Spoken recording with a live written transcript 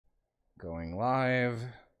Going live.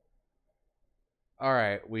 All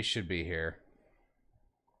right, we should be here.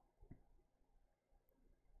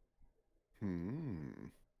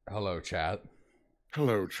 Hello, chat.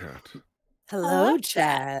 Hello, chat. Hello,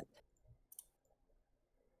 chat.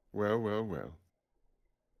 Well, well, well.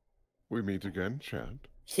 We meet again, chat.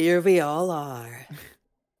 Here we all are.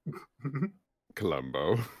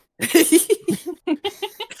 Columbo.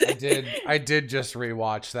 I did just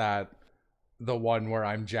rewatch that. The one where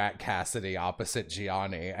I'm Jack Cassidy opposite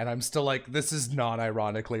Gianni, and I'm still like, this is not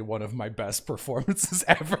ironically one of my best performances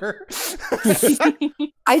ever.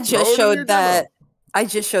 I just showed that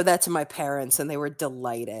to my parents and they were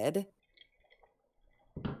delighted.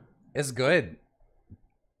 It's good.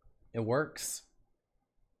 It works.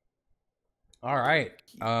 All right.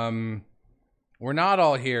 We're not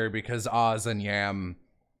all here because Oz and Yam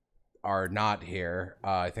are not here.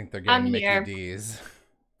 I think they're getting Mickey D's.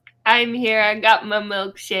 I'm here. I got my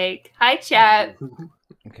milkshake. Hi, chat.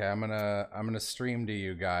 Okay, I'm gonna stream to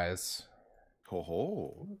you guys. Ho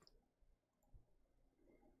ho.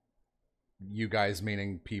 You guys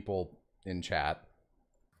meaning people in chat.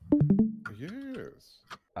 Yes.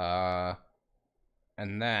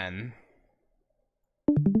 And then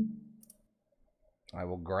I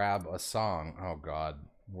will grab a song. Oh God,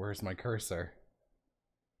 where's my cursor?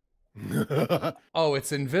 Oh,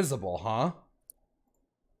 it's invisible, huh?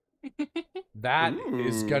 That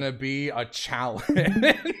is gonna be a challenge.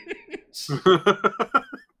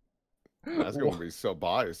 That's gonna be so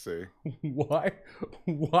biasy. Why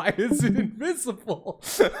is it invisible?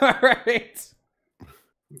 All right.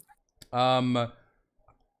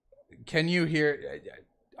 Can you hear?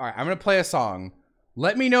 All right, I'm gonna play a song.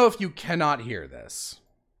 Let me know if you cannot hear this.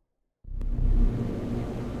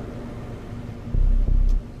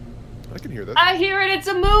 I can hear this. I hear it. It's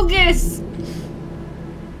a Moogus.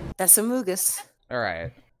 That's a Moogus. All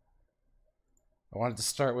right. I wanted to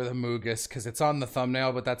start with a Moogus because it's on the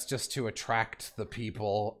thumbnail, but that's just to attract the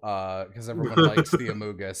people because everyone likes the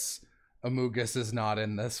Amogus. Amogus is not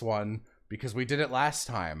in this one because we did it last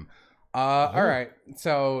time. All right.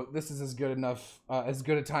 So this is as good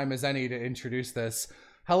a time as any to introduce this.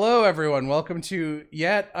 Hello, everyone. Welcome to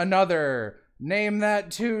yet another Name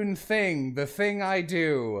That Tune thing. The thing I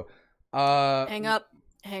do. Hang up.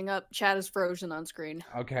 Chat is frozen on screen.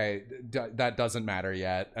 Okay, that doesn't matter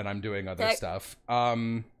yet, and I'm doing other stuff.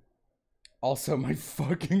 Also, my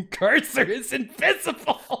fucking cursor is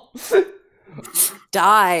invisible!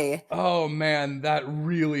 Die. Oh man, that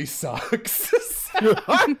really sucks.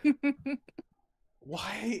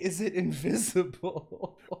 Why is it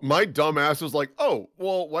invisible? My dumbass was like, oh,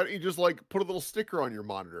 well, why don't you just, like, put a little sticker on your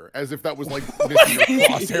monitor? As if that was, like, missing your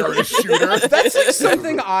crosshair in a shooter. That's like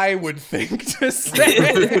something I would think to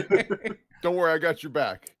say. Don't worry, I got your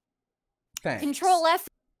back. Thanks. Control F.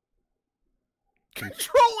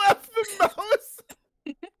 Control F the mouse!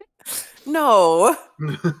 No.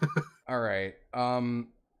 All right.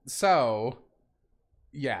 So,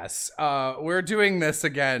 yes. We're doing this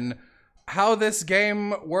again. How this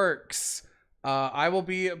game works. I will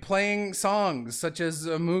be playing songs such as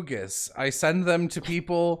Amogus. I send them to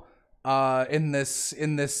people in this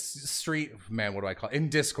street, man, what do I call it? In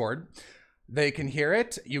Discord. They can hear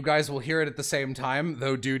it. You guys will hear it at the same time,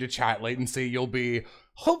 though due to chat latency, you'll be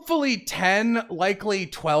hopefully 10, likely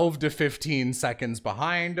 12 to 15 seconds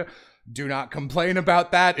behind. Do not complain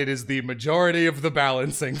about that. It is the majority of the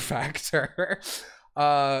balancing factor.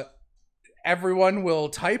 Everyone will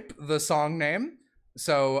type the song name.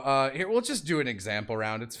 So here, we'll just do an example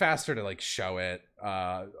round. It's faster to like show it.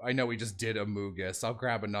 I know we just did Amogus. I'll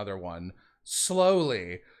grab another one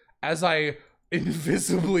slowly as I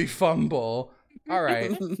invisibly fumble. All right.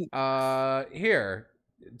 Here.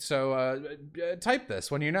 So type this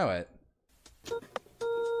when you know it.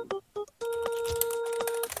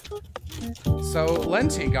 So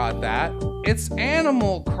Lenti got that. It's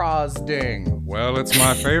Animal Crossing. Well, it's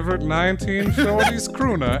my favorite 1940s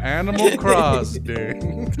crooner, Animal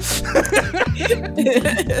Crossing.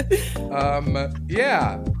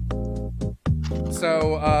 Yeah.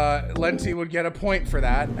 So Lenti would get a point for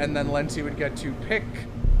that, and then Lenti would get to pick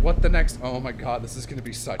what the next. Oh my God, this is gonna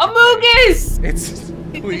be such Amogus! It's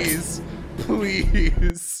please.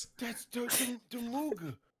 That's the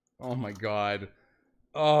Mooga. Oh my God.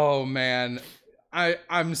 Oh man,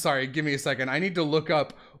 I'm sorry, give me a second. I need to look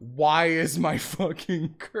up why is my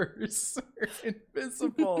fucking cursor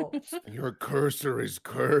invisible? Your cursor is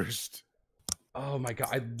cursed. Oh my God,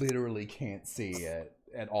 I literally can't see it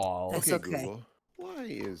at all. That's okay. Google, why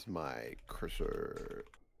is my cursor?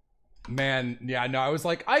 Man, yeah, no, I was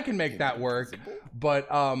like, I can make that work, but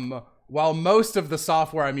while most of the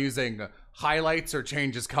software I'm using highlights or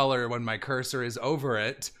changes color when my cursor is over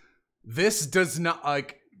it. This does not,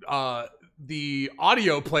 like, the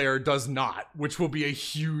audio player does not, which will be a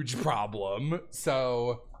huge problem.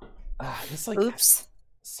 So, this, like, Oops.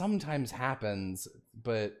 sometimes happens,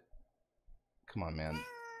 but come on, man.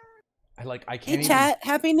 I can't Hey, even... chat.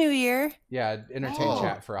 Happy New Year. Yeah, entertain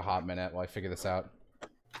chat for a hot minute while I figure this out.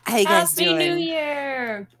 How you guys Happy doing? New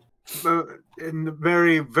Year! And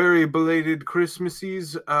very, very belated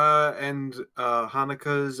Christmases, and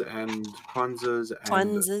Hanukkahs and Kwanzas. And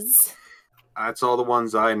Kwanzas. that's all the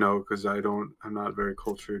ones I know because I'm not very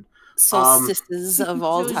cultured. Solstices of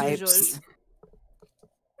all Zhuzh, types. zhuzh.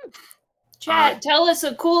 Chat, tell us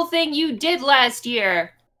a cool thing you did last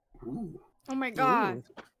year. Ooh. Oh my god. Ooh.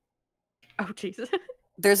 Oh Jesus.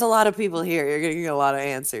 There's a lot of people here. You're getting a lot of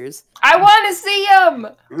answers. I want to see him!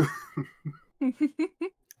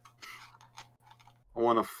 I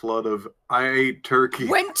want a flood of I ate turkey.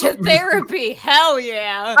 Went to therapy. Hell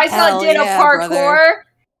yeah. I saw Hell Ditto yeah, parkour. brother.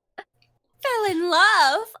 Fell in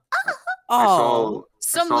love. Oh,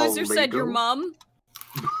 Some saw loser said your Lego. mom.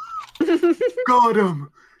 Got him.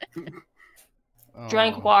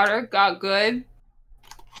 Drank water, got good.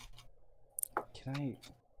 Can I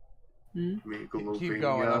Make a little keep thing.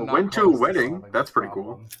 going? I'm not Went to a close wedding. solving That's this pretty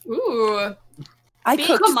cool. problem. Ooh. I Be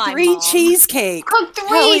cooked my 3 mom. cheesecake. Cooked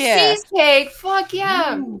Hell 3 yeah. cheesecake. Fuck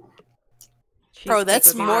yeah. Bro, that's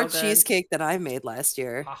Cheesecake would be more so good. cheesecake than I made last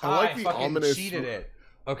year. Haha, I like I the fucking ominous- cheated it.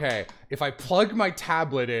 Okay, if I plug my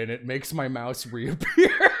tablet in, it makes my mouse reappear.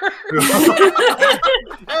 Hey!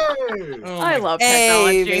 Oh I my- love Hey,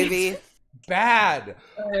 technology. baby. bad.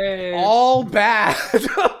 Hey. All bad.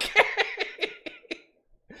 Okay.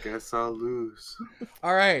 Guess I'll lose.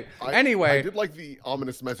 All right. I Anyway, did like the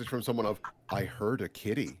ominous message from someone of, I heard a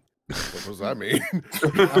kitty. What does that mean?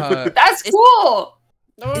 That's cool.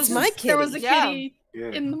 It's my There was a kitty. kitty Yeah.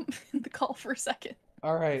 in the call for a second.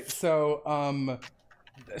 all right. So,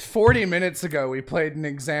 40 minutes ago, we played an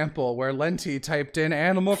example where Lenti typed in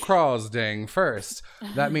Animal Crossing first.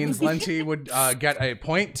 That means Lenti would get a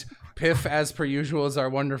point. Piff, as per usual, is our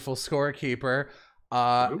wonderful scorekeeper.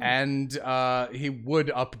 And he would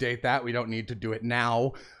update that. We don't need to do it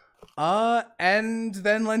now. And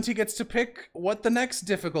then Lenti gets to pick what the next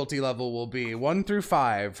difficulty level will be, 1 through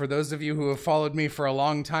 5. For those of you who have followed me for a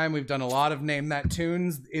long time, we've done a lot of Name That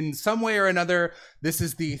Tunes. In some way or another, this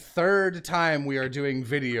is the 3rd time we are doing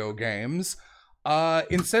video games.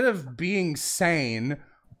 Instead of being sane,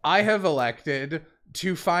 I have elected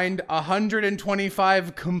to find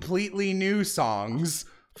 125 completely new songs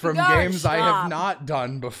from Gosh, games I have stop. not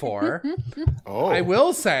done before. Oh, I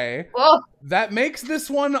will say Well, that makes this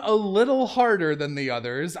one a little harder than the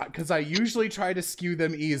others because I usually try to skew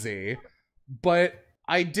them easy. But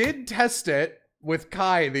I did test it with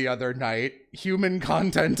Kai the other night, human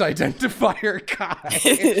content identifier Kai.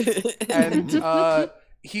 And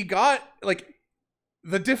he got, like,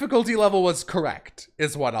 the difficulty level was correct,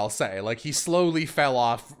 is what I'll say. Like, he slowly fell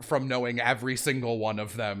off from knowing every single one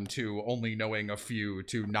of them to only knowing a few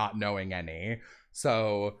to not knowing any.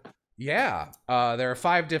 So, yeah. There are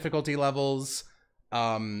 5 difficulty levels.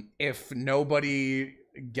 If nobody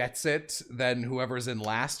gets it, then whoever's in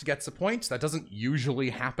last gets a point. That doesn't usually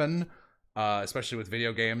happen, especially with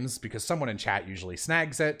video games, because someone in chat usually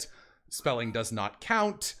snags it. Spelling does not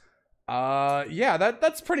count. Yeah,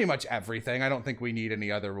 that's pretty much everything. I don't think we need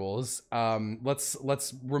any other rules.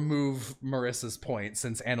 Let's remove Marissa's point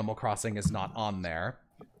since Animal Crossing is not on there.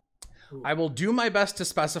 I will do my best to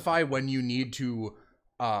specify when you need to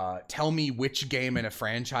tell me which game in a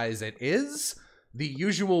franchise it is. The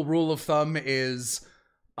usual rule of thumb is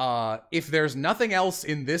if there's nothing else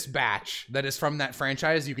in this batch that is from that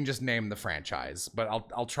franchise, you can just name the franchise. But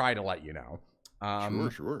I'll try to let you know.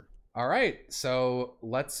 sure. All right, so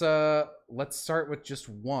let's start with just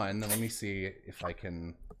one. Let me see if I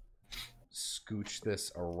can scooch this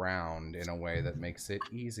around in a way that makes it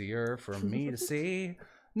easier for me to see.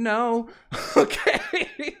 No.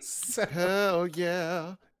 Okay. So, Hell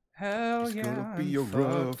yeah. hell It's yeah. gonna be a I'm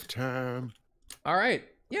rough fucked. time. All right.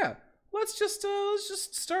 Yeah. Let's just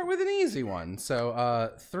start with an easy one. So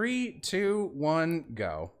 3, 2, 1,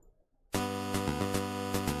 go.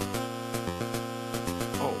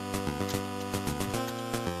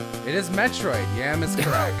 It is Metroid. Yam is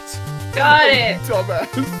correct. got it. Dumbass.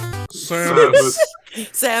 Samus.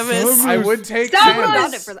 Samus. I would take Samus. Samus.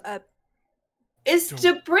 Got it for that. It's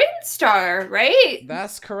the Brinstar, right?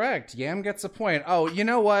 That's correct. Yam gets a point. Oh, you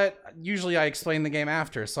know what? Usually I explain the game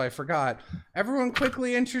after, so I forgot. Everyone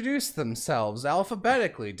quickly introduced themselves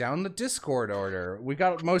alphabetically down the Discord order. We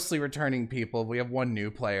got mostly returning people. We have one new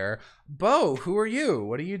player. Bo, who are you?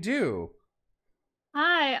 What do you do?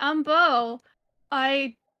 Hi, I'm Bo.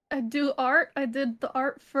 I I do art. I did the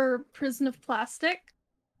art for Prison of Plastic.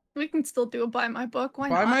 We can still do a buy my book. Why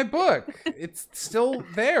Buy not? my book. It's still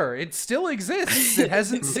there. It still exists. It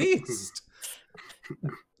hasn't ceased.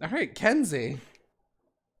 All right, Kenzie.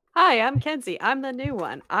 Hi, I'm Kenzie. I'm the new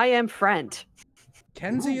one. I am friend.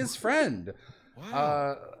 Kenzie is friend.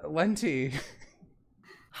 Wow. Lenti.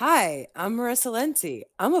 Hi, I'm Marissa Lenti.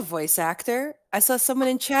 I'm a voice actor. I saw someone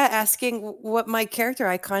in chat asking what my character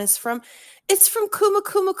icon is from. It's from Kuma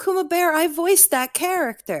Kuma Kuma Bear. I voiced that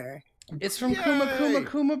character. It's from Kuma Kuma Yay!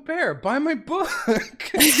 Kuma Bear. Buy my book.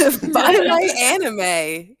 Buy my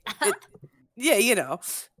anime. Yeah, you know.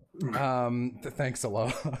 Thanks a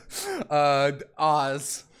lot.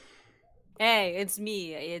 Oz. Hey, it's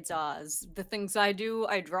me. It's Oz. The things I do,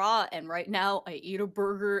 I draw, and right now I eat a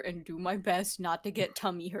burger and do my best not to get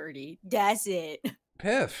tummy hurty. That's it.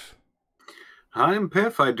 Piff. I'm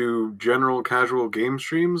Piff. I do general casual game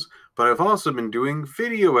streams, but I've also been doing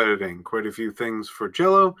video editing, quite a few things for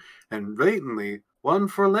Jello, and lately, one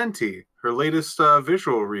for Lenti. Her latest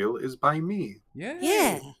visual reel is by me.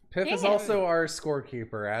 Yeah. Piff is Yeah. also our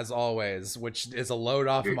scorekeeper, as always, which is a load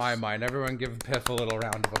off my mind. Everyone give Piff a little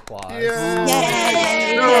round of applause.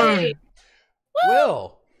 Yay!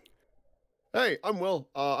 Will. Hey, I'm Will.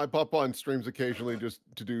 I pop on streams occasionally just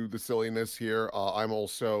to do the silliness here. I'm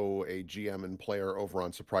also a GM and player over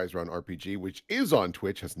on Surprise Round RPG, which is on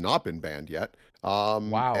Twitch, has not been banned yet.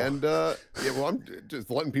 Wow. And yeah, well, I'm just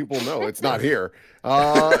letting people know it's not here.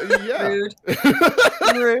 Yeah. Rude.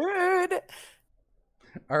 Rude.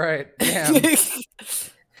 All right. Damn.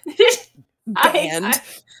 Banned.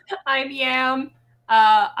 I'm Yam.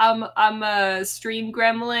 I'm a stream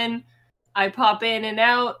gremlin. I pop in and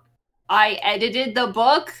out. I edited the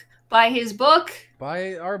book by his book.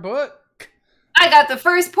 Buy our book. I got the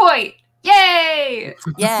first point. Yay!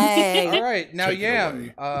 Yay. All right. Now, Take it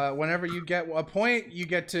Yam, away. whenever you get a point, you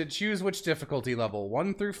get to choose which difficulty level,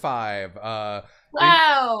 1 through 5.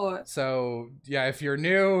 Wow. So, yeah, if you're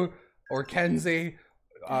new, or Kenzie,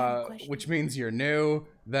 which means you're new,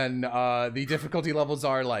 then the difficulty levels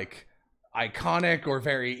are like iconic or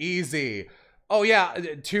very easy. Oh yeah,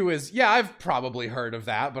 2 is, yeah, I've probably heard of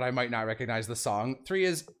that, but I might not recognize the song. 3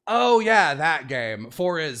 is, oh yeah, that game.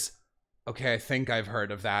 4 is, okay, I think I've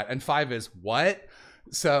heard of that. And 5 is, what?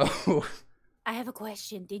 So... I have a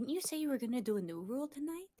question. Didn't you say you were gonna do a new rule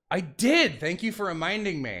tonight? I did! Thank you for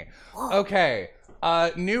reminding me. Okay,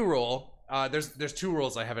 new rule. There's 2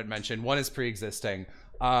 rules I haven't mentioned. One is pre-existing.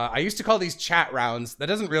 I used to call these chat rounds. That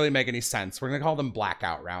doesn't really make any sense. We're gonna call them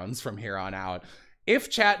blackout rounds from here on out.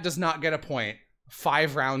 If chat does not get a point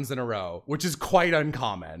 5 rounds in a row, which is quite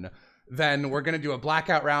uncommon, then we're gonna do a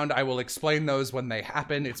blackout round. I will explain those when they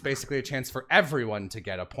happen. It's basically a chance for everyone to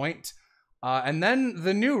get a point. And then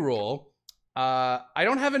the new rule, I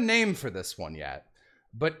don't have a name for this one yet,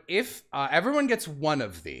 but if everyone gets one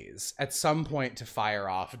of these at some point to fire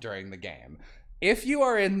off during the game, if you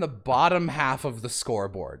are in the bottom half of the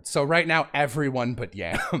scoreboard, so right now everyone but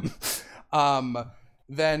Yam,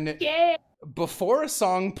 then Yeah. before a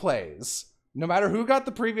song plays, no matter who got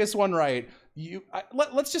the previous one right,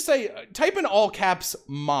 let's just say, type in all caps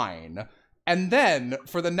mine, and then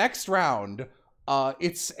for the next round,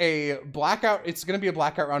 it's a blackout. It's going to be a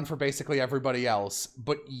blackout round for basically everybody else,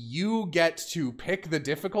 but you get to pick the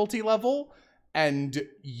difficulty level, and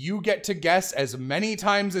you get to guess as many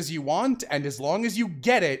times as you want, and as long as you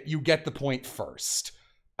get it, you get the point first.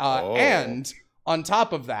 And on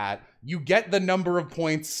top of that, you get the number of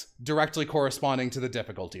points directly corresponding to the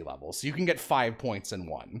difficulty level. So you can get 5 points in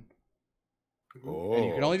one. And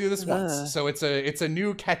you can only do this once. So it's a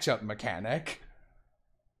new catch-up mechanic.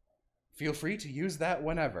 Feel free to use that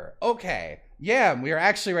whenever. Okay. Yeah, we are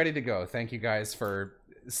actually ready to go. Thank you guys for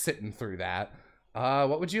sitting through that.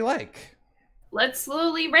 What would you like? Let's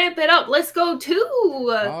slowly ramp it up. Let's go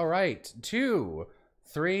 2. All right. 2,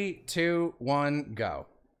 3, 2, 1, go.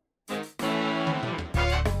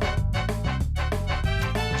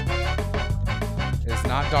 It's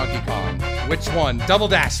not Donkey Kong. Which one? Double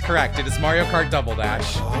Dash, correct. It is Mario Kart Double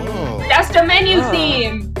Dash. Oh. That's the menu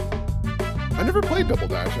theme. I never played Double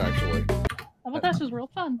Dash, actually. Double Dash is real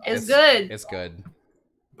fun. It's good. It's good.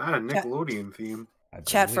 That a Nickelodeon theme. I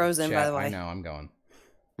Chat believe- frozen, by the way. I know, I'm going.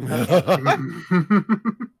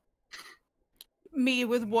 Me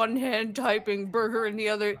with one hand typing, burger in the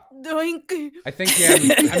other. Doink. I think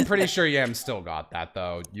Yam, I'm pretty sure Yam still got that,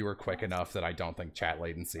 though. You were quick enough that I don't think chat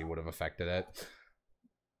latency would have affected it.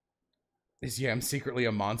 Is Yam secretly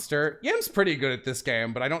a monster? Yam's pretty good at this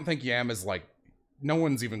game, but I don't think Yam is, like, no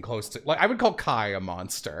one's even close to... Like, I would call Kai a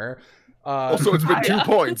monster. Also, it's been 2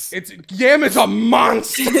 points. Yam is a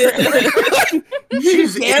monster.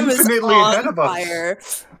 She's Yam is infinitely on ahead of us. fire.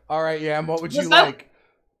 All right, Yam, what would Was you that- like?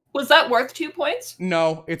 Was that worth 2 points?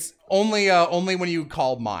 No, it's only when you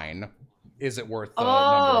call mine is it worth the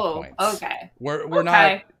number of points. Okay. We're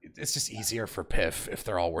not. It's just easier for Piff if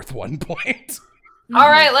they're all worth 1 point. All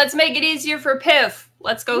right, let's make it easier for Piff.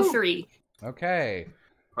 Let's go 3. Okay.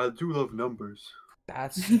 I do love numbers.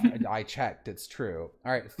 That's I checked. It's true.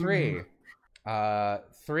 All right, 3.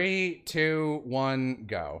 3, 2, 1,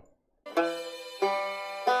 go.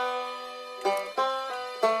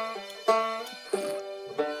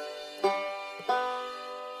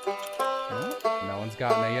 No one's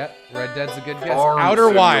gotten it yet. Red Dead's a good guess. Farm Outer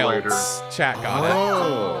Simulator. Wilds. Chat got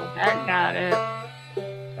Oh. That got it.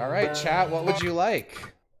 it. All right, chat. What would you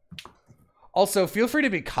like? Also, feel free to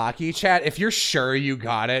be cocky, chat. If you're sure you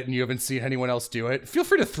got it and you haven't seen anyone else do it, feel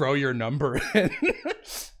free to throw your number in.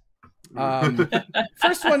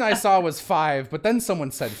 First one I saw was 5, but then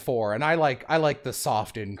someone said 4, and I like the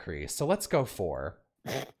soft increase. So let's go 4.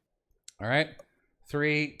 All right,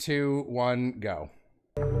 3, 2, 1, go.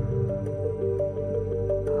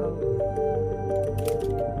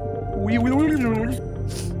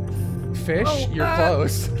 Fish, you're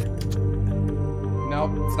close.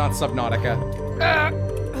 Nope, it's not Subnautica.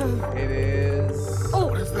 It is.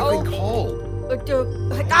 What is that thing called? It's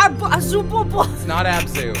not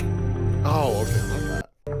Abzu. Oh, okay. Love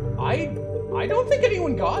that. I don't think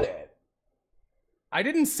anyone got it. I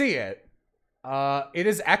didn't see it. It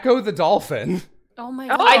is Echo the Dolphin. Oh my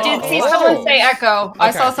I god. did see someone say Echo.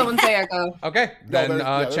 I saw someone say Echo. Okay, No, then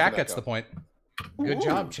there's chat an gets Echo. the point. Good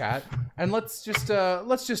job, chat. And let's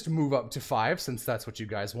just move up to 5 since that's what you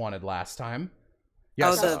guys wanted last time.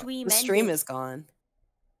 Yes. Oh, Stream the stream ended. is gone.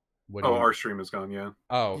 What do Oh, you- our stream is gone, yeah.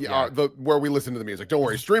 oh Yeah, where we listen to the music. Don't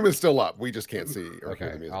worry, stream is still up. We just can't see or hear the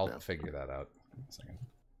Okay, music I'll now. figure that out. 1 second.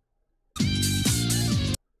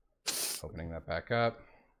 Opening that back up.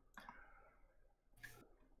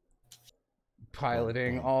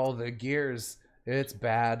 Piloting all the gears. It's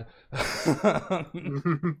bad.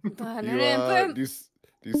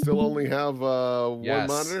 Do you still only have one Yes,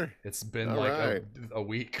 monitor? it's been All like right. a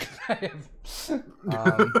week.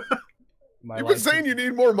 My You've been life- saying you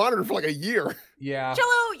need more monitor for like a year. Yeah.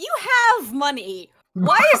 Jello, you have money.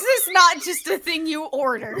 Why is this not just a thing you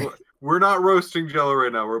order? We're not roasting Jello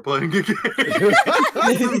right now. We're playing a game.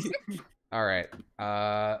 All right.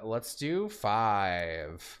 Let's do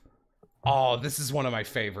 5. Oh, this is one of my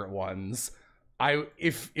favorite ones.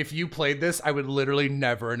 If you played this, I would literally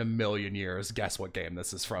never in a million years guess what game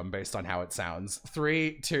this is from based on how it sounds.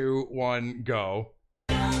 3, 2, 1, go.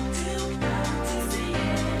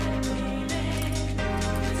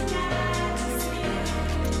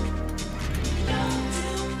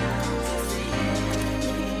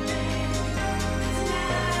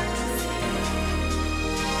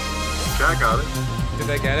 Chat got it. Did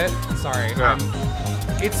they get it? Sorry. Yeah.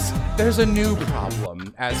 There's a new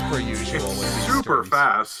problem as per usual with It's these super streams.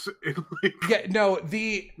 fast. Like, Yeah, no,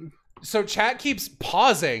 so chat keeps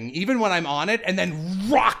pausing even when I'm on it and then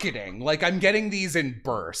rocketing. Like I'm getting these in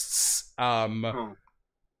bursts. oh.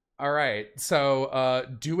 All right. So,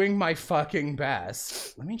 doing my fucking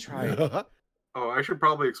best. Let me try. Oh, I should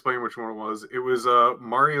probably explain which one it was. It was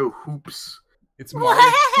Mario Hoops. It's Mario.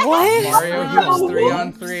 What? Mario Hoops 3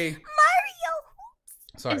 on 3.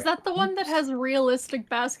 Sorry. Is that the one that has realistic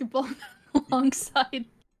basketball alongside?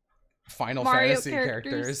 Final Mario Fantasy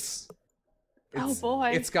characters? Oh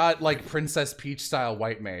boy. It's got like Princess Peach style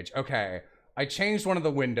white mage. Okay. I changed one of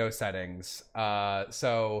the window settings.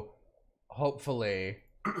 So hopefully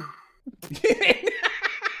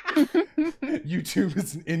YouTube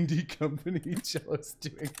is an indie company. Jello's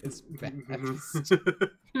doing his best.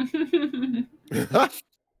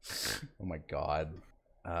 Oh my god.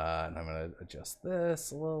 And I'm gonna adjust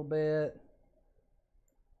this a little bit.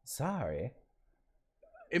 Sorry.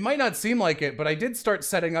 It might not seem like it, but I did start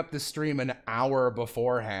setting up the stream an hour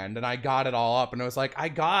beforehand, and I got it all up, and I was like, I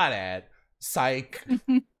got it. Psych.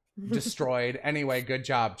 Destroyed. Anyway, good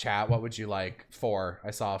job, chat. What would you like? 4.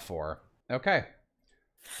 I saw a 4. Okay.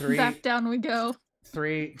 3, Back down we go.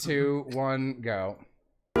 3, 2, 1, go.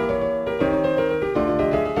 It's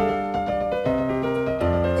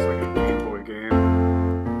like a Game Boy game.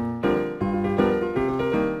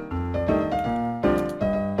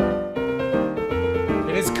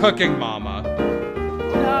 It is Cooking Mama.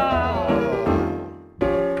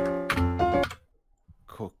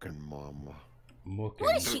 Cooking mama. What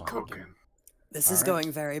is she Mama. cooking? This is Alright.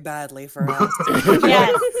 going very badly for us.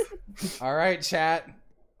 Yes. All right, chat.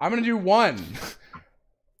 I'm gonna do 1.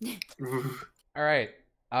 All right.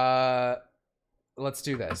 let's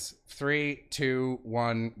do this. 3, 2,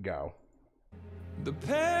 1, go. The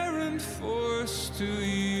parent forced to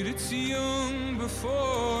eat its young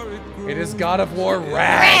before it grows. It is God of War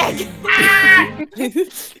Rag.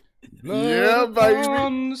 Yeah, baby.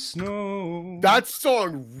 On snow. That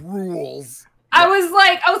song rules. I was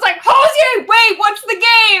like, Hosey, wait, what's the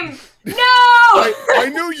game? No! I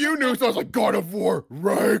knew you knew, so I was like, God of War,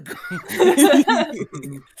 Rag.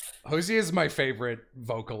 Hosey is my favorite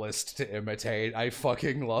vocalist to imitate. I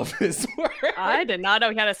fucking love his work. I did not know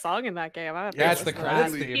he had a song in that game. Yeah, it's the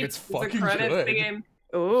credits theme. It's the fucking credits good. theme.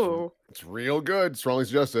 Ooh. It's real good. Strongly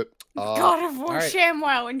suggest it. God of War alright.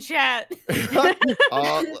 ShamWow in chat.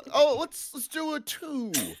 Let's do a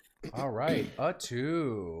 2. All right, a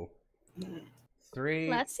 2. 3,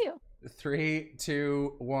 Bless you. 3,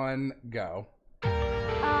 2, 1, go.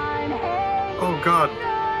 Oh God.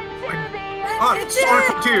 Sword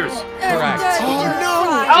from Tears. Correct. Oh no!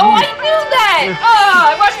 Oh, I knew that! Oh,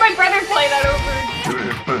 I watched my brother play that over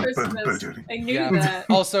Christmas. I knew that.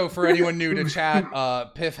 Also, for anyone new to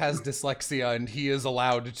chat, Piff has dyslexia and he is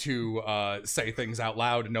allowed to say things out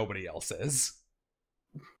loud. Nobody else is.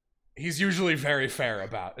 He's usually very fair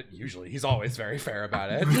about it. Usually, he's always very fair about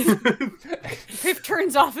it. Piff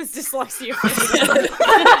turns off his dyslexia.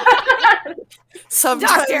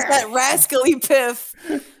 Sometimes Doctor. that rascally Piff.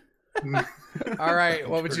 All right,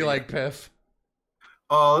 what would you like, Piff?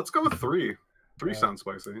 Let's go with 3. 3 sounds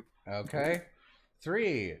spicy. Okay.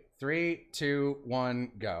 3, 2,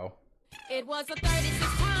 1, go. It was the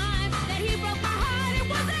 36th time that he broke my heart. It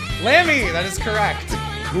was Lammy, that is correct.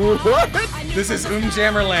 What? This is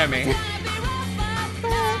Jammer Lammy.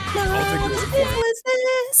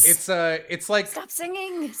 It's like Stop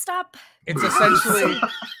singing. Stop. it's essentially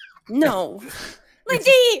No.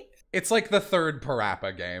 Lindy! it's like the third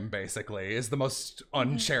Parappa game, basically, is the most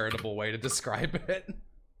uncharitable way to describe it.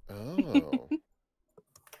 Oh.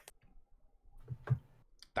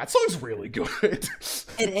 That song's really good.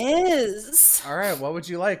 It is. All right, what would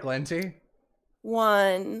you like, Lenti?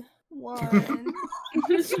 1.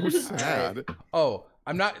 So sad. Oh,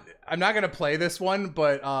 I'm not gonna play this one,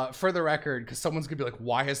 but for the record, because someone's gonna be like,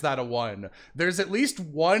 why is that a 1? There's at least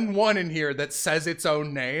one in here that says its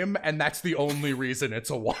own name, and that's the only reason it's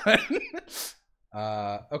a 1.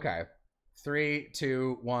 Okay. 3,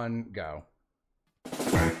 2, 1, go.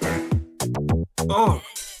 Oh.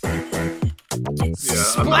 Yeah,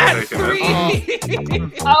 Splat I'm not taking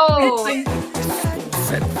it. Oh,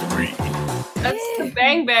 Said 3. that's the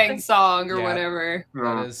Bang Bang song or Yeah. whatever.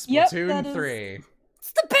 That is Yep, Splatoon that is- 3.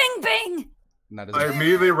 It's the bang bang! And that is I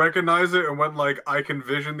immediately recognized it and went like, I can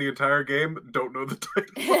vision the entire game. Don't know the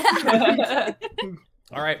title.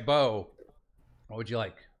 All right, Bo. What would you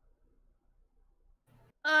like?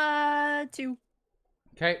 2.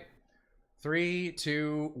 Okay. 3,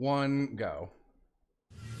 2, 1, go.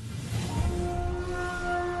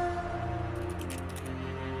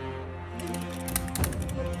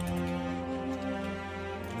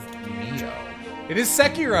 Neo. It is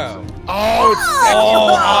Sekiro. Oh, it's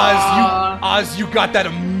Oh, Oz, you got that a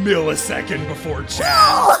millisecond before chat.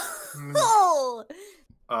 Oh!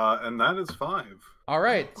 And that is 5. All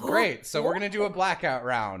right, great. So we're gonna do a blackout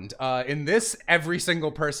round. In this, every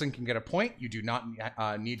single person can get a point. You do not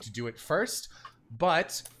need to do it first,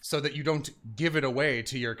 but so that you don't give it away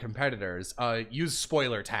to your competitors, use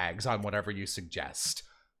spoiler tags on whatever you suggest.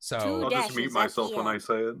 So I'll just mute myself when I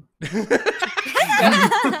say it.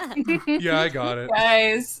 yeah, I got it.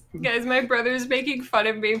 Guys, my brother's making fun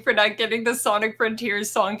of me for not getting the Sonic Frontiers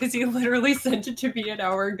song because he literally sent it to me an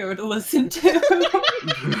hour ago to listen to.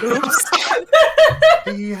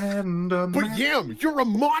 The end. But Yam, you're a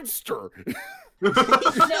monster. No,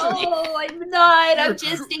 I'm not. I'm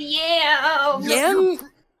just a yam. Yam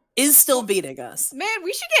is still beating us. Man,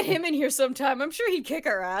 we should get him in here sometime. I'm sure he'd kick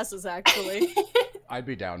our asses, actually. I'd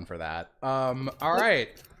be down for that. All right.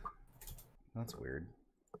 That's weird.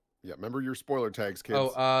 Yeah, remember your spoiler tags, kids.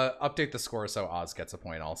 Oh, update the score so Oz gets a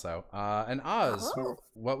point also. And Oz,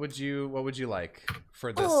 what would you like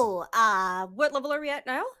for this? Oh, what level are we at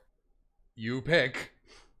now? You pick.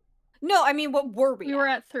 No, I mean, what were we? We were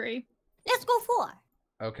at 3. Let's go 4.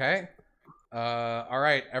 Okay. All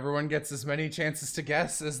right. Everyone gets as many chances to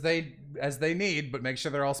guess as they need, but make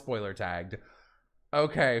sure they're all spoiler tagged.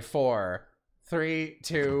 Okay, 4, 3,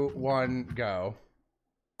 2, 1, go.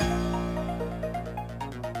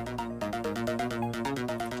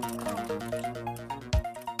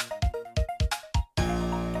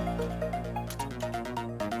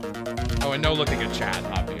 Oh, and no looking at chat,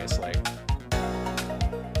 obviously.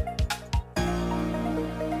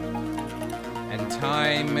 And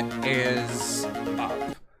time is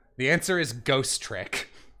up. The answer is Ghost Trick.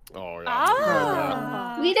 Oh, yeah.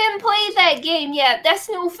 Ah. We didn't play that game yet. That's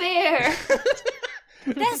no fair.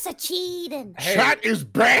 That's a cheating. Hey, Chat is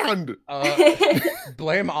banned!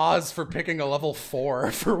 blame Oz for picking a level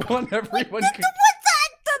 4 for one everyone could...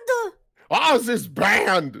 Oz is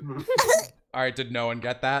banned! All right, did no one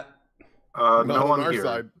get that? Not No on one our here.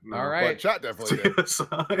 side. No. All But right. chat definitely did.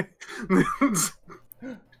 CSI.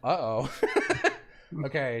 Uh-oh.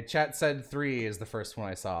 Okay, chat said 3 is the first one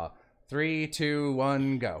I saw. 3, 2,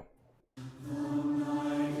 1, go.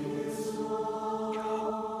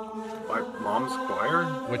 My mom's choir?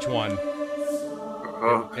 Which one?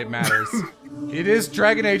 Oh. It matters. It is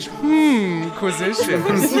Dragon Age Inquisition.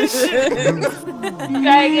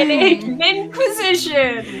 Dragon Age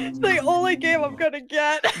Inquisition. The only game I'm gonna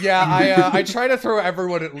get. Yeah, I try to throw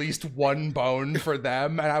everyone at least one bone for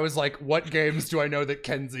them, and I was like, what games do I know that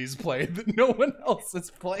Kenzie's played that no one else has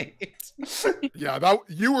played? Yeah,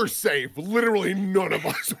 you were safe. Literally none of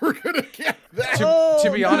us were gonna get that.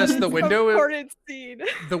 To be honest, the window Important scene.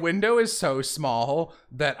 the window is so small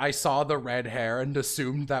that I saw the red hair and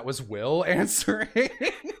assumed that was Will answering.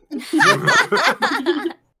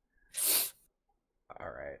 All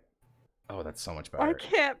right. Oh, that's so much I better.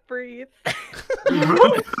 can't breathe.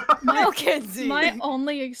 No, Kenzie. My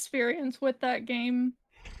only experience with that game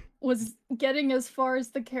was getting as far as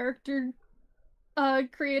the character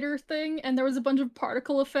creator thing, and there was a bunch of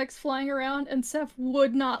particle effects flying around, and Seth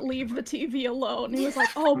would not leave the TV alone. He was like,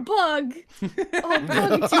 "Oh, bug! Oh,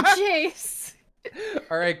 bug to chase!"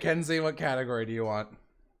 All right, Kenzie, what category do you want?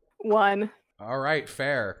 1. All right,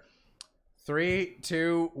 fair. 3,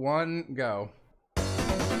 2, 1, go.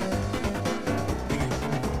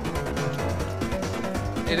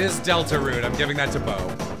 It is Delta Root. I'm giving that to Bo.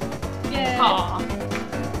 Yeah. Aw.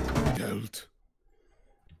 Delt.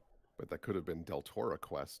 But that could have been Deltora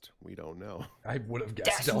Quest. We don't know. I would have guessed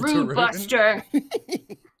That's Delta Root Root. Buster.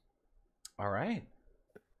 All right.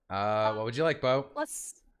 What would you like, Bo?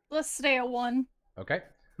 Let's stay at 1. Okay.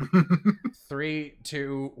 3,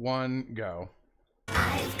 2, 1, go.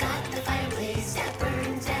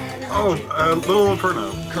 Oh, Little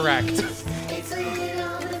Inferno. Correct.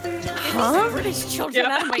 Huh? British children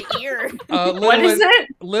out of my ear. What is it?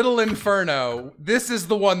 Little Inferno. This is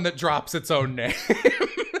the one that drops its own name.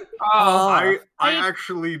 Oh, I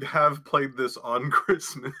actually have played this on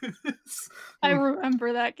Christmas. I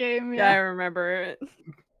remember that game. Yeah, I Yeah. remember it.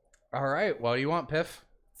 All right. Well, you want Piff?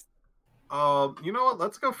 You know what?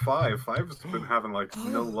 Let's go 5. 5's been having like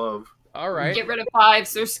no love. All right. get rid of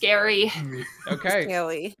 5s. They're scary. Okay.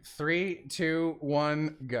 Scary. 3, 2,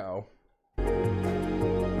 1, go.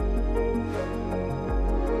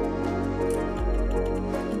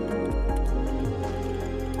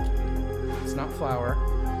 It's not flower.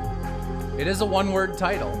 It is a one-word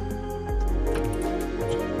title.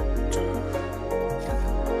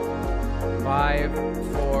 5,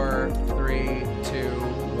 4, 3, 2,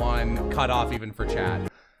 1. Cut off even for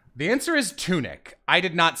chat. The answer is tunic. I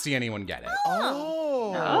did not see anyone get it.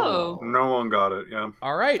 Oh. No one got it. Yeah.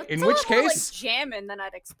 All right. In It's a which little more, like, case, jamming than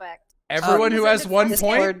I'd expect. everyone who has 1 point.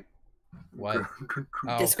 Discord, What?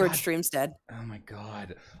 Oh, Discord God. stream's dead. Oh my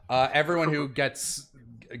god. Everyone who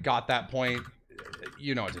got that point,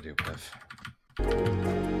 you know what to do, Piff.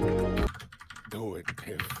 Do it,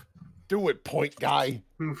 Piff. Do it, point guy.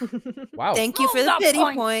 Wow. Thank you for the Stop pity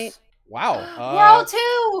points. point. Wow. We're all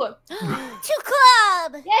 2. 2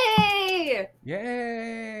 club. Yay!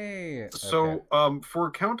 Yay. So, Okay.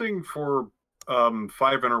 for counting for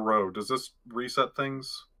 5 in a row, does this reset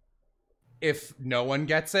things? If no one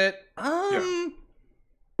gets it,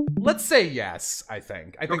 let's say yes, I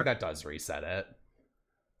think. I think Okay. that does reset it.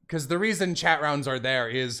 Because the reason chat rounds are there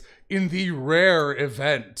is in the rare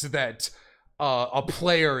event that a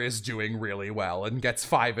player is doing really well and gets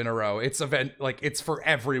 5 in a row. It's for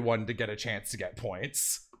everyone to get a chance to get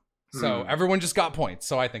points. So everyone just got points,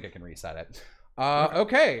 so I think it can reset it.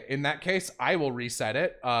 Okay, in that case, I will reset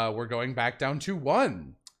it. We're going back down to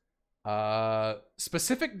 1.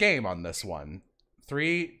 Specific game on this one.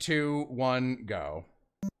 3, 2, 1, go.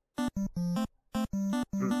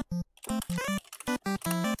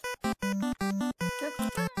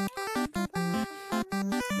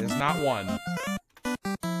 It's not 1.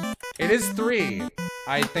 It is 3.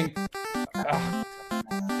 I think.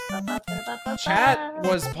 Chat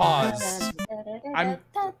was paused.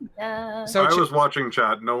 So I was watching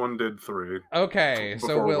chat. No one did 3. okay. So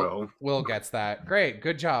Before Will gets that. Great.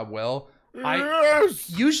 Good job, Will. Yes!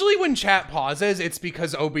 Usually when chat pauses, it's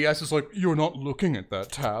because OBS is like, you're not looking at that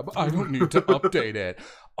tab. I don't need to update it.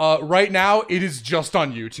 Right now, it is just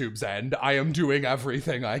on YouTube's end. I am doing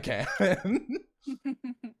everything I can.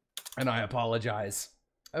 And I apologize.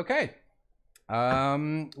 Okay.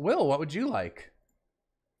 Will, what would you like?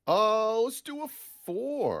 Let's do a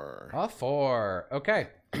 4. A 4. Okay.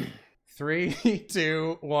 3,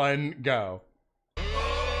 2, 1, go.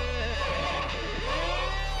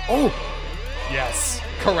 Oh! Yes,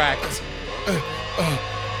 correct.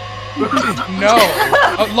 No,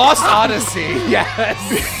 Lost Odyssey. Yes.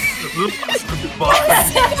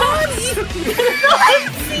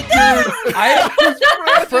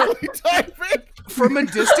 From a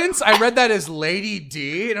distance, I read that as Lady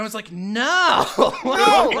D, and I was like, no. No,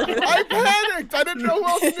 I panicked. I didn't know who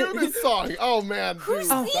else knew this song. Oh man, dude, Whose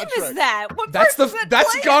theme that's is right. that? What That's person is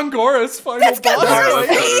that's playing? Gongora's final That's boss. Gongora's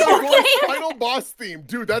fight. theme. Gongora's final boss theme,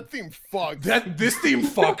 dude. That theme fucks. This theme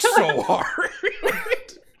fucks so hard.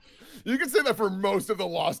 You can say that for most of the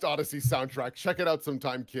Lost Odyssey soundtrack. Check it out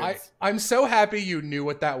sometime, kids. I'm so happy you knew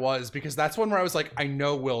what that was, because that's one where I was like, I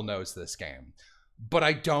know Will knows this game, but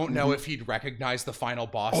I don't know if he'd recognize the final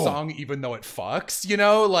boss song, even though it fucks, you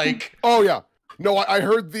know, like. Oh yeah, no, I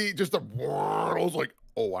heard the I was like,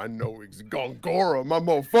 oh, I know it's Gongora, my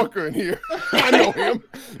motherfucker in here. I know him.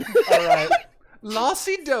 All right.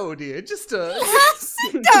 Lossy Dodie, just a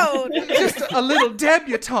little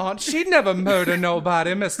debutante. She'd never murder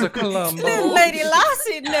nobody, Mr. Columbo. Little Lady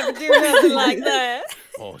Lossie'd never do nothing like that.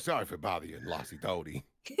 Oh, sorry for bothering you, Lossy Dodie.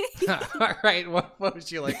 All right, what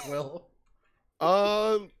would you like, Will?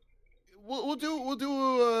 We'll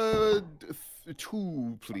do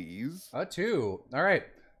 2, please. A 2. All right.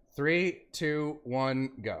 3, 2, 1,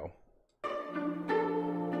 go.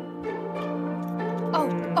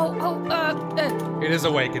 It is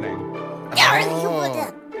Awakening. Map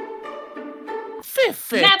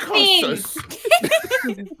theme.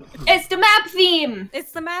 It's the map theme.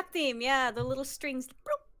 It's the map theme, yeah. The little strings.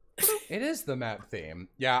 It is the map theme.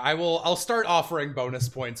 Yeah, I'll start offering bonus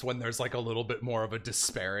points when there's like a little bit more of a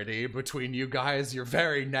disparity between you guys. You're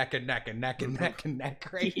very neck and neck and neck and neck and neck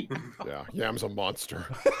right now. Yeah, Yam's a monster.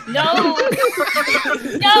 No.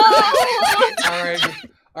 No.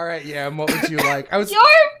 All right, Yam, what would you like? You're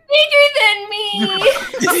bigger than me.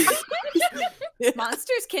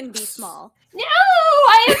 Monsters can be small. No,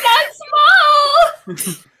 I am not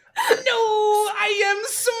small. No, I am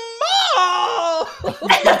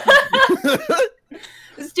small.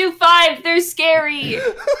 Let's do 5. They're scary.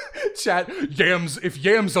 Chat, if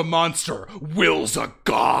Yam's a monster, Will's a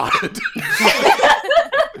god.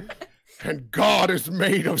 And God is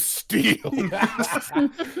made of steel. All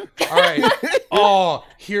right. Oh,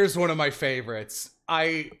 here's one of my favorites.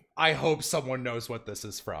 I hope someone knows what this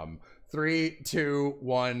is from. 3, 2,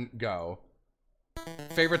 1, go.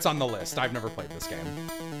 Favorites on the list. I've never played this game.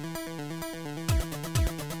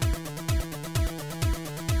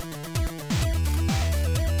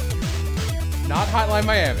 Not Hotline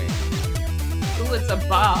Miami. Ooh, it's a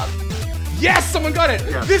Bob. Yes, someone got it.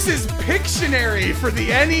 Yeah. This is Pictionary for the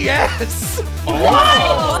NES.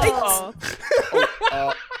 Wow.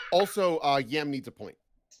 Also, Yam needs a point.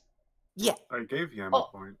 Yeah. I gave Yam a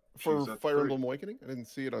point. For She's at Fire 3. Emblem Awakening? I didn't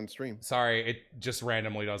see it on stream. Sorry, it just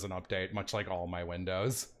randomly doesn't update, much like all my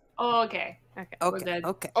windows. Oh, okay. Okay.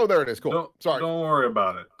 Okay. Oh, there it is. Cool. Sorry. Don't worry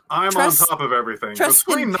about it. I'm Trust- on top of everything. The trust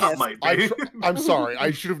in screen not Piff. might be. I'm sorry.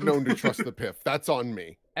 I should have known to trust the Piff. That's on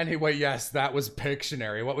me. Anyway, yes, that was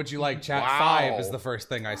Pictionary. What would you like? Chat Wow. 5 is the first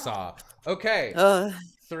thing I saw. Okay.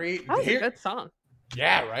 3. That was a good song.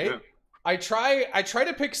 Yeah, right? Yeah. I try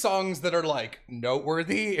to pick songs that are like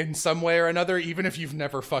noteworthy in some way or another, even if you've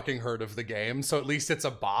never fucking heard of the game. So at least it's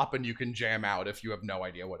a bop and you can jam out if you have no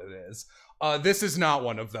idea what it is. This is not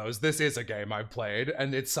one of those. This is a game I've played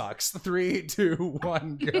and it sucks. 3, 2,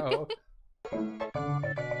 1, go.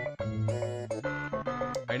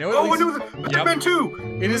 I know. Oh, I knew that. Pac-Man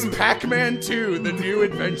 2. It is Pac-Man 2: The New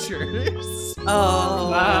Adventures. Oh.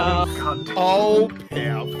 Wow. God damn. Oh,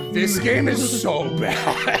 Piff. This game is so bad.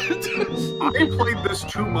 I played this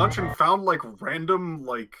too much and found like random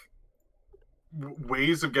like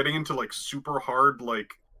ways of getting into like super hard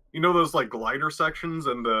like those like glider sections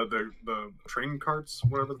and the train carts,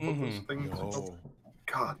 whatever the fuck those things. No.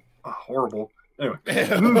 God, horrible. Anyway,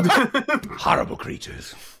 Horrible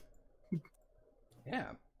creatures.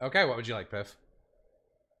 Yeah. Okay, what would you like, Piff?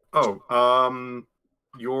 oh,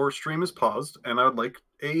 your stream is paused, and I would like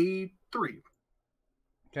a 3.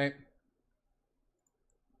 Okay.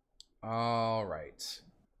 All right.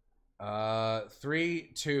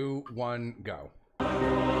 3, 2, 1, go.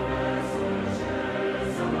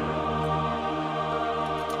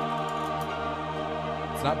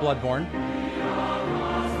 It's not Bloodborne.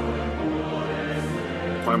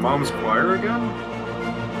 My mom's choir again?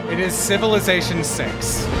 It is Civilization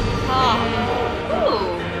 6. Ooh.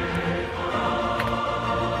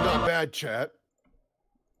 Not bad, chat.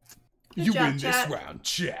 You job, win this chat. round,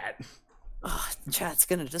 chat. Oh, chat's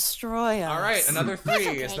gonna destroy us. All right, another 3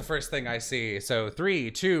 is the first thing I see. So 3,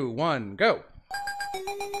 2, 1, go.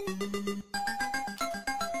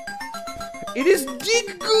 It is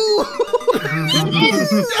Diggu!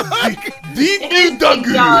 Diggu!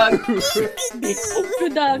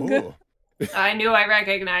 Good dog. Oh. I knew I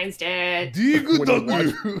recognized it.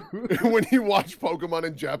 Diggu! When you watch Pokemon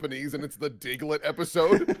in Japanese and it's the Diglett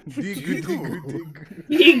episode. Diggu!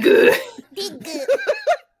 Diggu.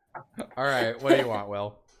 All right, what do you want,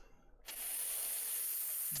 Will?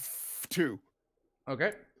 2.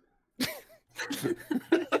 Okay.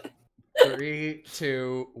 3,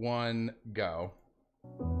 2, 1, go.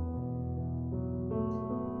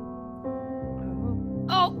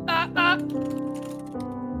 Oh,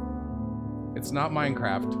 It's not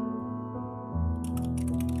Minecraft.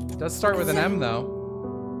 It does start with an M, though.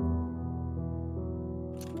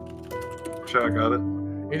 Chat got it.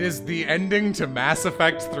 It is the ending to Mass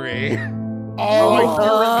Effect 3. Oh, I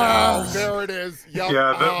hear it now. There it is. Yep.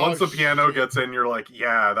 Yeah, Oh, once the piano gets in, you're like,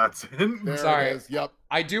 yeah, that's it. There Sorry. it is. Yep.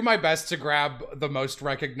 I do my best to grab the most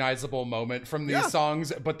recognizable moment from these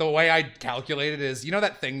songs, but the way I calculate it is, you know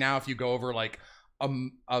that thing now, if you go over like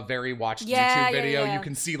a very watched YouTube video, you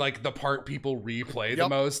can see like the part people replay the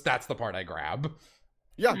most. That's the part I grab.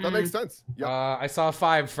 Yeah, that makes sense. Yep. I saw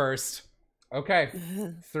 5 first. Okay.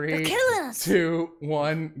 3, 2,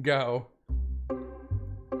 1, go.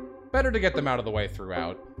 Better to get them out of the way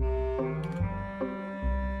throughout.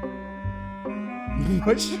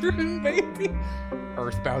 Mushroom Baby.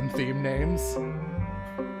 Earthbound theme names.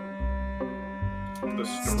 The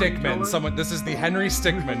Stickmin. Someone. This is the Henry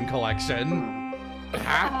Stickmin collection.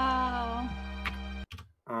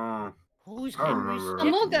 Who's I remember.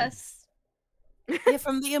 Among Us? Yeah,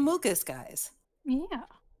 from the Amogus guys. Yeah.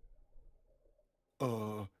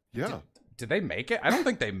 Yeah. Did they make it? I don't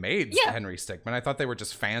think they made Yeah. Henry Stickmin. I thought they were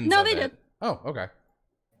just fans No, of they it. did. Oh, okay.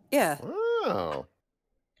 Yeah. Oh.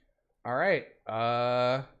 All right.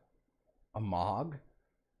 A Mog?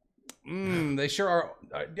 They sure are.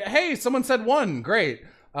 Hey, someone said 1. Great.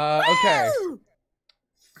 Okay.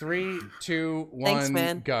 3, 2, 1, Thanks,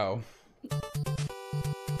 man. go.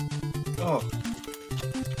 Oh.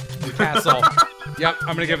 Castle. Yep,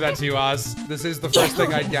 I'm gonna give that to you, Oz. This is the first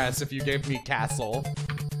thing I'd guess if you gave me Castle.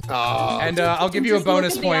 And I'll give you a Just look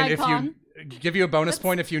bonus at the point if you icon. give you a bonus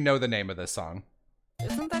point if you know the name of this song.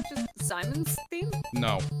 isn't that just Simon's theme?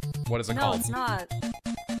 No. What is it No, called? it's not.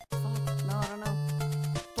 Fuck, no, I don't know.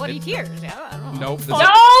 Bloody Tears. Yeah, I don't know. Nope. This,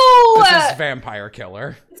 No! this is Vampire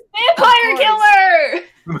Killer. Vampire Killer!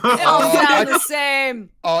 They all sound the same.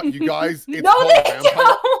 You guys, it's No, called they Vampire.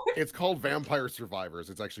 don't! It's called Vampire Survivors.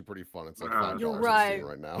 It's actually pretty fun. It's like $5 You're on right. Steam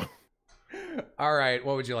right now. All right.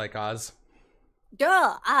 What would you like, Oz?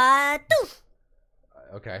 Duh.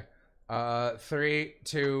 Okay. 3,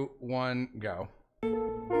 2, 1, go.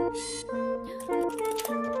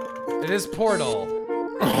 It is Portal.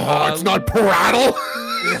 It's not Parattle.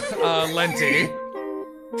 Lenti.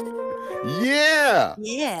 Yeah.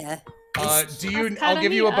 Yeah. Do you? I'll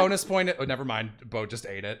give you a bonus point. Oh, never mind. Bo just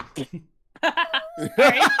ate it.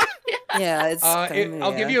 Yeah, it's.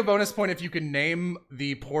 I'll give you a bonus point if you can name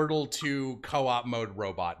the Portal 2 co-op mode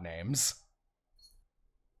robot names.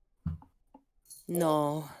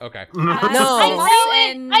 No. Okay. No.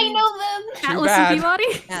 I know them! Too Atlas bad. and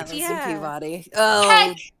Peabody? Atlas Yeah. and Peabody. Oh,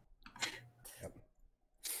 Heck!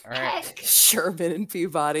 All right. Heck! Sherman and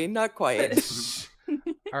Peabody. Not quite.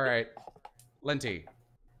 All right. Lenti.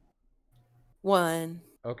 1.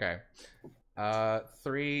 Okay.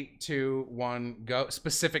 3, 2, 1, go.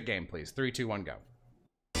 Specific game, please. 3, 2, 1, go.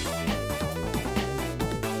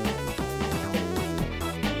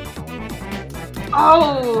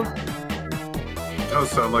 Oh!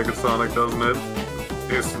 Does sound like a Sonic, doesn't it?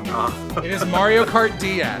 It's not. It is Mario Kart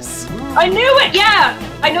DS. I knew it! Yeah!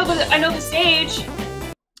 I know the stage.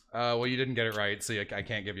 Well, you didn't get it right, so I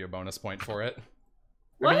can't give you a bonus point for it.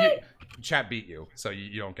 What? I mean, chat beat you, so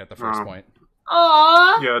you don't get the first Oh. point.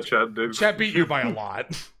 Aww. Yeah, Chad did. Chat beat you by a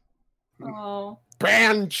lot. Oh.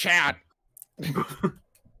 Ban chat.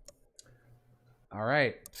 All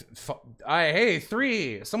right. Hey,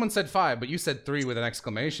 3. Someone said 5, but you said 3 with an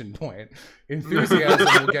exclamation point.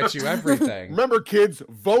 Enthusiasm will get you everything. Remember, kids,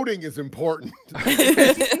 voting is important.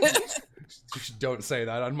 Don't say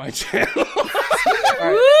that on my channel.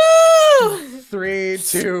 All right. 3,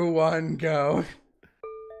 2, 1, go.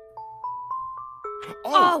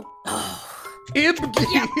 Oh.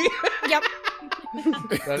 Ibgi. Yep.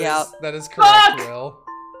 That is correct, Will.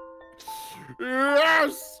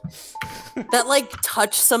 Yes. That like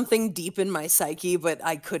touched something deep in my psyche, but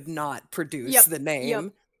I could not produce Yep, the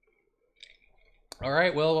name. All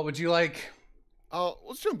right, Will, what would you like?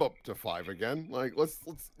 Let's jump up to 5 again. Like, let's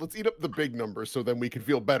eat up the big numbers so then we can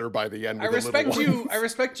feel better by the end. I with the little respect you. ones. I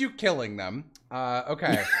respect you killing them.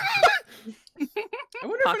 Okay. I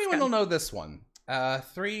wonder if anyone will know this one.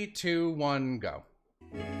 3, 2, 1, go.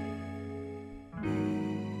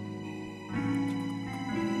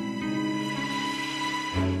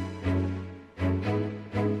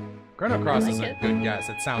 Chrono Cross is a good guess.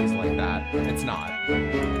 It sounds like that. It's not.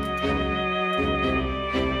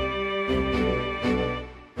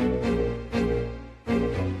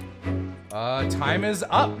 Time is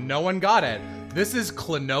up. No one got it. This is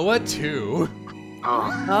Klonoa 2.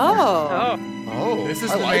 Oh, This is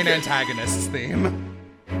I the like main it. antagonist's theme.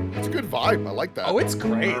 It's a good vibe. I like that. Oh, it's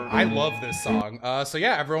great. I love this song. So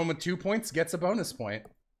yeah, everyone with 2 points gets a bonus point.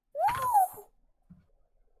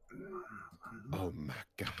 Oh my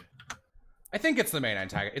god. I think it's the main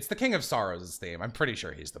antagonist. It's the King of Sorrows' theme. I'm pretty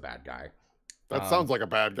sure he's the bad guy. That sounds like a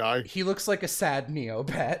bad guy. He looks like a sad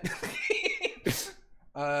Neopet.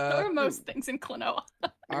 So are most things in Klonoa.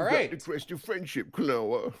 All right. The quest of friendship,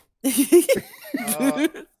 Klonoa.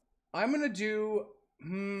 I'm gonna do.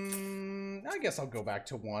 I guess I'll go back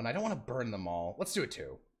to 1. I don't want to burn them all. Let's do a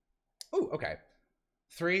 2. Oh, okay.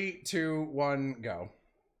 3, 2, 1, go.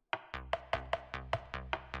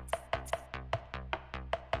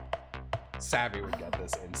 Savvy would get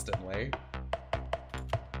this instantly.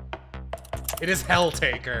 It is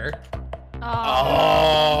Helltaker.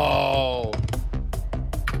 Oh.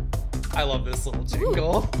 I love this little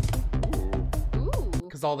jingle. Ooh.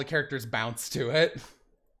 Because all the characters bounce to it.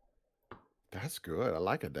 That's good. I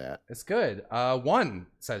like it, that. It's good. 1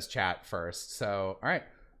 says chat first. So, all right.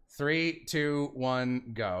 3, 2, 1,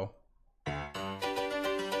 go.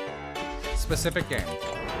 Specific game.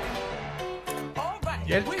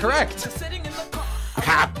 Yeah, correct.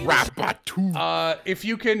 If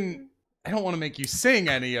you can, I don't want to make you sing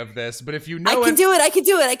any of this, but if you know I can do it. I can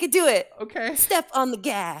do it. I can do it. Okay. Step on the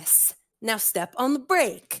gas. Now step on the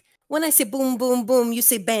brake. When I say boom, boom, boom, you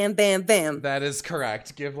say bam, bam, bam. That is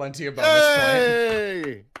correct. Give Lenti a bonus point.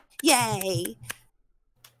 Hey! Yay.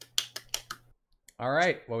 All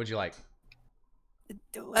right. What would you like?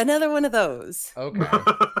 Another one of those. Okay.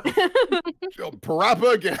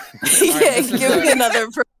 Parappa again. Yeah, this is give me a- another.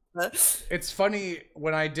 It's funny,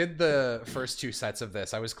 when I did the first 2 sets of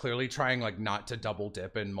this, I was clearly trying like not to double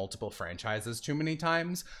dip in multiple franchises too many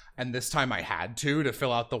times, and this time I had to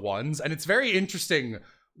fill out the ones, and it's very interesting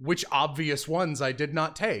which obvious ones I did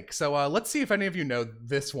not take. So let's see if any of you know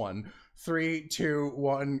this one. 3, 2,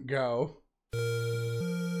 1, go.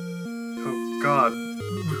 Oh God.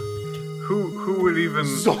 Who would even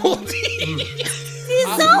Zoldy.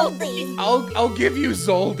 Zoldy! I'll give you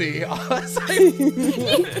Zoldy.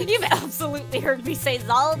 You've absolutely heard me say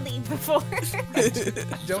Zoldy before. I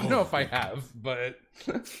don't know if I have, but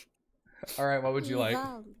all right. What would you like?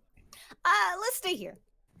 Let's stay here.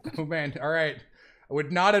 Oh man. All right. I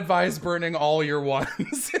would not advise burning all your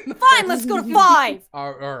ones. Fine, let's go to 5.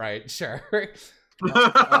 All right, sure.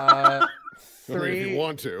 Only if you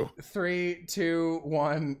want to. 3, 2,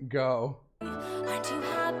 1, go. Aren't you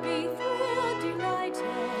happy, thrilled, delighted?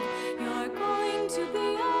 You're going to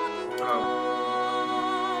be on the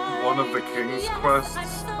one of the King's quests?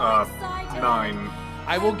 9.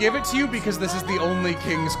 I will give it to you because this is the only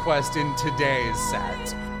King's Quest in today's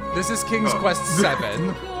set. This is King's Quest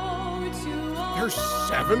 7. There's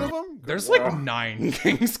 7 of them? There's like 9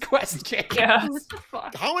 King's Quest games. Yeah.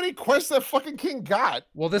 How many quests that fucking king got?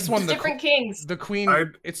 Well, this one, Different kings. the queen,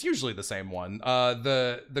 it's usually the same one.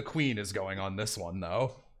 The queen is going on this one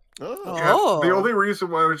though. Oh. Yeah, the only reason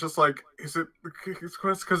why I was just like, is it the King's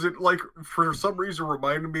Quest? Because it, like, for some reason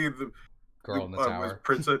reminded me of the Girl in the Tower.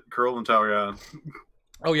 Princess Girl in the Tower, yeah.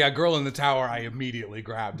 Oh yeah, Girl in the Tower I immediately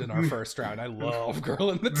grabbed in our first round. I love Girl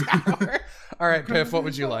in the Tower. All right, Piff, what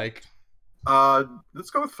would you like? Let's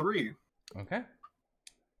go with 3. Okay.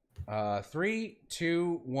 3,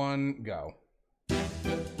 2, 1, go.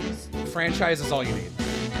 Franchise is all you need.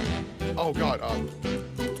 Oh god,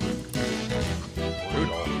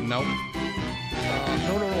 Brutal. Nope. no.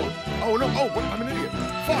 Oh no, what? I'm an idiot.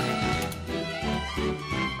 Fuck.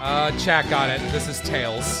 Chat got it. This is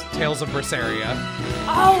Tales. Tales of Berseria.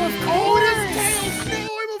 Oh, of course! It is Tails!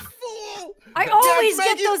 No, I'm a fool! I That's always get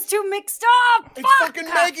Maggie- those 2 mixed up! It's fucking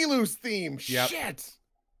Maggie Lou's theme. Yep. Shit.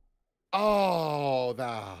 Oh,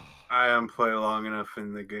 I am play long enough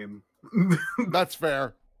in the game. that's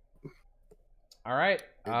fair. All right.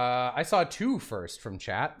 I saw 2 first from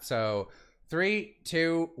chat. So 3,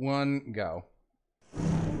 2, 1, go.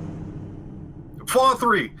 Fallout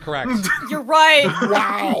 3! Correct. You're right!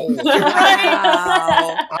 Wow. You're right!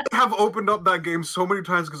 Wow. I have opened up that game so many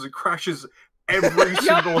times because it crashes every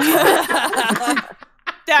single time.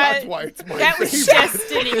 That's why it's my That was favorite.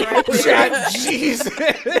 destiny right there. Chat, Jesus.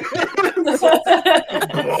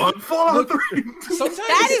 Fallout 3. Sometimes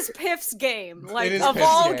That is Piff's game. Like, is of Piff's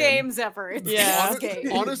all game. games ever, it's Yeah. Piff's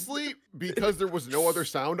game. Honestly, because there was no other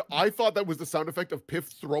sound, I thought that was the sound effect of Piff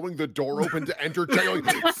throwing the door open to enter, yelling,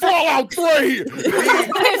 Fallout 3!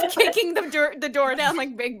 Piff kicking the door down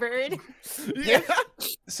like Big Bird. Yeah.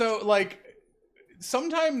 so like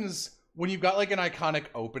sometimes when you've got like an iconic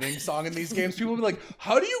opening song in these games, people will be like,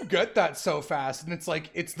 how do you get that so fast? And it's like,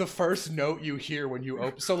 it's the first note you hear when you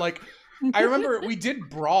open. So like, I remember we did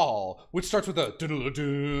Brawl, which starts with a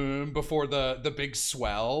dun before the big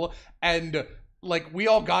swell. And like, we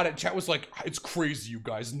all got it. Chat was like, it's crazy you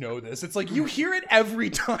guys know this. It's like, you hear it every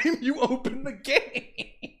time you open the game.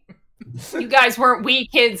 You guys weren't wee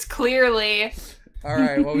kids, clearly. All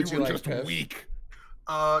right, what would you were like, just Piff? weak.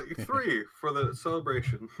 3 for the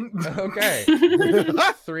celebration. Okay.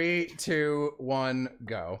 3, 2, 1,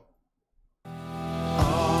 go.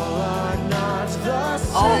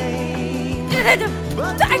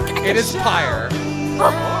 It is Pyre.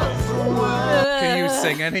 Can you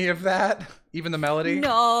sing any of that? Even the melody?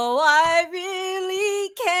 No, I really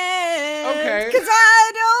can't. Okay. Because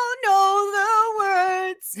I don't know the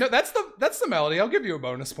words. No, that's the melody. I'll give you a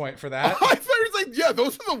bonus point for that. I thought you were like, yeah,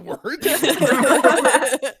 those are the words.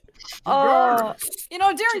 Oh, you know,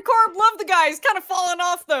 Darren Korb loved the guy. He's kind of fallen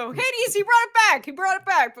off though. Hades, he brought it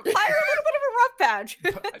back. But Pyre, a little bit of a rough patch.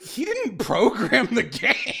 He didn't program the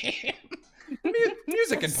game.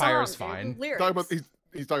 Music in Pyre is fine.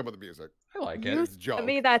 He's talking about the music. I like You it. sent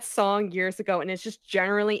me that song years ago, and it's just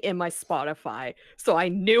generally in my Spotify. So I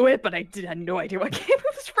knew it, but I had no idea what game it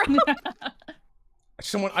was from.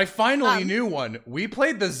 I finally knew one. We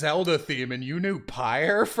played the Zelda theme, and you knew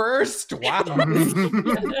Pyre first? Wow.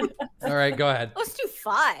 All right, go ahead. Let's do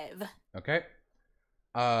 5. Okay.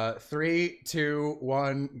 3, 2,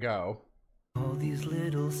 1, go. All these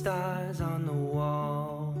little stars on the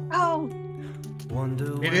wall. Oh,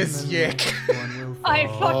 It is Yick. I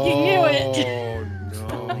fucking knew it.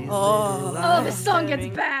 Oh, no. Oh, this song gets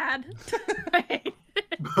bad.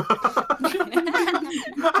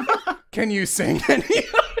 Can you sing any?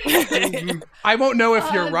 I won't know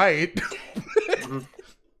if you're right.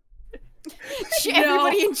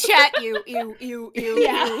 Everybody in chat, you.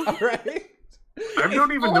 Yeah. All right. I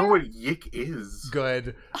don't even know what Yick is.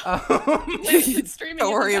 Good. Streaming Don't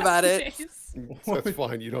in worry the about past it. days. That's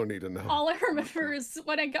fine. You don't need to know. All I remember is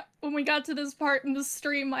when we got to this part in the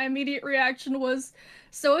stream, my immediate reaction was,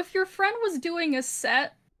 so if your friend was doing a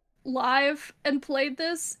set live and played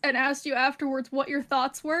this and asked you afterwards what your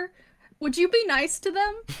thoughts were, would you be nice to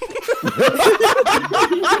them?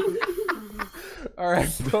 All right,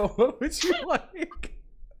 so what would you like?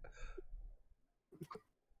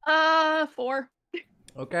 4.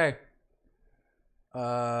 Okay.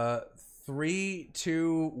 3,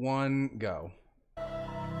 2, 1, go.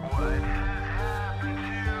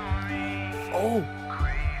 Oh.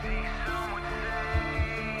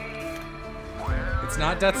 It's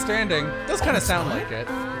not Death Stranding. It does kind of sound like it.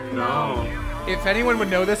 No. If anyone would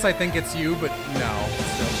know this, I think it's you, but no.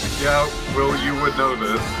 Yeah, Will, you would know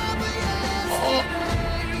this.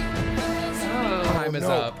 Time is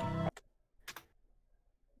up.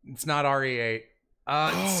 It's not RE8.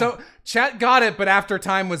 So chat got it, but after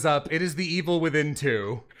time was up, it is the Evil Within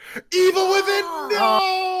 2. Evil Within,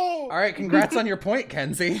 no! All right, congrats on your point,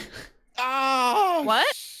 Kenzie. Oh, What?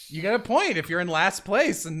 You get a point if you're in last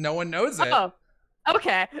place and no one knows it. Oh,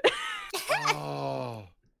 okay. oh.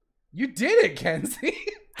 You did it, Kenzie.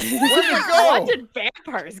 Where'd it go? What did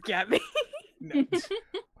vampires get me?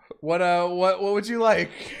 What would you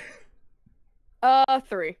like?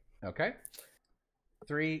 3. Okay.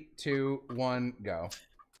 3, 2, 1, go.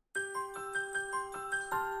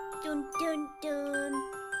 Dun, dun, dun.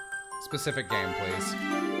 Specific game, please.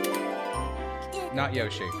 Not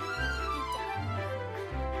Yoshi.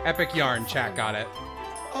 Epic Yarn, chat got it.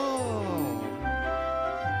 Oh.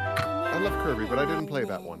 I love Kirby, but I didn't play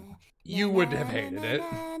that one. You would have hated it.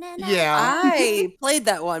 Yeah. I played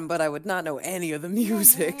that one, but I would not know any of the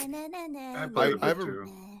music. I played I it have a-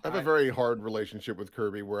 too. I have a very hard relationship with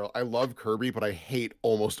Kirby where I love Kirby, but I hate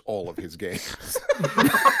almost all of his games.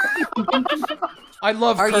 I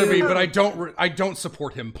love Are Kirby, you- but I don't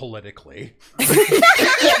support him politically.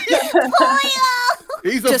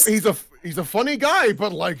 He's a funny guy,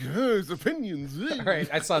 but like his opinions. All right,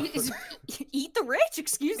 I saw Eat the rich,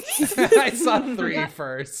 excuse me. I saw 3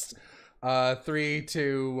 first. 3,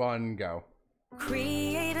 2, 1, go.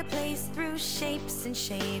 Create a place through shapes and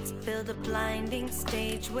shades. Build a blinding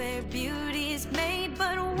stage where beauty's made.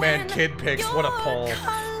 But Man, Kid Picks, what a pull.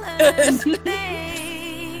 colors learn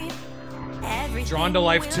someday. Everything Drawn to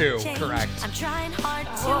Life will 2, change. correct. I'm trying hard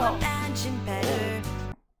to imagine better.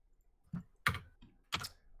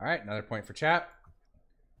 All right, another point for chat.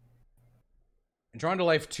 Drawn to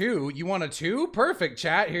Life 2, you want a 2? Perfect,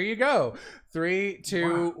 chat. Here you go. 3,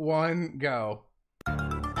 2, 1, go.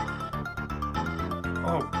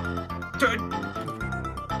 Oh.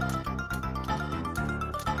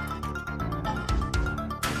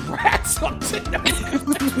 Rats up to no.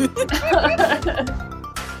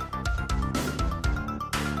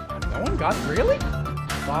 No one got really?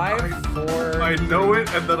 5, 4. I know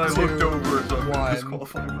it, and then I two, looked over, so I'm one.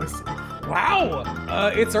 disqualifying myself.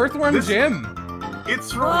 Wow, it's Earthworm Jim.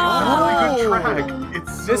 It's really, really good track.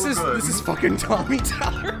 It's so This is good. this is fucking Tommy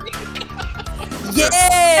Tyler.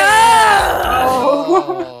 Yeah!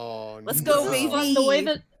 Oh, Let's go, This is fun.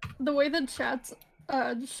 baby. The way that chat's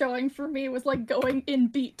showing for me was like going in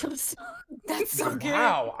beat to the song. That's so good.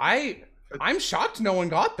 Wow, I'm shocked no one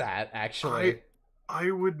got that actually. I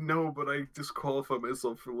would know, but I disqualify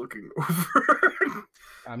myself for looking over.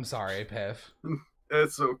 I'm sorry, Piff.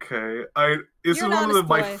 It's okay. This You're is an one of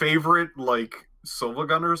my honest boy. favorite like Silva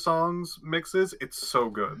Gunner songs mixes. It's so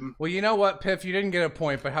good. Well, you know what, Piff? You didn't get a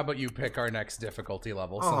point, but how about you pick our next difficulty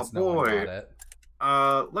level Oh, since no one boy. got it?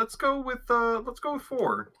 Let's go with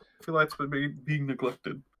 4. I feel like it's been being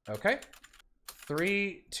neglected. Okay.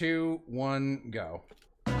 3, 2, 1, go.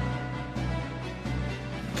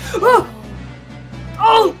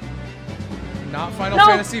 Oh! Not Final No.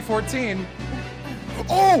 Fantasy 14.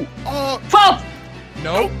 Oh! 12!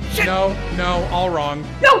 Nope. No, all wrong.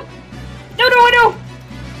 No! No!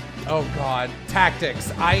 Oh god.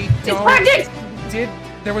 Tactics. I It's don't tactics!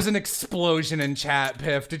 There was an explosion in chat,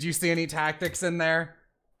 Piff. Did you see any tactics in there?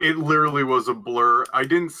 It literally was a blur. I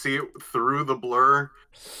didn't see it through the blur.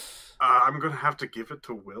 I'm gonna have to give it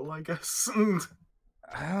to Will, I guess.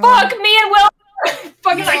 Fuck me and Will!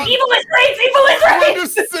 Fucking like, evil is right! Evil is I'm right!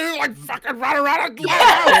 just sitting like fucking right around a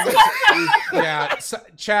Yeah,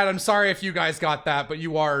 Chad, I'm sorry if you guys got that, but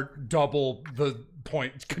you are double the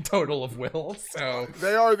point total of Will, so...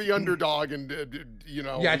 They are the underdog, and, you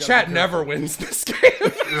know... Yeah, we gotta Chad be never careful. wins this game.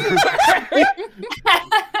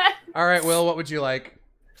 All right, Will, what would you like?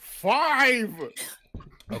 5!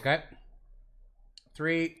 Okay.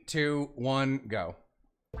 3, 2, 1, go.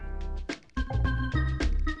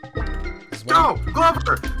 Go!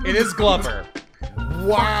 Glover! It is Glover.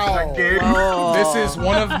 Wow! Oh. This is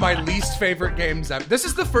one of my least favorite games ever. This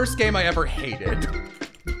is the first game I ever hated.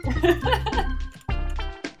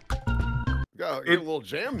 Got a little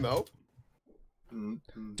jam, though.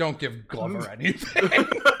 Don't give Glover anything.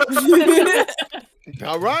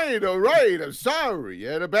 All right. I'm sorry. You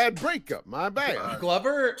had a bad breakup. My bad.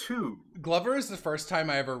 Glover 2. Glover is the first time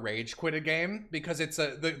I ever rage quit a game because it's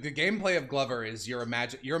the gameplay of Glover is you're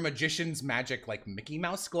a magician's magic like Mickey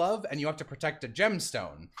Mouse glove, and you have to protect a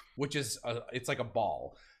gemstone, which is it's like a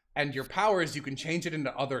ball. And your power is you can change it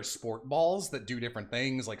into other sport balls that do different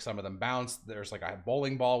things, like some of them bounce. There's like a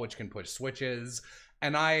bowling ball which can push switches.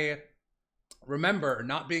 And I remember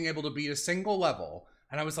not being able to beat a single level.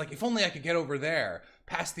 And I was like, if only I could get over there,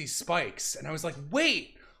 past these spikes. And I was like,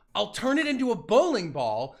 wait, I'll turn it into a bowling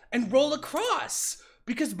ball and roll across.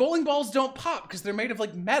 Because bowling balls don't pop because they're made of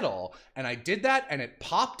like metal. And I did that and it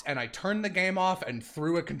popped and I turned the game off and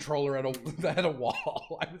threw a controller at a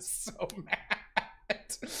wall. I was so mad.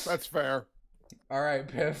 That's fair. All right,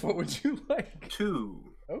 Piff, what would you like?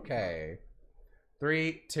 2. Okay.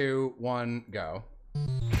 3, 2, 1, go.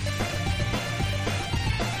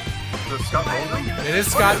 Is it Scott Pilgrim? It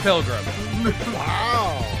is Scott Pilgrim.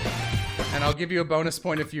 Wow. And I'll give you a bonus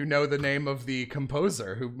point if you know the name of the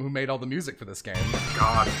composer who made all the music for this game.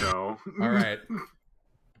 God, no. All right.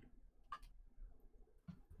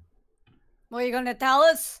 What are you gonna tell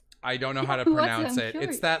us? I don't know how to What's it? pronounce I'm it. It's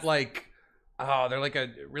curious. that like, oh, they're like a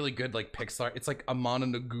really good like Pixar. It's like Amana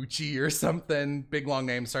Noguchi or something. Big long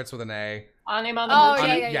name, starts with an A. Oh,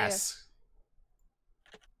 yeah. Yes.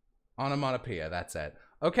 Onomatopoeia, that's it.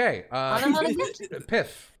 Okay. Onomatopoeia?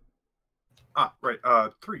 Piff. Right.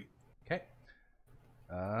 3. Okay.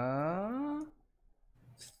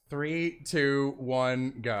 3, 2,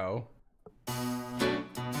 1, go.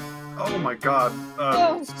 Oh my god.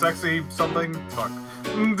 Sexy something? Fuck.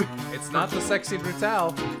 It's not the Sexy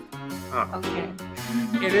Brutale. Okay.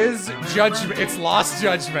 It is Judgment. It's Lost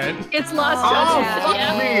Judgment. It's Lost Oh, Judgment. fuck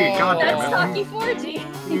Yeah. me! God damn That's it. Talkie 4G.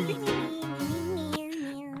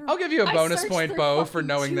 I'll give you a I bonus searched point, for Bo, for fucking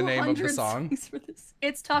knowing the name of the 200 song. songs for this.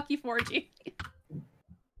 It's Talkie 4G.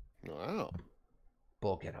 Wow.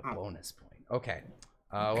 We'll get a bonus point. Okay.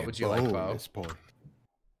 What would you like, Bo? Bonus point.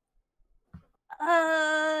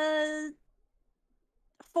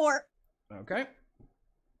 4. 4. Okay.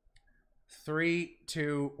 3,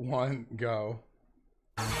 2, 1, go.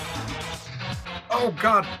 Oh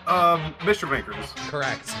God, Mr. Makers.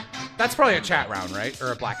 Correct. That's probably a chat round, right?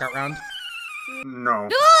 Or a blackout round? No.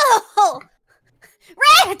 Oh!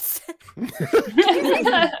 Rats!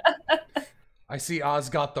 I see Oz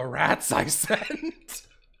got the rats I sent.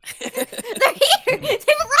 They're here! They've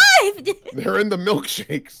arrived! They're in the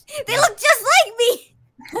milkshakes. They look just like me!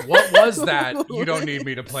 What was that? You don't need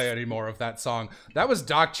me to play any more of that song. That was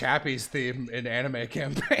Doc Chappie's theme in Anime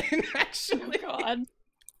Campaign, actually. Oh God.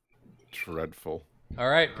 Dreadful. All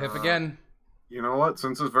right, Pip again. You know what?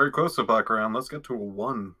 Since it's very close to black round, let's get to a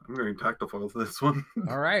 1. I'm going to tactful for this one.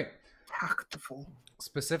 All right. Tactful.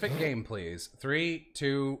 Specific game, please. 3,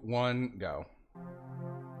 2, 1, go.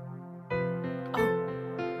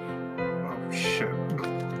 Oh, shit.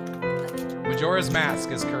 Majora's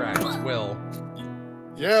Mask is correct. Will.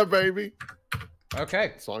 Yeah, baby.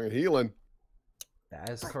 Okay. Song of Healing. That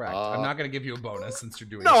is correct. I'm not going to give you a bonus since you're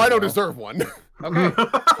doing No, I don't well. deserve one.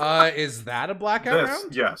 Okay. Is that a blackout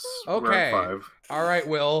round? Yes. Okay. We're at 5. All right,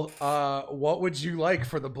 Will. What would you like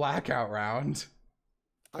for the blackout round?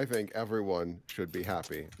 I think everyone should be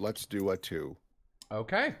happy. Let's do a 2.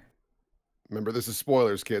 Okay. Remember, this is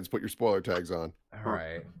spoilers, kids. Put your spoiler tags on. All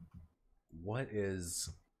right. What is...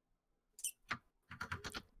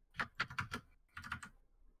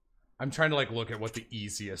 I'm trying to, like, look at what the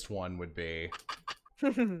easiest one would be.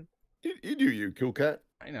 You do you, cool cat.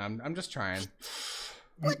 I know, I'm just trying.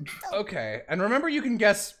 Okay, and remember you can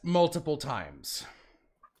guess multiple times.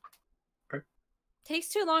 Takes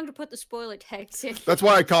too long to put the spoiler tags in. That's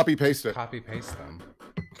why I copy-paste it. Copy-paste them.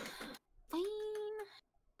 Fine.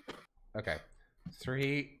 Okay.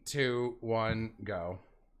 3, 2, 1, go.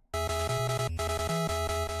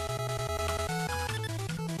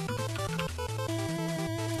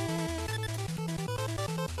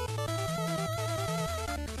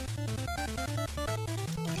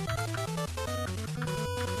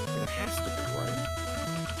 It has to be, right?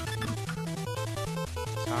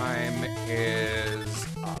 Time is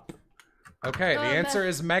up. Okay, the answer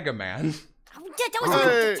is Mega Man.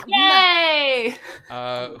 Hey! Yay!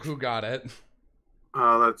 Who got it?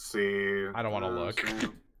 Let's see. I don't want to look.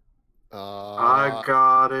 I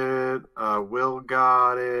got it. Will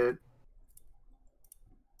got it.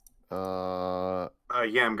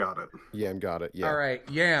 Yam got it. Yam got it, yeah. All right,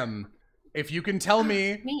 Yam. If you can tell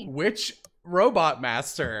me which Robot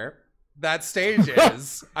Master that stage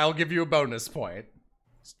is, I'll give you a bonus point.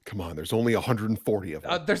 Come on, there's only 140 of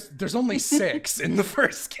them. There's only 6 in the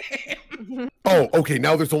first game. Oh, okay,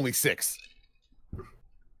 now there's only 6.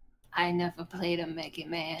 I never played a Mega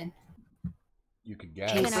Man. You could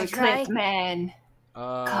guess. Can I try? Clip Man.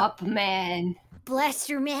 Cup Man.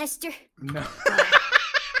 Blaster Master. No.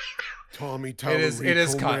 Tommy It Tyler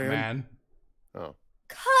is Cut Man. Oh.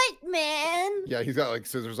 Cut Man. Yeah, he's got like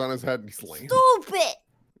scissors on his head and he's lame. Stupid.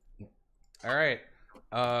 All right.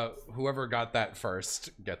 Whoever got that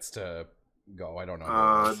first gets to go. I don't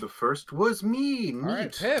know. The first was me. Neat. All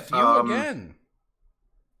right, Piff, you again.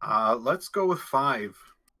 Let's go with 5.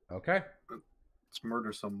 Okay. Let's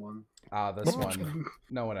murder someone. This one.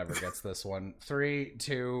 No one ever gets this one. 3,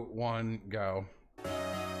 2, 1, go.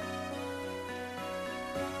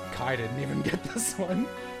 Kai didn't even get this one.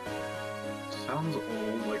 Sounds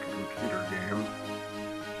old, like a computer game.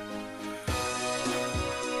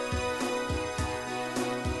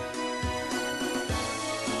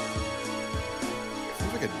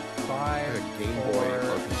 Seems like a 5, like a Game 4, Boy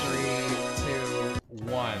RPG. 3,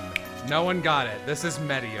 2, 1. No one got it. This is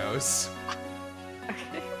Medios.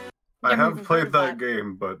 I Never have even played heard of that that.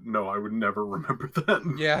 game, but no, I would never remember that.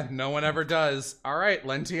 Yeah, no one ever does. All right,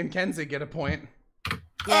 Lenti and Kenzie get a point.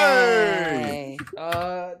 Yay.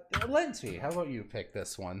 Lenti, how about you pick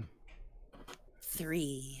this one?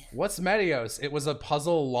 3. What's Medios? It was a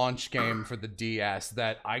puzzle launch game for the DS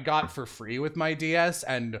that I got for free with my DS,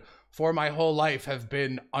 and for my whole life have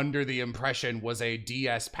been under the impression was a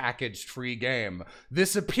DS packaged free game.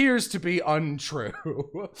 This appears to be untrue.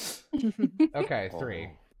 Okay, 3.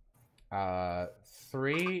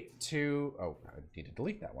 3, 2... Oh, I need to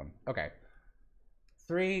delete that one. Okay.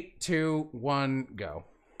 3, 2, 1, go.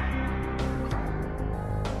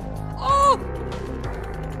 Oh!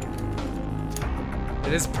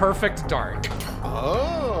 It is Perfect Dark.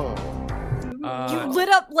 Oh. You lit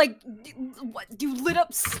up like you lit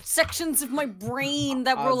up sections of my brain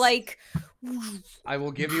that were like. I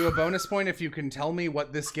will give you a bonus point if you can tell me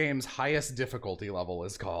what this game's highest difficulty level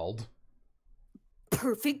is called.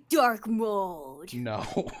 Perfect dark mode. No.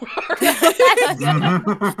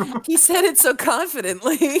 He said it so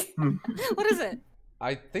confidently. What is it?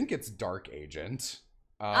 I think it's Dark Agent.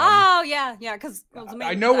 Oh yeah, because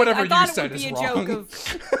I know whatever I thought you said it would is be a wrong. joke of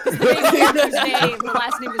 'cause the main character's name, the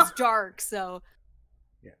last name is Dark, so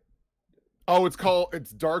Oh, it's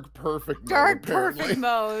Dark Perfect mode, Dark apparently. Perfect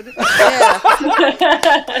mode. Yeah.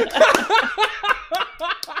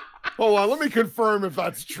 Hold on, let me confirm if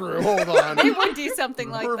that's true. Hold on. They would do something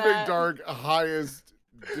like Perfect that. Dark highest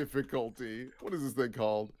difficulty. What is this thing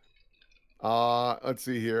called? Let's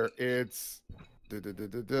see here. It's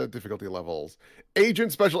difficulty levels.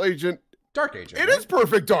 Agent, special agent. Dark Agent. It is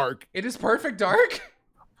Perfect Dark. It is Perfect Dark?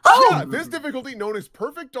 Yeah, this difficulty known as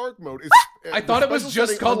Perfect Dark mode is. I thought it was special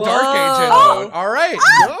just setting called on- Dark Agent Whoa. mode. All right.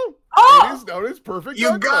 No, it is known as Perfect You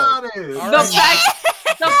Dark got mode. it. All The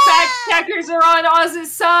right. fact checkers are on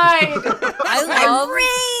Oz's side.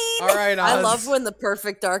 All right, I Oz. love when the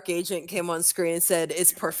Perfect Dark Agent came on screen and said,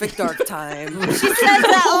 "It's Perfect Dark time." She says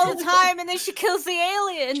that all the time, and then she kills the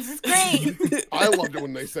aliens. It's great. I loved it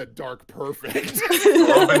when they said Dark Perfect.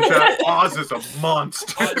 Robin chat, Oz is a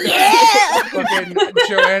monster. Fucking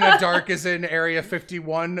Joanna Dark is in Area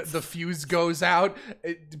 51. The fuse goes out.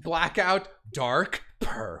 Blackout. Dark.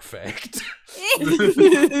 Perfect. All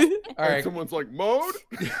right. Someone's like, mode?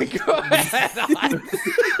 Go ahead. Oz. Let's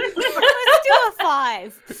do a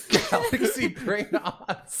 5. Galaxy Brain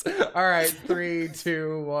Oz. All right. 3,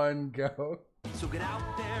 2, 1, go. So get out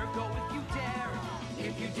there, go if you dare.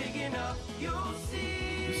 If you're digging up, you'll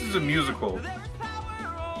see. This is a musical. There is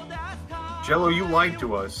power on that sky. Jello, you lied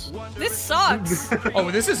to us. This sucks. Oh,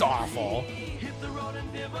 this is awful.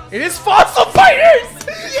 It is Fossil Fighters!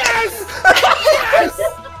 Yes! Yes!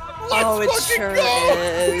 Oh, it fucking sure go!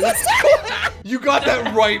 is. You got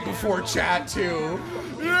that right before chat, too.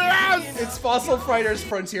 Yes! It's Fossil Fighters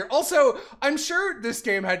Frontier. Also, I'm sure this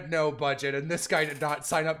game had no budget, and this guy did not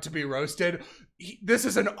sign up to be roasted. This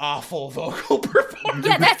is an awful vocal performance.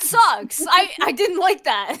 Yeah, that sucks. I didn't like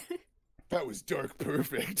that. That was Dark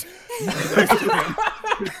Perfect.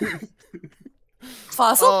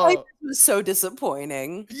 Fossil Oh. Fighters was so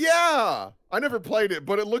disappointing. Yeah! I never played it,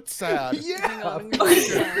 but it looked sad. Yeah.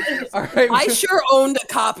 All right. I sure owned a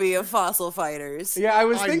copy of Fossil Fighters. Yeah, I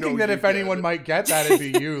was I thinking know that you if anyone did. might get that, it'd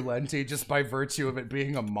be you, Lenti, just by virtue of it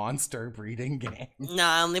being a monster breeding game.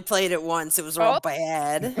 Nah, I only played it once. It was real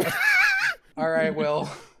bad. All right, Will.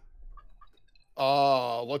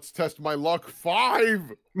 Let's test my luck.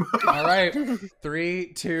 5! All right.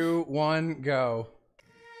 3, 2, 1, go.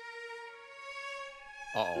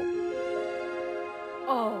 Uh-oh.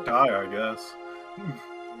 Oh, Die, I guess.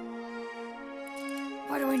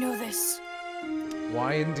 why do I know this?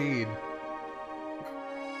 Why indeed?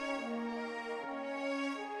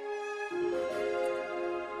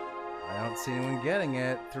 I don't see anyone getting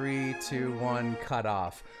it. 3, 2, 1, cut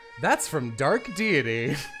off. That's from Dark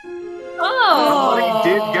Deity. Oh. I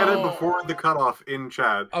did get it before the cutoff in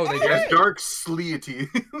chat. Oh, they It's did? Dark Sleety.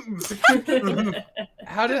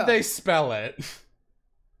 How did they spell it?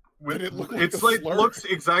 Did it look like It's a like slur? looks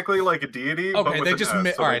exactly like a deity. but Okay, with they an just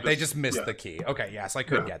S, so all right. They just- just missed yeah. the key. Okay, yes, I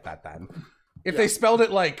could Yeah. get that then. If they spelled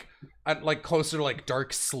it like closer to like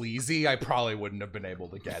Dark Sleazy, I probably wouldn't have been able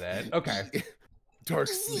to get it. Okay, Dark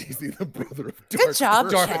Sleazy, the brother of Dark Good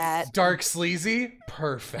job, Perfect. chat. Dark Sleazy,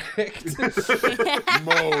 perfect.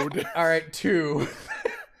 Mode. All right, 2,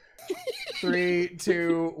 3,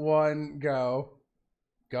 2, 1, go.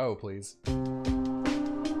 Go, please.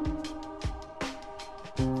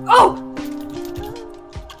 Oh!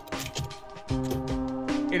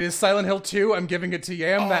 It is Silent Hill 2. I'm giving it to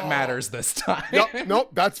Yam. That matters this time.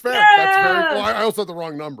 Nope, that's fair. That's very. Well, I also had the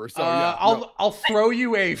wrong number, so yeah. no. I'll throw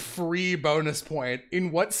you a free bonus point. In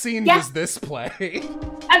what scene Yeah. does this play?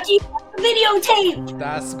 After you watch the videotape!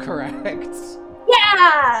 That's correct.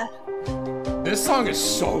 Yeah! This song is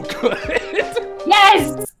so good.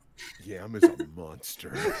 Yes! Yam is a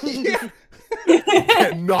monster.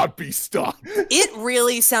 Cannot be stopped. It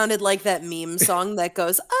really sounded like that meme song that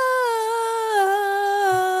goes,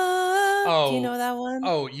 Do you know that one?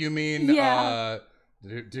 Oh, you mean Yeah.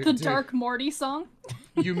 The Dark Morty song.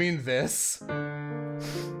 You mean this?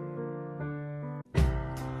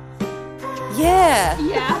 Yeah.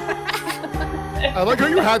 Yeah. I like how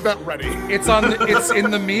you had that ready. It's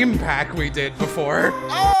in the meme pack we did before.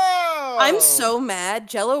 Oh! I'm so mad.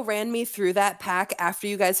 Jello ran me through that pack after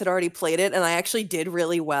you guys had already played it, and I actually did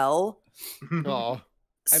really well. Aw.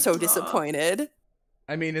 So disappointed.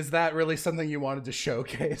 I mean, is that really something you wanted to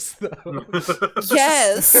showcase, though?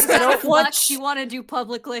 Yes. I don't want What you want to do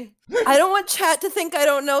publicly? I don't want chat to think I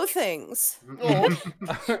don't know things. Oh.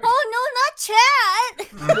 Oh no, not chat!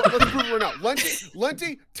 Let's prove it right now.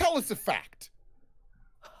 Lenti, tell us a fact.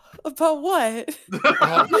 About what?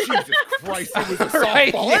 Oh, Jesus Christ, it was a softball.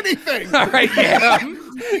 Right, yeah. Anything. All right, yeah.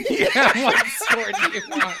 Yeah, what score do you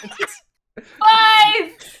want?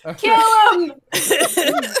 5! Kill him!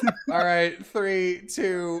 All right, 3,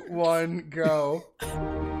 2, 1, go.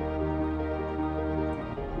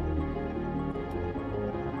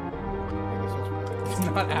 It's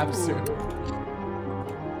not Absu.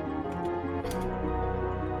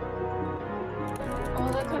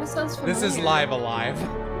 Oh, that kind of sounds familiar. This is Live Alive.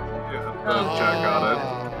 Yeah, Jack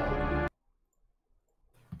got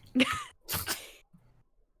it.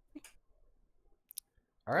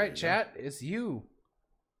 All right, chat, it's you.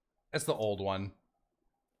 That's the old one.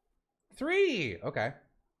 3. Okay.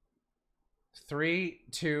 3,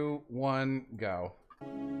 2, 1, go.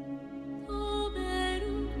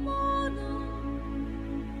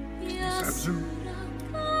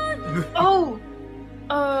 Oh!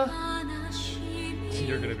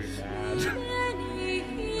 You're gonna be mad.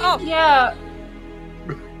 Oh, yeah.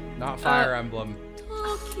 Not Fire Emblem.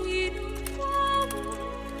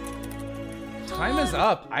 Time is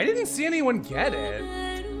up. I didn't see anyone get it.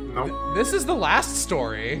 Nope. This is the last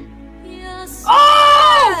story.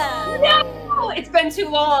 Oh! No! It's been too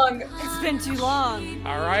long. It's been too long.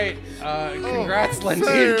 All right. Congrats, Oh, Lindsay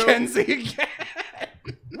Sam. and Kenzie again.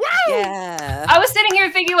 Yeah. I was sitting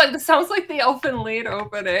here thinking, like, this sounds like the Elfin Lead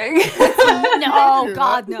opening. No,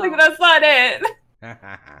 God, no. Like, that's not it.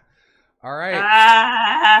 All right.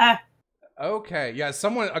 Ah. Okay. Yeah,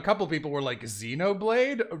 a couple people were like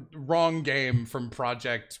Xenoblade, wrong game from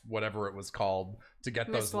Project whatever it was called to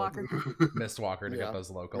get those Mistwalker. Mistwalker to Yeah, get those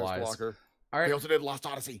localized. Walker. All They right. also did Lost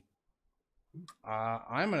Odyssey.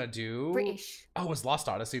 I'm gonna do. British. Oh, was Lost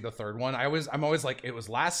Odyssey the third one? I'm always like it was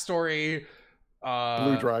Last Story.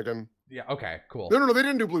 Blue Dragon. Yeah. Okay. Cool. No, they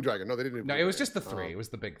didn't do Blue Dragon. No, they didn't do No, Blue it was Dragon. just the 3. It was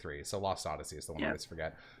the big 3. So Lost Odyssey is the one I Yeah. always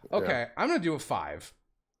forget. Okay, I'm gonna do a 5.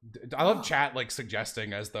 I love chat like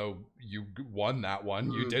suggesting as though you won that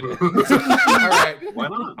one. You didn't. All right, Why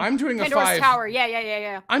not? I'm doing a Pandora's 5. Tower.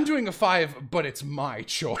 Yeah. I'm doing a 5, but it's my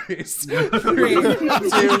choice. 3,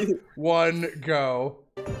 2, 1, go.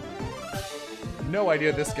 No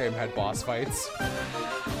idea this game had boss fights.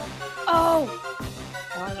 Oh.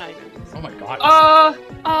 Oh, I'm not even. Oh my god.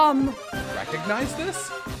 Recognize this?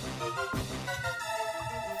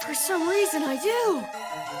 For some reason I do.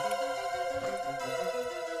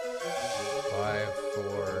 5,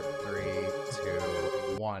 4, 3,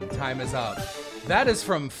 2, 1. Time is up. That is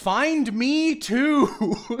from Find Me 2.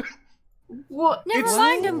 What? Never It's-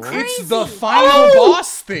 mind, I'm crazy. It's the final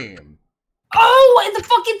boss theme. Oh, and the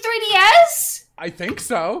fucking 3DS? I think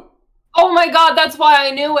so. Oh my god, that's why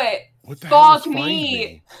I knew it. What the hell is Fuck Find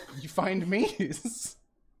me. You find me's.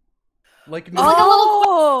 Like, It's like a little.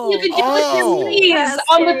 Oh. You could do Oh. it with Yes,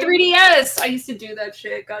 on the dude. 3DS. I used to do that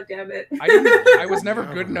shit. God damn it. I was never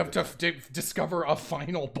good enough to discover a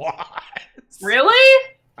final boss. Really?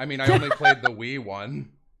 I mean, I only played the Wii one.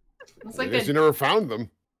 It was I like guess you a, never found them.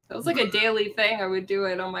 that was like a daily thing. I would do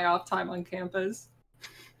it on my off time on campus.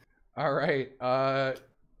 All right.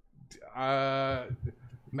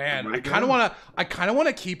 Man, Pretty I kind good. of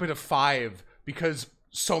wanna keep it a 5 because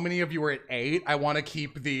so many of you are at 8. I want to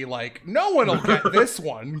keep the like no one will get this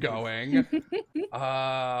one going.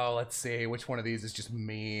 Let's see which one of these is just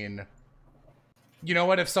mean. You know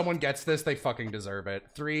what? If someone gets this, they fucking deserve it.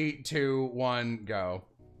 3, 2, 1, go.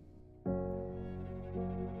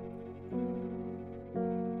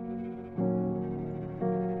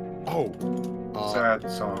 Oh. Sad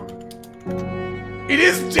song. It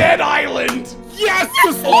is Dead Island. Yes,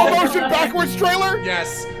 the slow motion backwards trailer.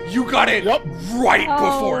 Yes, you got it Yep. right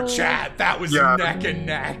before Oh. chat. That was Yeah. neck and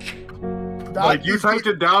neck. Like you typed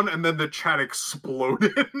it down and then the chat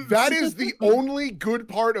exploded. That is the only good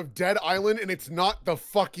part of Dead Island, and it's not the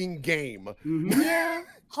fucking game. Yeah.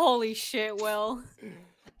 Holy shit, Will.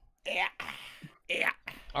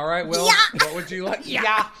 All right, Will. What would you like?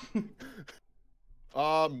 Yeah.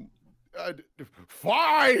 5.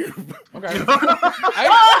 Okay.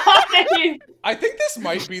 I think this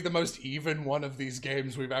might be the most even one of these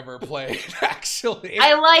games we've ever played, actually.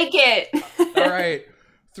 I like it. All right.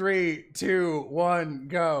 3, 2, 1,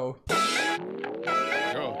 go. Oh,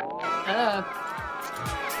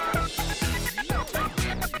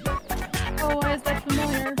 why is that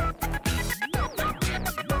familiar?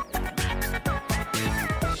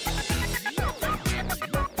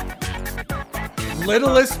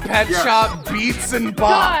 Littlest Pet Yes. Shop Beats and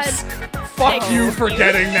Bops. Fuck you for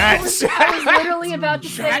getting that. I was Chat. literally about to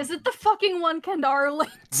say, is it the fucking one Kendara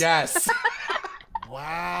linked? Yes.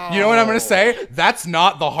 Wow. You know what I'm gonna say? That's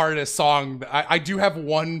not the hardest song. I do have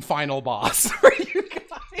one final boss for you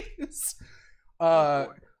guys.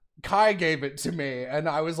 Kai gave it to me, and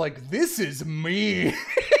I was like, "This is me."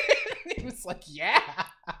 He was like, "Yeah."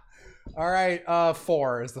 All right,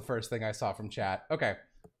 4 is the first thing I saw from chat. Okay,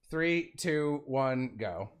 3, 2, 1,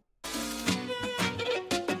 go.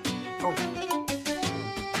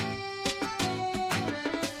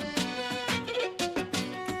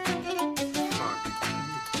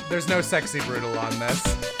 There's no sexy brutal on this.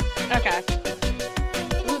 Okay.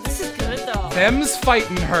 Ooh, this is good though. Them's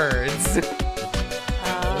fighting herds.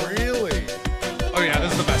 Really? Oh yeah,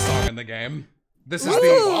 this is the best song in the game. This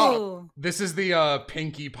is the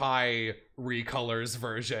Pinkie Pie recolors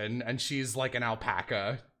version, and she's like an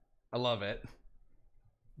alpaca. I love it.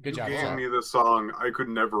 Good job. You gave me the song. I could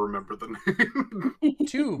never remember the name.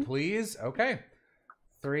 2, please. Okay.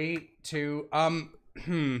 3, 2.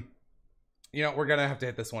 You know, we're gonna have to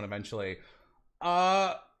hit this one eventually.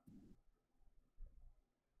 I'm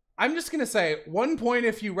just gonna say 1 point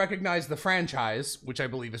if you recognize the franchise, which I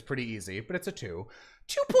believe is pretty easy, but it's a 2.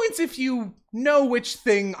 2 points if you know which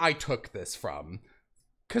thing I took this from.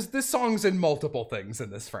 Because this song's in multiple things in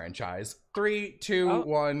this franchise. 3, 2,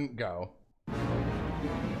 1, go.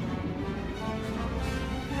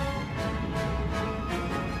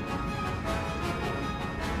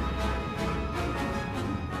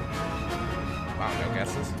 Wow, no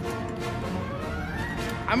guesses.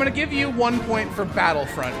 I'm gonna give you 1 point for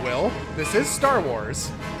Battlefront, Will. This is Star Wars.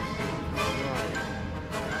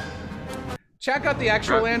 Chat got the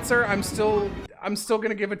actual answer. I'm still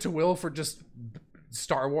gonna give it to Will for just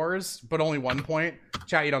Star Wars, but only 1 point.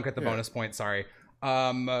 Chat, you don't get the bonus point, sorry.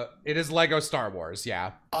 It is Lego Star Wars,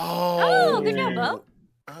 yeah. Oh, good job, Bo.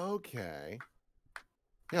 Okay.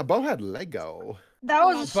 Yeah, Bo had Lego. That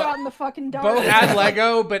was a shot in the fucking dark. Bo had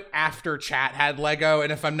Lego, but after chat had Lego,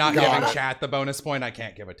 and if I'm not giving chat the bonus point, I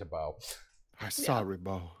can't give it to Bo. I'm sorry,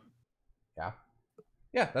 Bo. Yeah.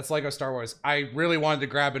 Yeah, that's Lego Star Wars. I really wanted to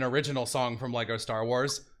grab an original song from Lego Star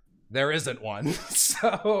Wars. There isn't one,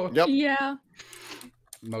 so... Yep. Yeah.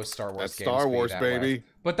 Most Star Wars That's games Star be Wars, that baby. way.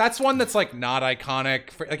 But that's one that's, like, not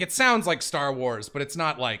iconic. Like, it sounds like Star Wars, but it's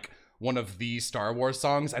not, like, one of the Star Wars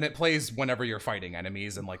songs, and it plays whenever you're fighting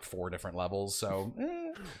enemies in, like, 4 different levels, so...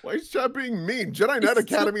 Why is chat being mean? Jedi Knight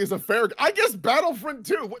Academy is a fair... I guess Battlefront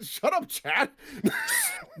too. What? Shut up, chat.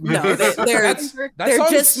 No, they're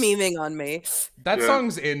just memeing on me. That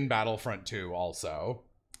song's in Battlefront 2 also.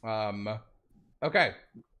 Okay.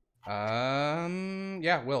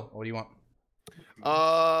 Yeah, Will, what do you want?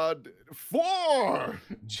 4!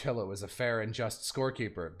 Jello is a fair and just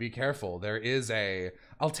scorekeeper. Be careful. There is a...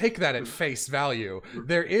 I'll take that at face value.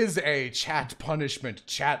 There is a chat punishment.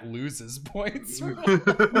 Chat loses points.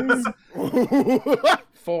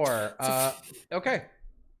 4. Okay.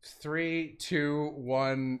 3, 2,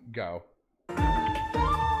 1, go.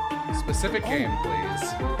 Specific game,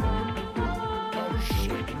 please. Oh,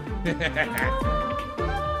 shit.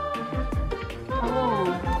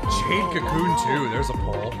 Jade Cocoon 2. There's a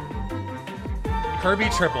poll. Kirby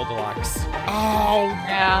Triple Deluxe. Oh,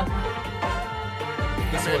 yeah.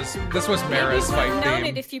 This was Mara's Maybe fight you would have known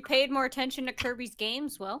theme. it if you paid more attention to Kirby's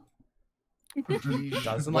games, Will. He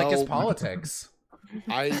doesn't like his politics.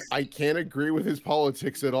 I can't agree with his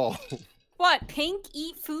politics at all. What? Pink,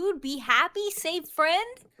 eat food, be happy, save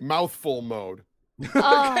friend? Mouthful mode.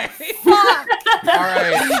 Oh, fuck!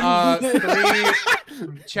 Alright,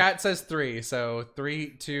 3. Chat says 3, so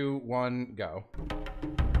 3, 2, 1, go.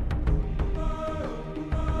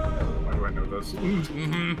 Why do I know this?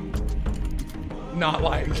 Not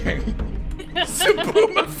Lion King.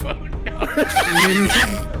 Sabumaphone.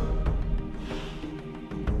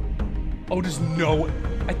 Oh, just no.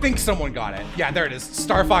 I think someone got it. Yeah, there it is.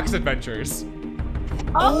 Star Fox Adventures.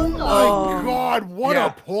 Oh my god, what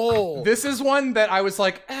a pull! This is one that I was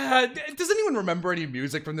like, does anyone remember any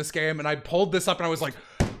music from this game? And I pulled this up and I was like,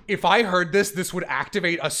 if I heard this, this would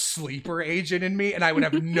activate a sleeper agent in me and I would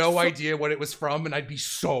have no idea what it was from and I'd be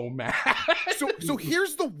so mad. So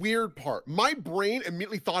here's the weird part. My brain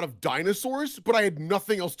immediately thought of dinosaurs, but I had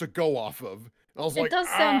nothing else to go off of. I was It like, does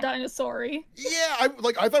sound dinosaur-y. Yeah, I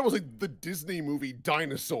thought it was like the Disney movie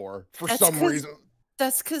Dinosaur for some reason.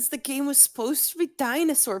 That's because the game was supposed to be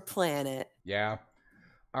Dinosaur Planet. Yeah.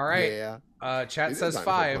 All right. Yeah. Chat It is says Dinosaur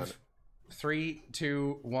 5. Planet. 3,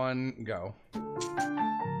 2, 1, go.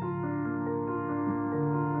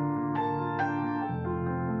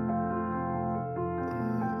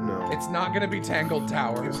 No. It's not gonna be Tangled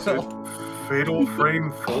Tower. Is it Fatal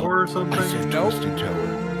Frame 4 or something? Nope.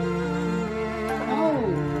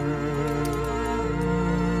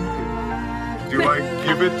 Do I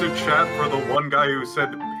give it to chat for the one guy who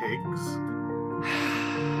said pigs?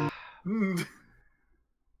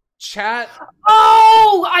 Chat.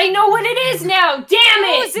 Oh, I know what it is now. Damn it!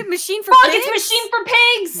 Oh, is it Machine for Fuck, Pigs? it's Machine for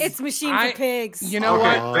Pigs. It's Machine for Pigs. You know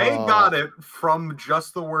okay, what? they got it from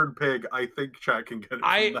just the word pig. I think chat can get it. From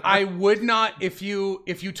that. I would not, if you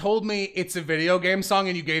told me it's a video game song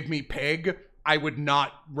and you gave me pig, I would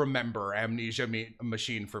not remember Amnesia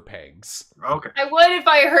Machine for Pigs. Okay. I would if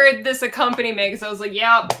I heard this accompaniment because I was like,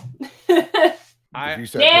 yep. If you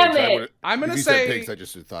said Damn pigs, it! I'm gonna if you say, said pigs, I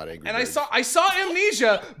just thought angry. and birds. I saw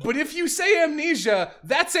Amnesia, but if you say Amnesia,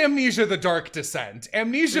 that's Amnesia: The Dark Descent.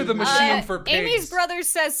 Amnesia: The Machine for Pigs. Amy's brother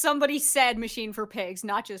says somebody said Machine for Pigs,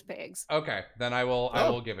 not just pigs. Okay, then I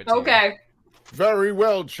will give it to you. Okay. Very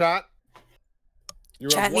well, chat. You're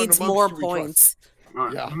Chat one needs amongst more who we trust. points.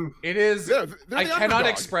 Yeah. It is. They're the I cannot underdog.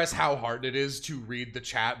 express how hard it is to read the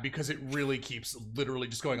chat because it really keeps literally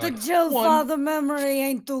just going The like Jill one. father memory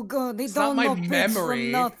ain't too good. They It's don't not know my pigs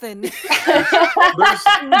memory. from nothing.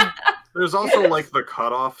 There's also like the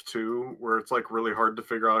cutoff too, where it's like really hard to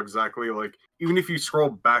figure out exactly like even if you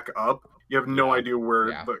scroll back up, you have no idea where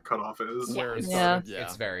the cutoff is. Where it Yeah. started,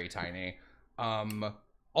 It's very tiny.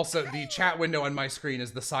 Also, the chat window on my screen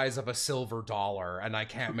is the size of a silver dollar, and I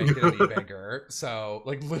can't make it any bigger. So,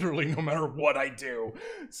 like, literally, no matter what I do.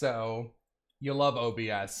 So, you love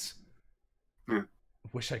OBS. Yeah.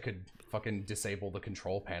 Wish I could fucking disable the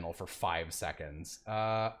control panel for 5 seconds.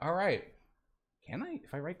 All right. Can I?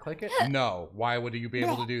 If I right-click it? No. Why would you be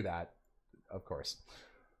able to do that? Of course.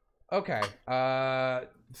 Okay.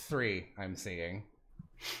 3, I'm seeing.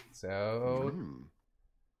 So,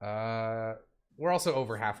 we're also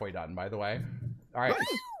over halfway done, by the way. All right,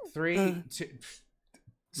 3, 2.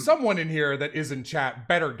 Someone in here that is in chat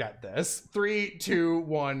better get this. 3, 2,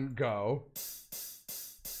 1, go.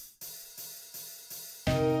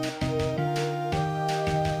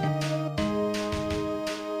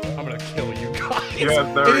 I'm gonna kill you guys.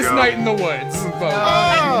 Yeah, there It we is go. Night in the Woods. Vote.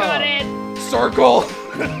 I got it. Circle.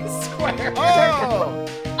 Square. Oh!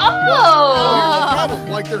 Oh! Here's the problem.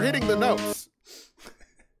 Like they're hitting the notes.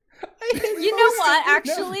 You know what?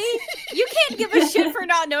 Actually, you can't give a shit for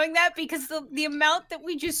not knowing that because the amount that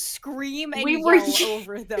we just scream and We were- yell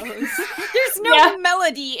over those. There's no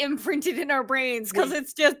melody imprinted in our brains because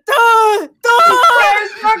it's just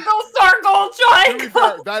circle, circle, To be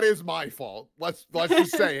fair, that is my fault. Let's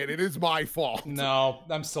just say it. It is my fault. No,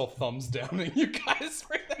 I'm still thumbs downing you guys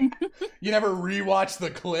for that. You never rewatched the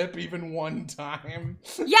clip even one time.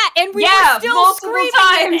 Yeah, and we were still multiple screaming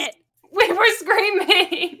times. in it. We were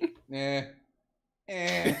screaming.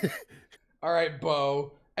 All right,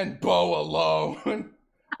 Bo. And Bo alone.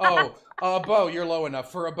 Oh, Bo, you're low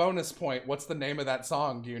enough. For a bonus point, what's the name of that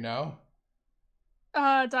song? Do you know?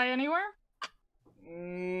 Die Anywhere?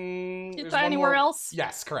 There's Die one Anywhere more- Else?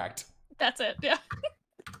 Yes, correct. That's it, yeah.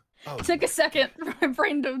 Oh. Took a second for my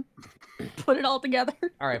brain to put it all together.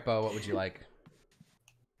 All right, Bo, what would you like?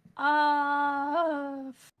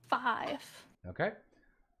 5. Okay.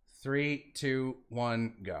 3, 2,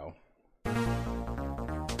 1, go.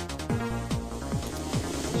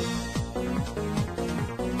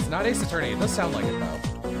 It's not Ace Attorney. It does sound like it,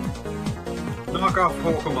 though. Knock off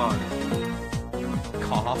Pokemon.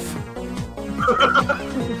 Cough.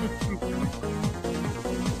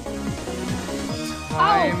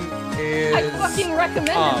 Time is I fucking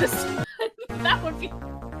recommended up. this. That would be.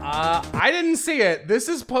 I didn't see it. This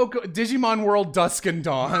is Digimon World Dusk and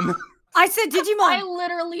Dawn. I said Digimon. I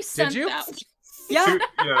literally sent you? that. Yeah.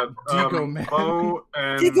 Yeah. Digoman. Bo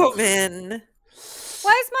and Digoman.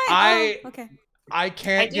 Why is my? I- okay. I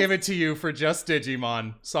can't give it to you for just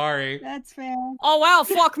Digimon. Sorry. That's fair. Oh wow,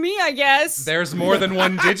 fuck me, I guess. There's more than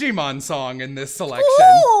one Digimon song in this selection.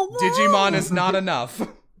 Cool, Digimon is not enough.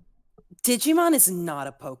 Digimon is not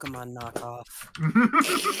a Pokemon knockoff.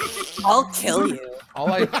 I'll kill you.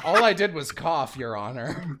 All I did was cough, Your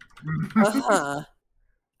Honor. Uh-huh.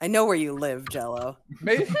 I know where you live, Jello.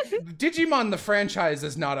 Digimon the franchise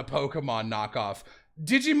is not a Pokemon knockoff.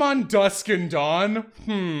 Digimon Dusk and Dawn?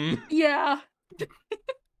 Yeah.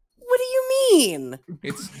 What do you mean?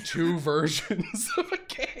 It's 2 versions of a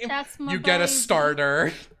game. That's my You get a baby.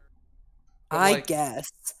 starter. But, I like- guess.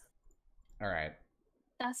 All right.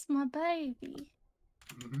 That's my baby.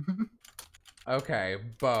 Okay,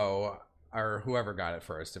 Bo, or whoever got it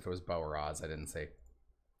first. If it was Bo or Oz, I didn't see.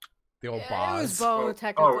 The old It Boz. was Bo, Oh,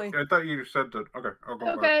 technically. I thought you said that. Okay, I'll go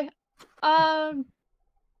for it. Okay.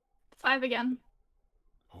 5 again.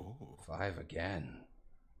 Oh. 5 again.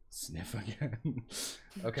 Sniff again.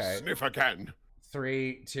 Okay. Sniff again.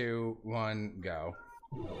 3, 2, 1, go.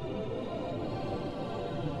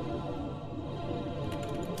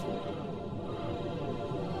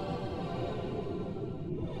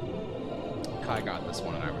 Kai got this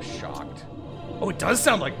one and I was shocked. Oh, it does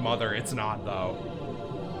sound like Mother. It's not, though.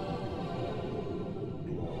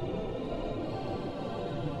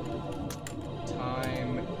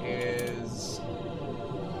 Time is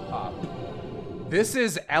up. This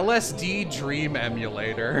is LSD Dream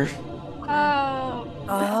Emulator. Oh.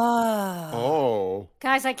 Oh.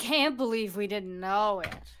 Guys, I can't believe we didn't know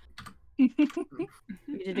it.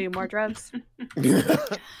 Need to do more drugs.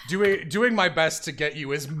 Doing my best to get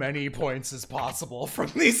you as many points as possible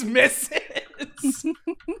from these misses.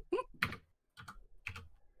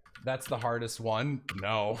 That's the hardest one.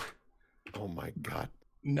 No. Oh my god.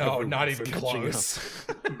 No, Everyone's not even catching close.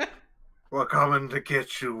 We're coming to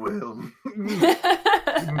get you, Will.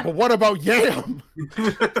 But what about Yam?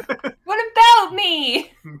 What about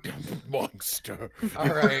me? Monster. All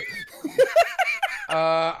right.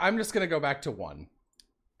 I'm just gonna go back to 1.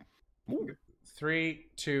 3,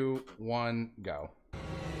 2, 1, go.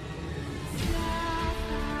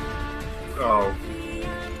 Oh.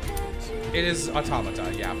 It is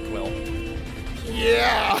Automata. Yeah, Will.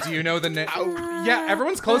 Yeah. Do you know the name? Yeah,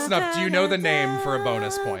 everyone's close enough. Do you know the name for a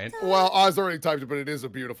bonus point? Well, Oz already typed it, but it is a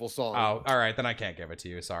beautiful song. Oh, all right. Then I can't give it to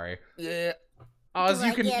you. Sorry. Yeah. Oz, Do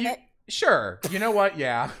you I can. get You, it? sure. You know what?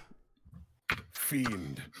 Yeah.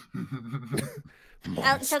 Fiend.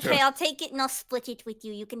 Oh, it's okay. I'll take it and I'll split it with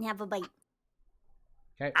you. You can have a bite.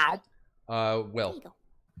 Okay. There Will. you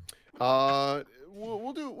go.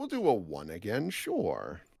 We'll do a 1 again.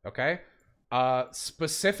 Sure. Okay.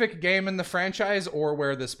 Specific game in the franchise or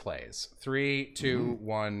where this plays. 3, 2,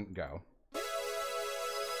 1, go.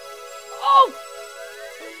 Oh!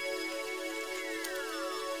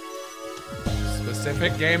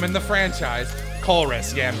 Specific game in the franchise.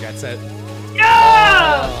 Colress. Yam gets it.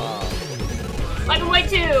 Yeah! Black and White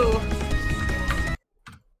 2.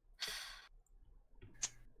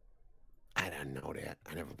 I don't know that.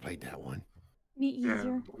 I never played that one. Me Yeah,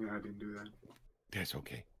 either. I didn't do that. That's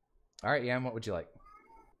okay. All right, Yam. What would you like?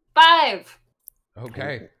 5.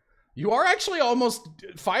 Okay. You are actually almost...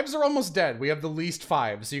 5s are almost dead. We have the least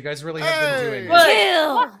 5, so you guys really have been doing Hey! it.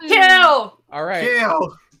 Kill! Kill! All right.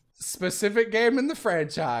 Kill! Specific game in the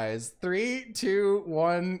franchise. 3, 2,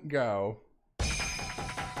 1, go.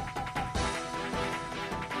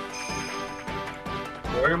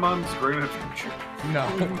 Doraemon's Great Adventure. No.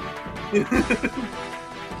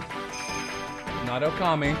 Not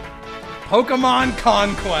Okami. Pokemon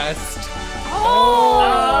Conquest.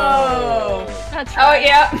 Oh! That's Oh, right.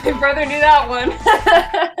 yeah. My brother knew that one.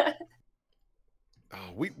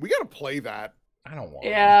 Oh, we gotta play that. I don't want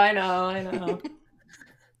Yeah, I know.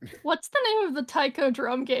 What's the name of the taiko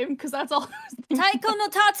drum game? Because that's all. Taiko no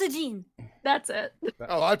Tatsujin. That's it.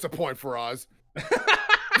 Oh, that's a point for Oz.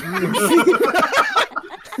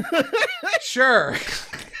 Sure.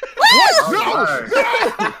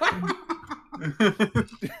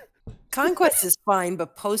 Conquest is fine,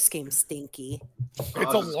 but post game stinky.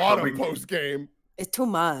 It's a lot of post game. It's too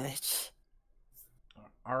much.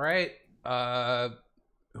 All right.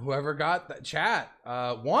 Whoever got that chat.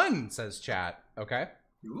 1 says chat. Okay.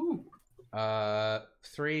 Ooh.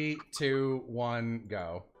 3, 2, 1,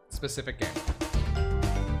 go. Specific game.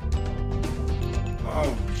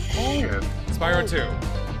 Oh, shit. Spyro 2.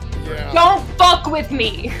 Yeah. Don't fuck with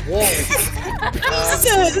me. Whoa.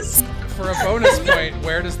 For a bonus point,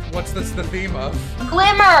 what's this the theme of?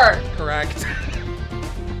 Glimmer. Correct.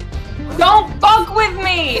 Don't fuck with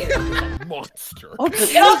me. Monster.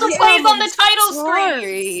 It also plays on the title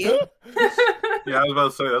screen. Yeah, I was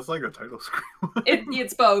about to say, that's like a title screen.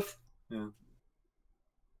 It's both. Yeah.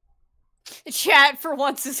 Chat for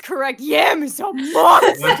once is correct. Yam is a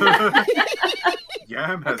monster.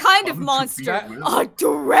 Yam A has kind of fun to monster. beat A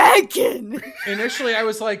dragon. Initially, I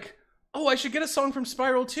was like, oh, I should get a song from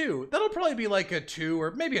Spiral 2. That'll probably be like a 2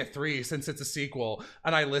 or maybe a 3 since it's a sequel.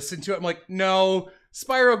 And I listened to it. I'm like, no,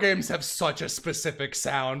 Spyro games have such a specific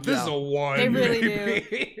sound. This is a 1. They really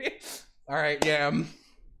maybe. All right, Yam.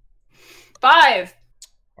 5.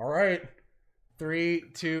 All right. 3,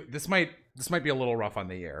 2. This might be a little rough on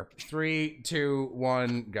the year. 3, 2,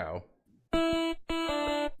 1, go.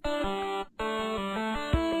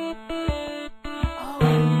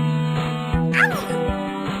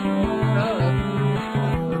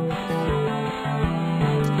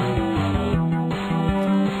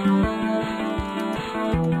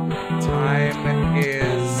 Time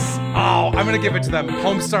is... Oh, I'm gonna give it to them.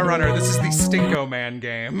 Homestar Runner. This is the Stinko Man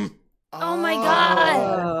game. Oh my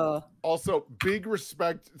god. Also, big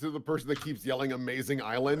respect to the person that keeps yelling Amazing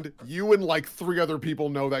Island. You and like 3 other people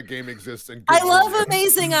know that game exists. And I love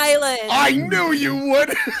Amazing Island. I knew you would.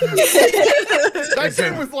 That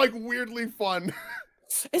game was like weirdly fun.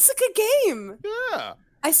 It's a good game. Yeah.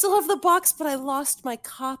 I still have the box, but I lost my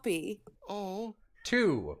copy. Oh.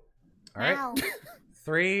 2. All right. Wow.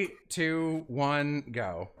 3, 2, 1,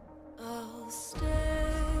 go. I'll stay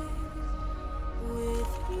with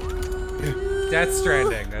you. Death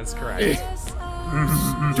Stranding. That's correct. Yes,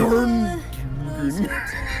 I'll Darn.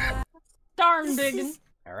 Darn diggin'.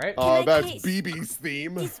 All right. That's case? BB's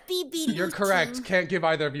theme. This BB You're Luke correct. team. Can't give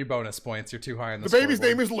either of you bonus points. You're too high on the The baby's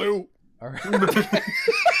scoreboard. name is Lou. All right.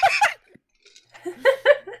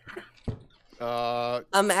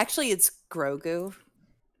 Actually, it's Grogu.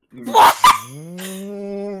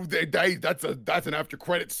 Ooh, that's an after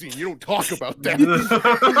credit scene. You don't talk about that.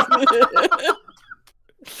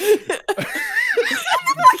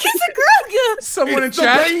 It's a Grogu. Someone It's in the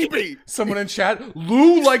chat. baby. Someone in chat.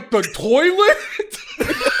 Lou like the toilet.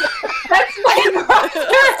 That's my brother.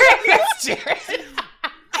 That's Jared.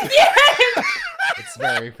 It's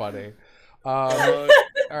very funny. All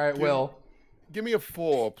right, Will. Give me a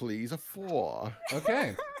 4, please. A 4.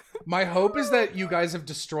 Okay. My hope is that you guys have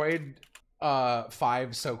destroyed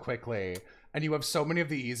 5 so quickly, and you have so many of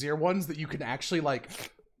the easier ones that you can actually like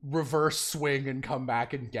reverse swing and come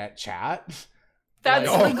back and get chat. That's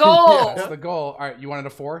Like- the goal. That's the goal. All right, you wanted a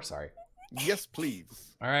 4? Sorry. Yes,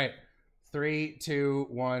 please. All right. 3, 2,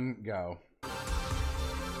 1, go.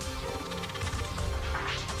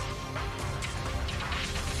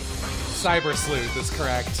 Cyber Sleuth is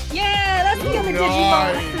correct. Yeah, that's the other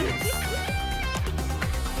Digimon.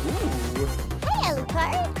 Hey,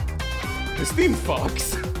 Alucard. This theme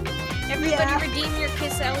fucks. Everybody redeem your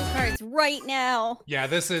Kiss Alucards right now. Yeah,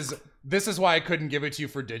 this is why I couldn't give it to you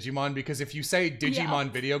for Digimon, because if you say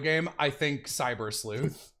Digimon video game, I think Cyber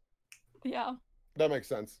Sleuth. Yeah. That makes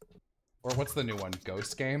sense. Or what's the new one?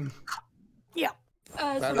 Ghost Game?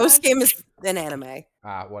 Ghost Game is an anime.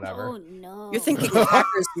 Ah, whatever. Oh no. You're thinking of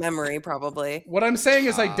Hacker's Memory, probably. What I'm saying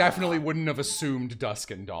is I definitely wouldn't have assumed Dusk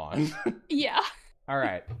and Dawn. Yeah. All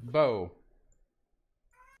right, Bo.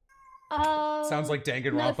 Sounds like Not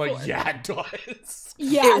Danganronpa. four. Yeah, it does.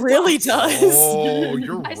 Yeah. It really does. Oh,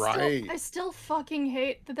 you're I right. still fucking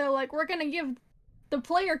hate that they're like, we're gonna give the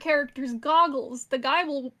player characters goggles. The guy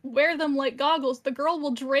will wear them like goggles. The girl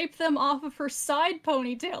will drape them off of her side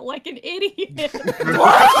ponytail like an idiot.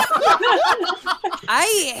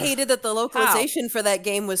 I hated that the localization for that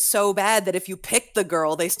game was so bad that if you picked the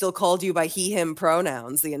girl, they still called you by he, him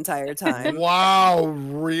pronouns the entire time. Wow,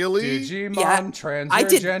 really? Digimon Yeah, I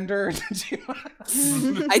did- transgender.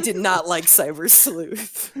 Digimon. I did not like Cyber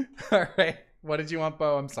Sleuth. All right, what did you want,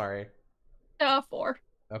 Bo? I'm sorry. 4.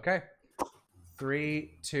 Okay. 3,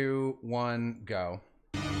 2, 1, go.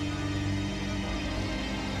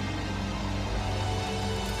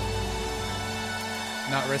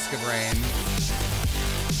 Not Risk of Rain.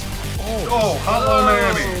 Oh, Hotline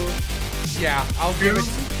Miami. Yeah, I'll give it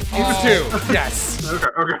to 2. Yes.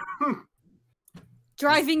 Okay.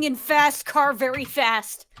 Driving in fast car very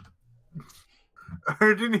fast. I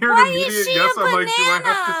didn't hear Why an is immediate she yes. a I'm like, do I have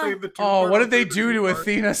to banana? save the 2? Oh, what did they do to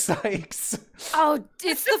Athena Sykes? Oh,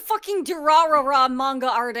 it's the fucking Durarara manga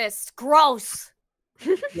artist. Gross.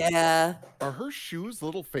 Yeah. Are her shoes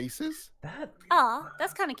little faces? That Aw,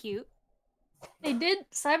 that's kind of cute.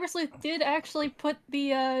 Cyber Sleuth did actually put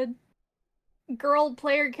the girl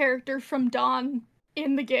player character from Dawn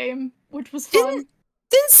in the game, which was fun.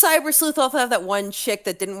 Didn't Cyber Sleuth also have that one chick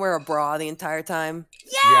that didn't wear a bra the entire time?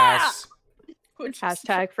 Yes.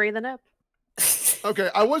 Hashtag free the nip. Okay,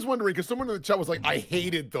 I was wondering because someone in the chat was like, I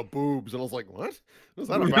hated the boobs. And I was like, what? What's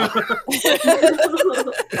that about?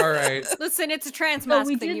 All right. Listen, it's a trans No, mask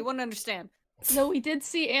we thing. did- You wouldn't understand. No, we did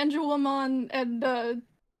see Angelomon and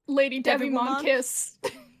Lady Devimon Devimon? kiss.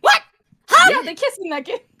 What? Yeah, they kissed in that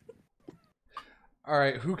game. All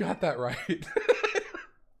right. Who got that right?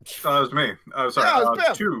 That was me. Oh, sorry. Yeah, it was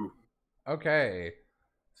Pam. 2. Okay.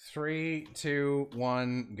 3, 2,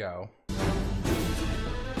 1, go.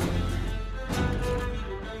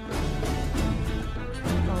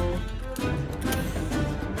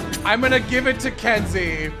 I'm gonna give it to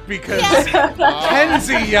Kenzie because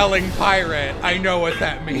Kenzie yelling pirate. I know what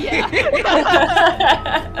that means.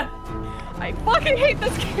 I fucking hate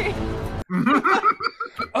this game.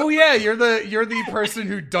 Oh yeah, you're the person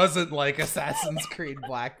who doesn't like Assassin's Creed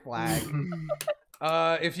Black Flag.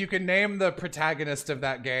 If you can name the protagonist of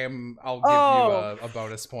that game, I'll give you a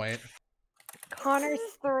bonus point. Connor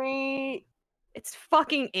 3. It's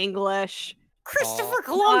fucking English. Christopher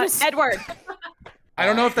Columbus. Edward. I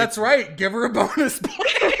don't know if that's right. Give her a bonus point.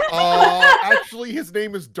 Actually, his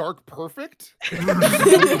name is Dark Perfect.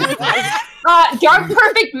 Dark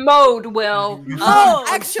Perfect mode, Will. Oh,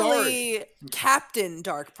 I'm actually, Captain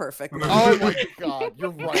Dark Perfect. Oh my god, you're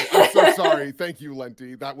right. I'm so sorry. Thank you,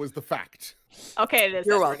 Lenti. That was the fact. Okay, it is.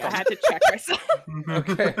 You're Edward. welcome. I had to check myself.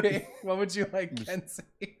 Okay. What would you like, Kenzie?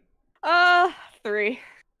 3.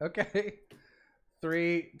 Okay.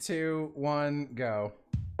 3, 2, 1, go.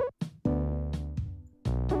 Oh,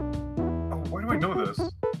 why do I know this?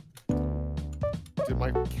 Did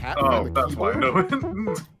my cat Oh, find the that's why I keyboard?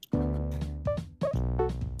 know it.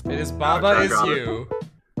 It is Baba I is got it. you.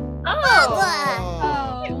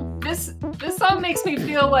 Oh. Oh. This song makes me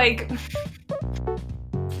feel like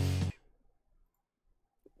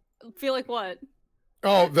Feel like what?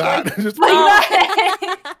 Oh, that. Just, like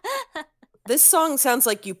that. This song sounds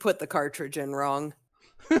like you put the cartridge in wrong.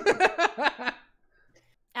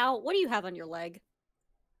 Al, what do you have on your leg?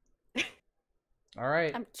 All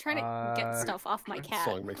right. I'm trying to get stuff off my That cat.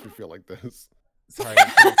 song makes me feel like this. Sorry.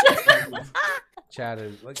 Chat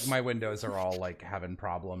is like my windows are all like having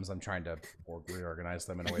problems. I'm trying to reorganize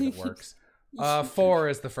them in a way that works. 4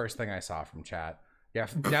 is the first thing I saw from chat. Yeah,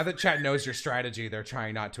 now that chat knows your strategy, they're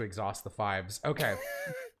trying not to exhaust the 5s. Okay.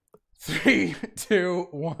 3, 2,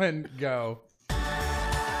 1, go.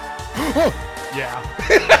 Yeah.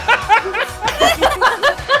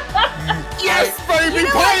 Yes, baby!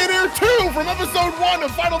 Pioneer 2 from episode 1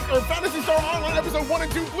 of Fantasy Star Online, episode 1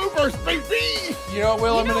 and 2 Blueburst, baby! You know what,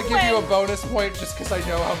 Will? I'm You gonna know give you a when- bonus point just because I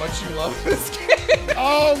know how much you love this game.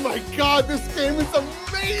 Oh my god, this game is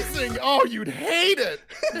amazing! Oh, you'd hate it!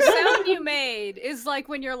 The sound you made is like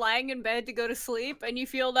when you're lying in bed to go to sleep and you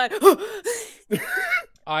feel that.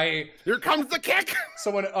 Here comes the kick!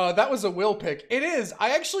 Someone, that was a Will pick. It is.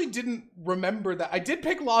 I actually didn't remember that. I did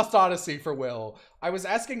pick Lost Odyssey for Will. I was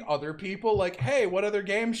asking other people, like, hey, what other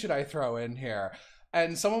game should I throw in here?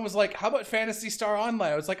 And someone was like, how about Phantasy Star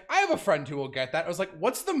Online? I was like, I have a friend who will get that. I was like,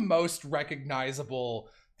 what's the most recognizable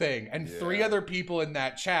thing? And 3 other people in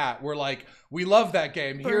that chat were like, we love that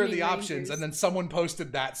game. Here are Burning the options. Rangers. And then someone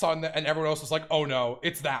posted that song, and everyone else was like, oh no,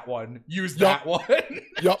 it's that one. Use that one.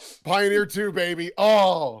 Yup, Pioneer 2, baby.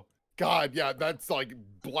 Oh, god, yeah, that's like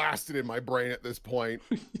blasted in my brain at this point.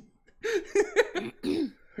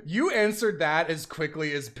 You answered that as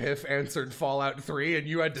quickly as Piff answered Fallout 3, and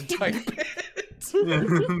you had to type it.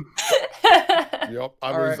 Yup,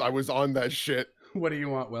 right. I was on that shit. What do you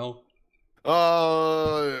want, Will? 5.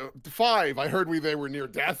 I heard they were near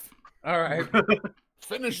death. All right.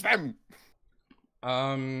 Finish them.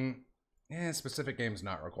 Specific game's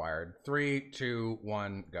not required. 3, 2,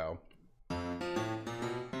 1, go.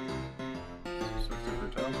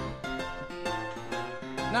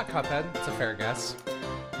 Not Cuphead. It's a fair guess.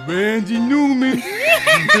 Randy Newman.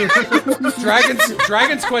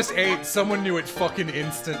 Dragon's Quest 8. Someone knew it fucking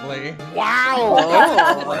instantly. Wow.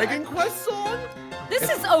 Oh. Dragon Quest song? This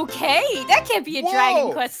is okay. That can't be a Whoa.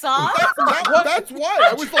 Dragon Quest song. That's why.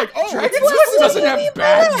 I was like, oh, Dragon it's- Quest doesn't have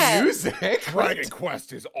bad bad. music. Dragon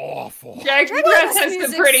Quest is awful. Dragon Quest has some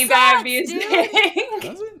music pretty bad sucks, music. dude.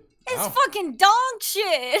 Does it? It's Wow. fucking dong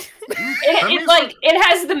shit. It like it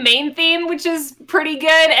has the main theme, which is pretty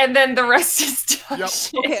good, and then the rest is dog Yep.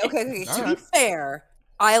 shit. Okay. To be Alright. fair,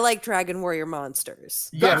 I like Dragon Warrior Monsters.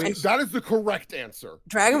 That, Yes. that is the correct answer.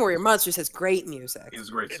 Dragon Warrior Monsters has great music.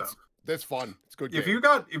 It's great It's, stuff. that's fun. It's good. If game. you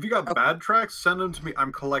got bad tracks, send them to me.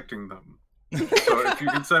 I'm collecting them. So if you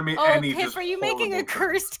can send me Oh, any, Pip, just are you making a horrible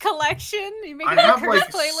tracks. cursed collection? Are you making I a have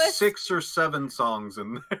cursed like playlist? 6 or 7 songs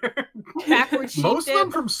in there. Backward sheep Most of them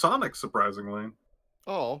dip? from Sonic, surprisingly.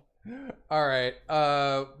 Oh, All right.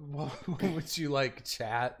 What would you like,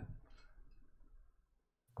 chat?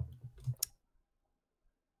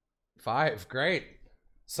 5. Great.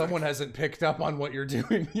 Someone hasn't picked up on what you're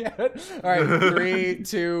doing yet. All right. 3,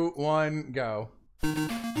 2, 1, go.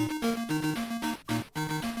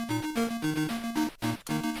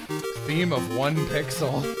 Theme of 1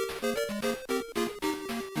 pixel.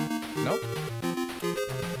 Nope.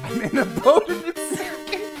 I'm in a boat and it's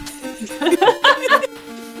sinking.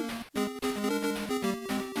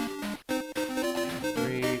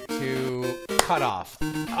 3, 2, cut off.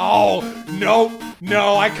 Oh,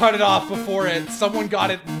 no, I cut it off before it. Someone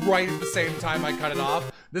got it right at the same time I cut it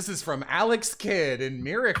off. This is from Alex Kidd in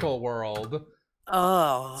Miracle World.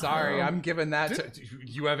 Oh. Sorry, I'm giving that to...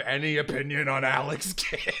 You have any opinion on Alex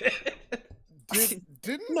Kidd?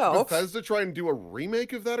 didn't No. Bethesda try and do a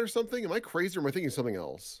remake of that or something? Am I crazy or am I thinking something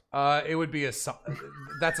else? It would be that's a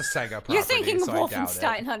Sega property, You're thinking so I doubt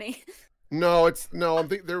Wolfenstein, it. honey. No, I'm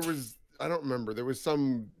thinking there was. I don't remember. There was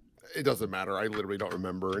some. It doesn't matter. I literally don't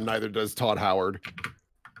remember, and neither does Todd Howard.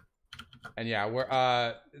 And yeah,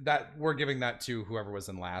 we're giving that to whoever was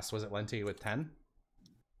in last. Was it Lenti with 10?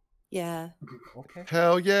 Yeah. Okay.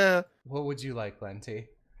 Hell yeah. What would you like, Lenti?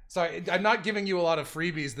 Sorry, I'm not giving you a lot of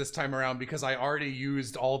freebies this time around because I already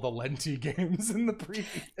used all the Lenti games in the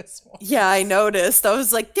previous one. Yeah, I noticed. I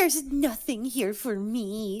was like, there's nothing here for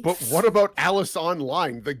me. But what about Alice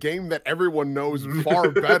Online, the game that everyone knows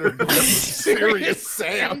far better than Serious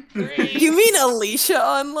Sam? You mean Alicia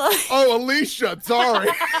Online? Oh, Alicia, sorry.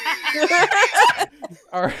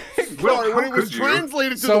 All right. Sorry, when it was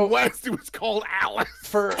translated to the West, it was called Alice.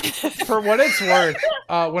 For what it's worth,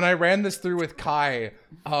 when I ran this through with Kai,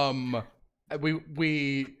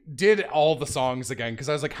 we did all the songs again because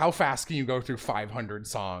I was like, how fast can you go through 500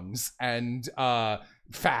 songs? And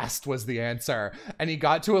fast was the answer. And he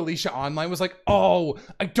got to Alicia Online, was like, oh,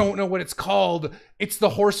 I don't know what it's called. It's the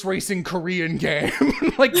horse racing Korean game.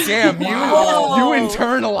 Like, damn, you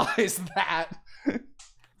internalized that.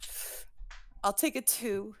 I'll take a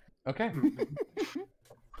 2. Okay.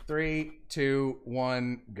 3, 2,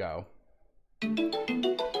 1, go.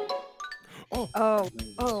 Oh.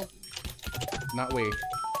 Not we.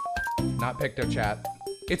 Not PictoChat.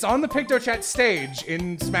 It's on the PictoChat stage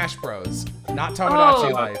in Smash Bros. Not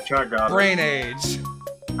Tomodachi Life. Brain Age.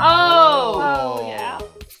 Oh, yeah.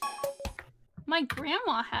 My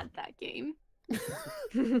grandma had that game.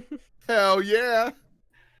 Hell yeah.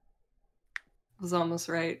 I was almost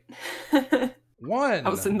right. 1. I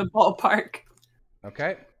was in the ballpark.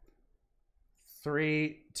 Okay.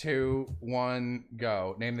 3, 2, 1,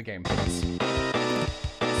 go. Name the game, please.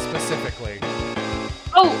 Specifically.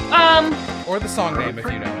 Oh, or the song name if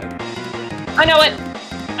you know it. I know it.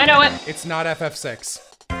 I know it. It's not FF6.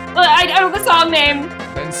 Well, I know the song name.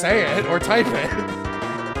 Then say it or type it.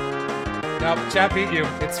 Nope, chat beat you.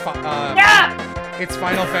 It's It's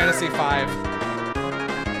Final Fantasy V.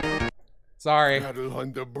 Sorry. Battle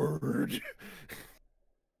on the bird.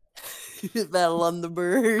 Battle on the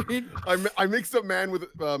bird. I mixed up Man with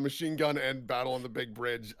Machine Gun and Battle on the Big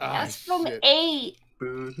Bridge. That's from 8.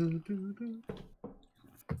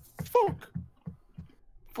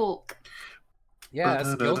 Folk. Yeah,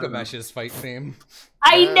 that's Gilgamesh's fight theme.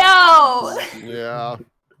 I know! Yeah.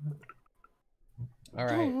 All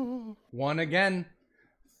right. 1 again.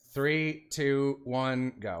 3, 2,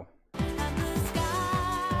 1, go.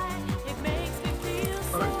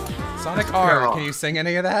 Sonic R, can you sing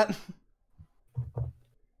any of that?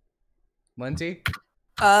 Lenti?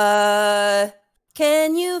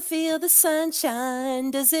 Can you feel the sunshine?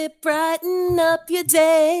 Does it brighten up your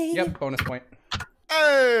day? Yep, bonus point.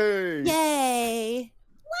 Hey! Yay!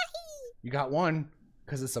 You got 1,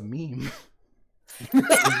 because it's a meme.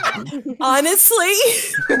 Honestly?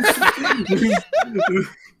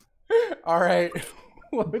 All right.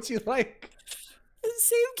 What would you like? The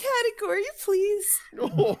same category, please.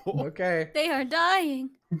 Okay. They are dying.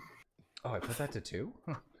 Oh, I put that to 2?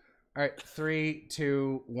 Huh. All right, 3,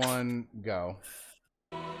 2, 1, go.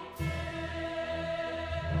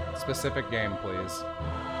 Specific game, please.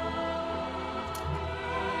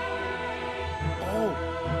 Oh.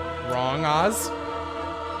 Wrong, Oz.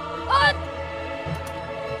 What?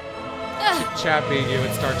 Chat beat you.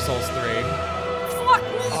 It's Dark Souls 3. Fuck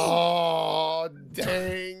me. Oh,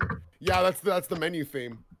 dang. Yeah, that's the menu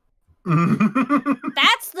theme.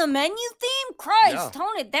 That's the menu theme? Christ, Yeah.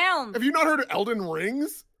 tone it down. Have you not heard of Elden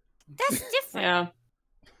Rings? That's different.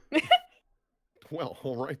 Yeah. Well,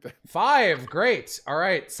 all right then. 5, great. All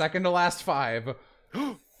right, second to last 5.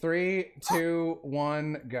 3, 2,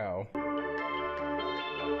 1, go.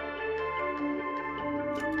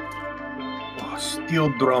 Oh, steel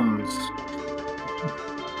drums.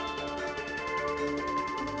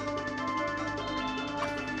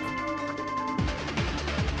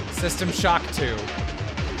 System Shock 2.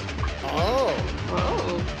 Oh.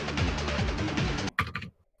 Oh.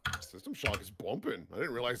 System Shock is bumping. I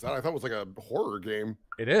didn't realize that. I thought it was like a horror game.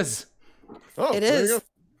 It is. Oh, It there you is. go.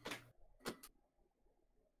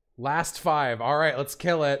 Last 5. All right, let's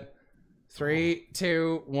kill it. 3,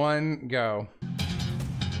 2, 1, go.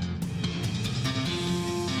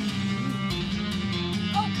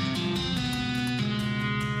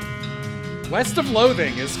 West of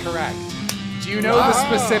Loathing is correct. Do you know the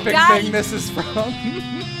specific thing this is from?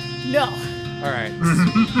 No. All right.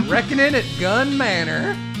 Reckoning at Gun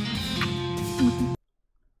Manor.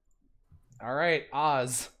 All right,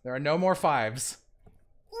 Oz. There are no more 5s.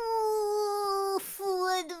 Ooh,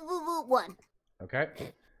 1. Okay.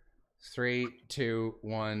 3, 2,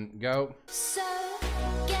 1, go. So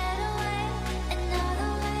get away,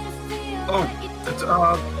 another way to feel Oh, like you it's do.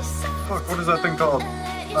 fuck, what is that thing called?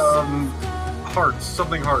 Hearts,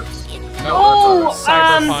 something hearts. No, Oh,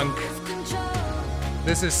 Cyberpunk.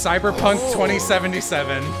 This is Cyberpunk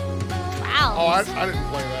 2077. Wow. Oh, I didn't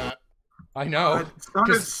play that. I know. It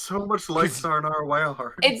sounded so much like Sayonara Wild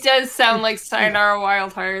Hearts. It does sound like Sayonara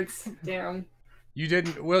Wild Hearts. Damn. You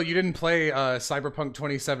didn't play Cyberpunk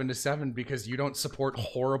 2077 because you don't support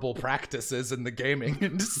horrible practices in the gaming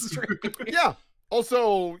industry. Yeah.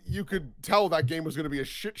 Also, you could tell that game was going to be a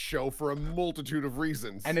shit show for a multitude of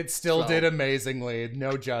reasons. And it still did amazingly.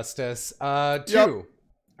 No justice. 2. Yep. All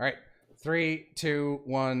right. 3, 2,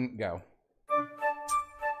 1, go.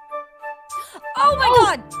 Oh my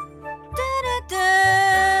god!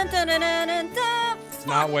 Da-da-da, It's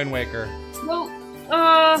not Wind Waker. No.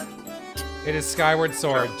 It is Skyward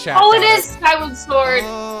Sword. Chat. Oh, it is Skyward Sword.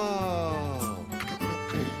 Oh.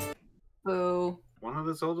 Boo. One of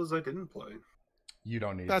the Zeldas I didn't play. You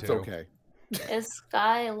don't need That's to. okay. It's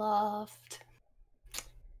Skyloft.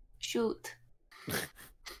 Shoot.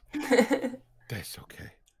 That's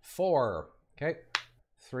okay. 4. Okay.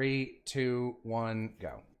 3, 2, 1,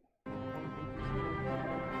 go.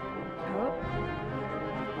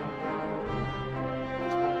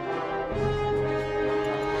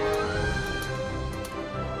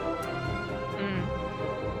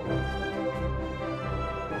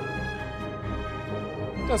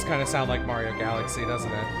 Does kind of sound like Mario Galaxy,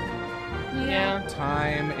 doesn't it? Yeah.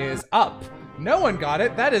 Time is up. No one got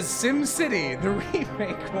it. That is SimCity, the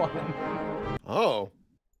remake one. Oh.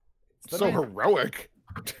 So heroic.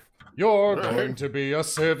 You're going to be a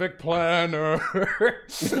civic planner.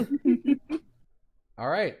 All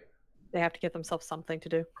right. They have to give themselves something to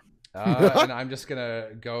do. And I'm just gonna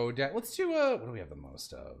go down. Let's do a. What do we have the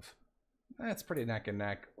most of? That's pretty neck and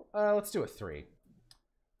neck. Let's do a 3.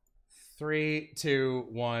 3, 2,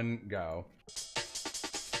 1, go.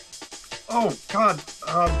 Oh God!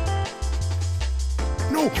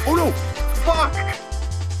 No! Oh no! Fuck!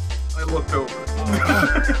 I looked over.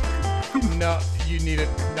 No, you need it.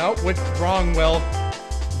 No, what's wrong, Will?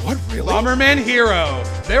 What, really? Bomberman Hero.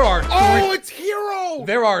 There are 3. Oh, it's Hero!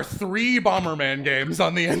 There are 3 Bomberman games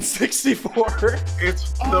on the N64.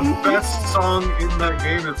 It's the best song in that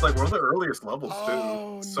game. It's like one of the earliest levels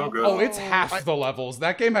too. It's so good. Oh, it's half the levels.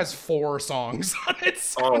 That game has 4 songs on it.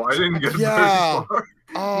 Oh, I didn't get Yeah. very far.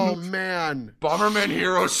 Oh, man. Bomberman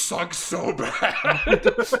Hero sucks so bad.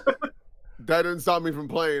 That didn't stop me from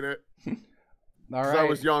playing it. All 'Cause right. I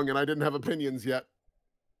was young and I didn't have opinions yet.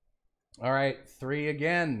 All right, 3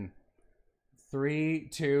 again. 3,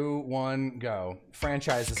 2, 1, go.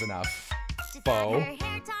 Franchise is enough. Bo.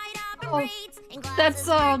 Oh, that's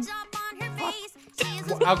I'll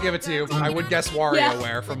give it to you. I would guess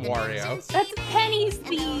WarioWare from Wario. That's Penny's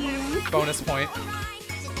theme. Bonus point.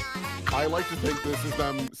 I like to think this is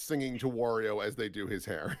them singing to Wario as they do his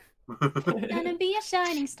hair. Gonna be a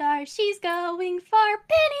shining star. She's going for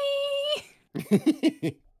Penny.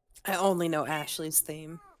 I only know Ashley's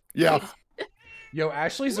theme. Yeah. Yo,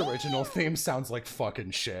 Ashley's original theme sounds like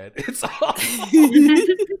fucking shit. It's awful.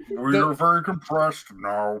 We're very compressed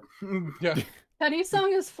now. Yeah. Penny's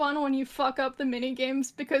song is fun when you fuck up the mini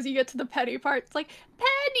games because you get to the petty part. It's like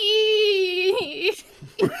Penny.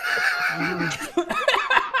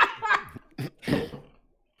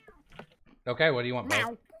 Okay, what do you want,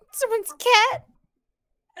 Bo? Someone's cat.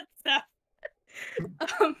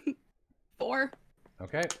 4.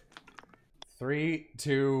 Okay. 3,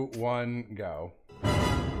 2, 1, go.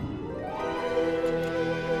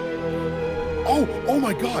 Oh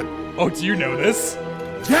my God. Oh, do you know this?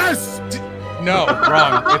 Yes. No,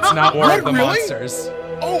 wrong. It's not War of the Really? Monsters.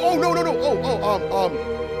 Oh, no.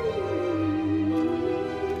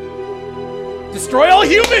 Destroy All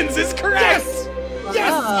Humans is correct.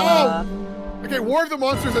 Yes. Ah. Okay, War of the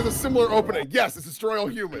Monsters has a similar opening. Yes, it's Destroy All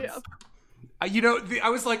Humans. Yeah. You know,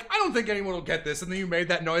 I was like, I don't think anyone will get this, and then you made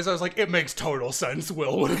that noise. I was like, it makes total sense.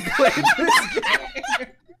 Will would have played this game.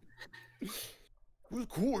 It was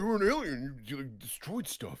cool. You were an alien. You like, destroyed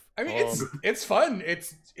stuff. I mean, it's fun.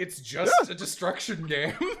 It's just a destruction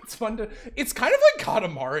game. It's fun to. It's kind of like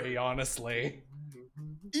Katamari, honestly.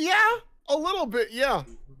 Yeah, a little bit. Yeah.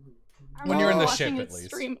 When you're in the Watching ship, a at least.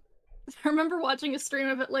 stream- I remember watching a stream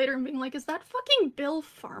of it later and being like, "Is that fucking Bill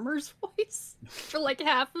Farmer's voice for like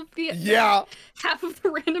half of the half of the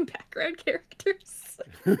random background characters?"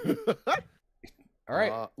 All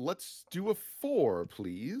right. Let's do a 4,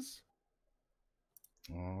 please.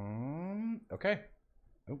 Okay.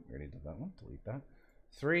 Oh, we already did that one. Delete that.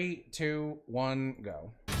 3, 2, 1,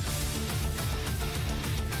 go.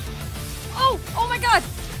 Oh my god!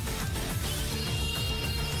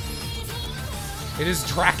 It is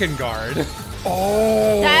Drakengard.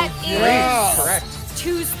 Oh, That is yeah. Correct.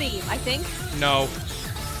 2's theme, I think. No,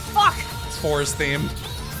 Fuck! it's 4's theme.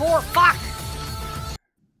 4, fuck!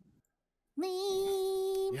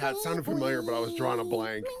 Yeah, it sounded familiar, but I was drawing a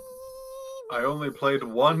blank. I only played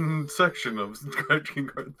one section of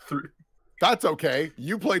Drakengard 3. That's okay.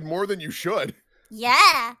 You played more than you should.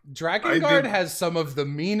 Yeah. Drakengard has some of the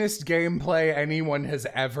meanest gameplay anyone has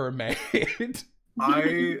ever made.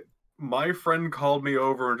 My friend called me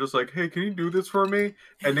over and just like, hey, can you do this for me?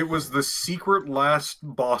 And it was the secret last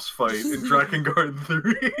boss fight in Drakengard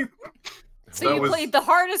 3. So you played the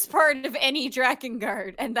hardest part of any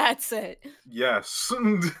Drakengard, and that's it. Yes.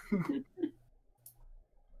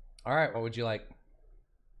 All right, what would you like?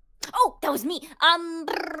 Oh, that was me.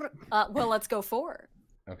 Well, let's go forward.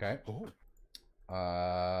 Okay.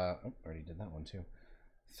 Already did that one too.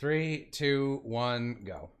 3, 2, 1,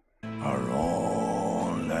 go.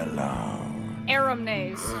 Aram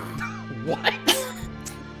nays. What?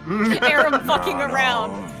 Aram fucking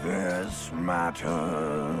around. This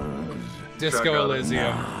matters. Disco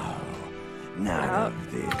Elysium. None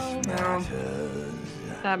of this matters.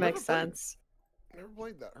 That makes sense. Never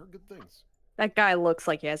played that. Heard good things. That guy looks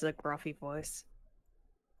like he has a gruffy voice.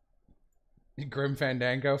 Grim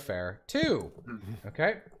Fandango, fair. 2.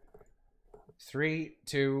 Okay. 3,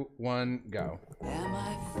 2, 1, go. Am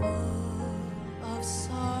I full of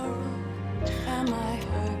sorrow? Am I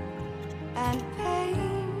hurt and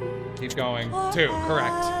pain? Keep going. 2,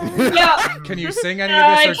 correct. Yeah. Can you sing any of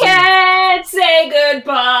I this? Or can't say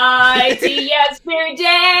goodbye to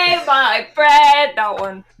yesterday, my friend. That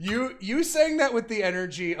one. You sang that with the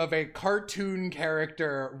energy of a cartoon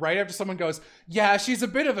character right after someone goes, yeah, she's a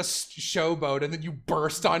bit of a showboat, and then you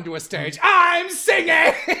burst onto a stage. I'm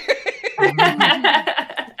singing!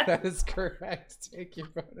 That is correct. Take your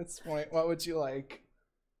bonus point. What would you like?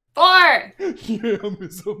 4. Yam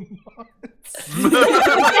is a monster.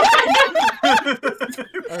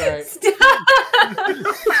 All right.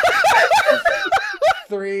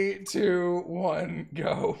 3, 2, 1,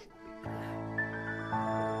 go.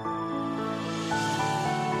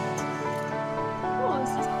 Oh,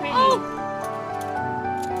 this is pretty.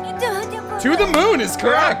 To the moon is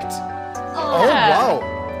correct. Oh, wow.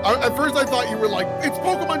 At first I thought you were like, it's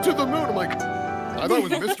Pokemon to the moon. I'm like, I thought it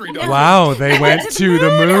was Mystery Dungeon. Wow, they went to the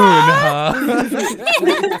moon, huh?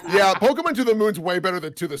 Yeah, Pokemon to the moon's way better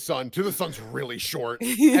than to the sun. To the sun's really short.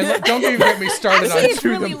 And look, don't even get me started Actually, on it's to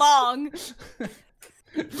really the long.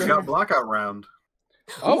 We got Blackout Round.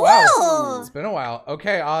 Oh wow, Whoa. it's been a while.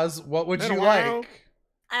 Okay, Oz, what would Been a you while. like?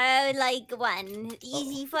 I would like one.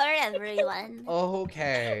 Easy for everyone.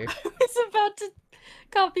 Okay. I was about to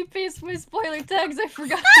copy paste my spoiler tags. I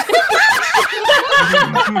forgot.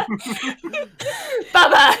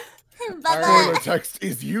 Baba. Spoiler text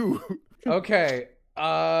is you. Okay.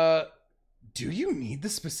 Do you need the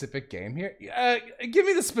specific game here? Give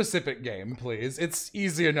me the specific game, please. It's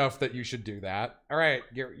easy enough that you should do that. All right,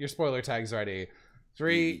 your spoiler tag's ready.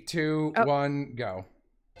 3, 2, 1, go.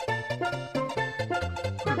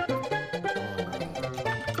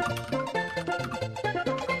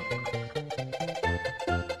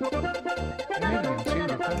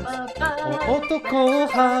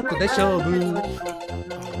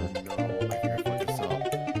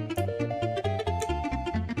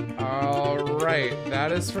 All right,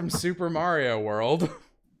 that is from Super Mario World.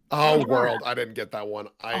 Oh, World. I didn't get that one.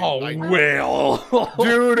 Will.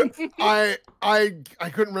 Dude, I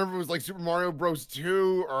couldn't remember if it was like Super Mario Bros.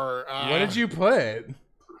 2 or... What did you put?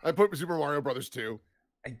 I put Super Mario Brothers 2.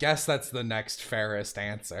 I guess that's the next fairest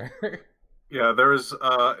answer. Yeah, there's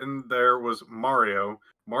and there was Mario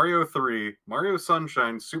 3, Mario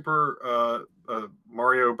Sunshine, Super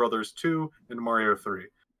Mario Brothers 2, and Mario 3.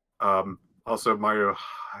 Also Mario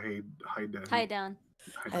High I Down.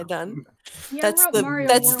 done. Yeah, That's I wrote the Mario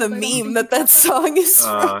that's World. the I don't meme think that song is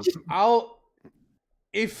from.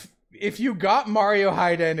 If you got Mario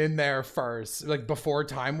Hayden in there first, like before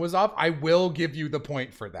time was up, I will give you the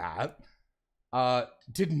point for that.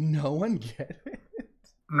 Did no one get it?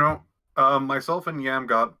 No. Myself and Yam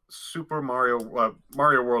got Super Mario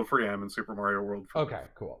World for Yam and Super Mario World for Okay,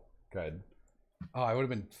 cool. Good. Oh, I would have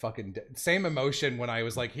been fucking same emotion when I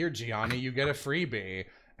was like, here, Gianni, you get a freebie.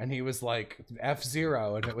 And he was like,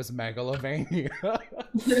 F-Zero, and it was Megalovania.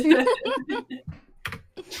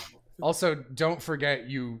 Also, don't forget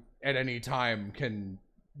you, at any time, can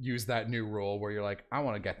use that new rule where you're like, I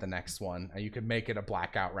want to get the next one. And you can make it a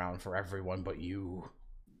blackout round for everyone but you.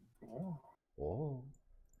 Oh.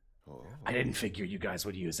 I didn't figure you guys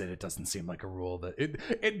would use it. It doesn't seem like a rule that...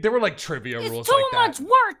 there were like trivia rules like that. It's too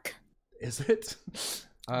much work! Is it?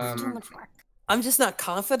 Too much work. I'm just not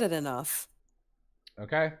confident enough.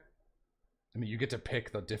 Okay. I mean, you get to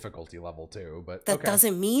pick the difficulty level too, but That okay.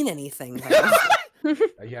 doesn't mean anything, though.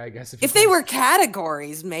 Yeah, I guess If they were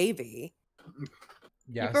categories, maybe.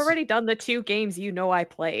 Yes. You've already done the 2 games you know I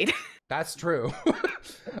played. That's true.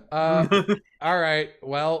 All right.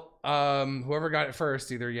 Well, whoever got it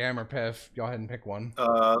first, either Yam or Piff, go ahead and pick one.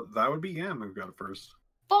 That would be Yam who got it first.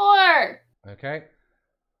 4. Okay.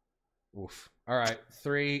 Oof. All right.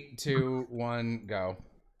 3, 2, 1, go.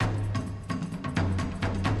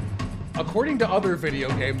 According to other video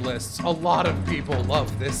game lists, a lot of people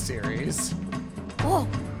love this series. Oh.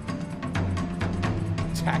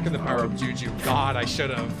 Attack of the Power of Juju. God, I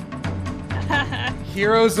should have.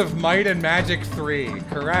 Heroes of Might and Magic 3.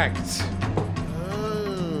 Correct.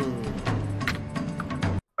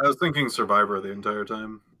 I was thinking Survivor the entire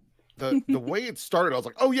time. The way it started, I was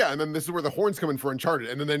like, oh yeah, and then this is where the horns come in for Uncharted,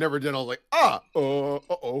 and then they never did. I was like,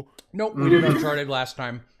 uh-oh. Nope, we did Uncharted last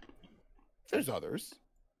time. There's others.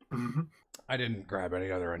 I didn't grab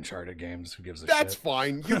any other Uncharted games. Who gives a That's shit?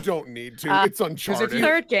 fine. You don't need to. It's Uncharted.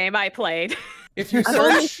 Third game I played. If you I've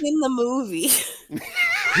only search, seen the movie.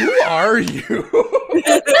 who are you?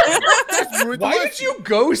 Why did you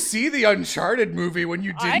go see the Uncharted movie when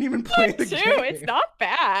you didn't even play the too. game? It's not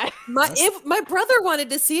bad. My brother wanted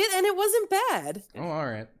to see it, and it wasn't bad. Oh, all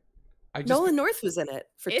right. Nolan North was in it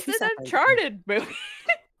for It's 2 an seconds. Uncharted movie.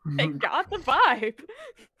 I got the vibe.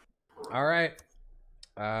 All right.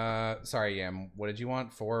 Sorry, Yam. What did you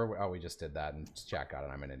want? 4? Oh, we just did that, and chat got it.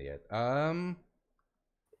 I'm an idiot.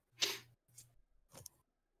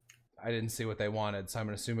 I didn't see what they wanted, so I'm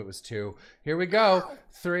gonna assume it was 2. Here we go.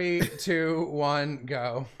 3, 2, 1,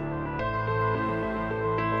 go.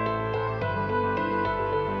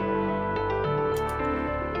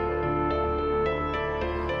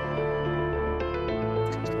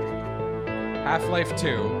 Half-Life 2.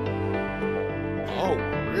 Oh,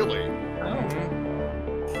 really?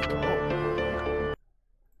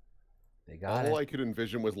 They got All it. I could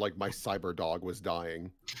envision was like my cyber dog was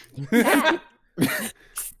dying.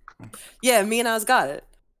 Yeah, me and Oz got it.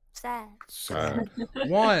 Sad. Sad.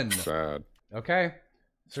 1. Sad. Okay.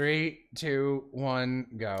 3, 2, 1,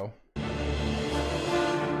 go.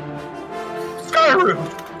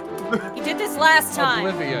 Skyrim! You did this last time.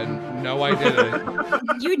 Oblivion. No, I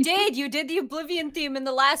didn't. You did. You did the Oblivion theme in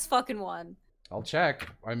the last fucking one. I'll check.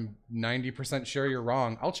 I'm 90% sure you're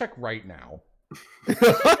wrong. I'll check right now.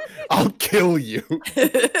 I'll kill you.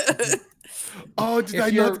 Oh, did If I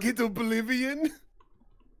you're- not get Oblivion?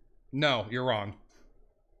 No, you're wrong.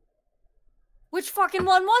 Which fucking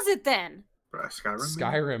one was it then? Skyrim?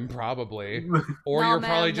 Skyrim, probably. Or No, you're man,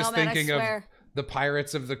 probably no, just man, I thinking of swear. the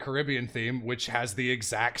Pirates of the Caribbean theme, which has the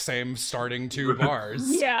exact same starting 2 bars.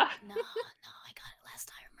 Yeah. No, I got it last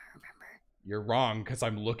time. Remember? You're wrong, because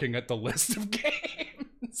I'm looking at the list of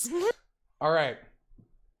games. All right.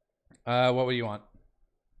 What would you want?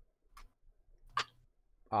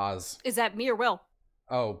 Oz. Is that me or Will?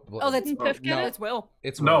 Oh, Oh, that's Piff no, get it? that's Will.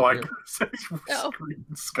 It's No, Will. I You're- said Oh.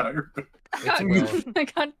 Skyrim. It's Will. I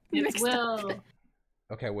got It's mixed up. Will.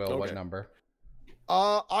 Okay, Will, what Okay. number?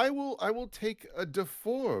 I will take a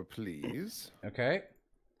D4, please. Okay.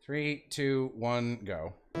 3, 2, 1,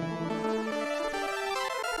 go.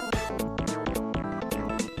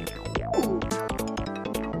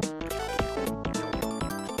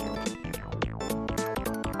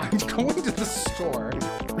 I'm going to the store.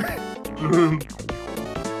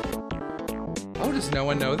 Oh, does no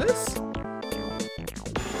one know this?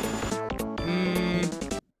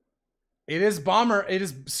 It is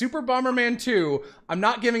Super Bomberman 2. I'm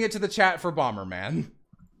not giving it to the chat for Bomberman.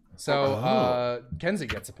 So, Kenzie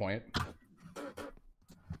gets a point.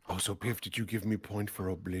 Oh, so Piff, did you give me point for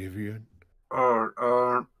Oblivion?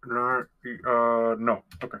 No.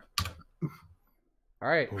 Okay. All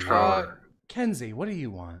right. Sure. Kenzie, what do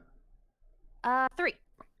you want? 3.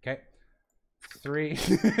 Okay. 3.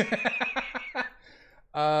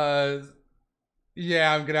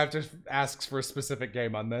 Yeah, I'm gonna have to ask for a specific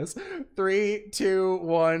game on this. 3, 2,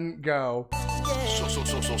 1, go.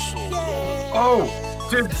 Oh,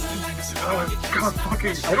 God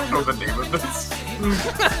fucking, I don't know the name of this.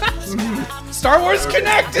 Star Wars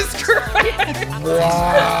Connect is correct.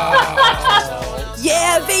 Wow.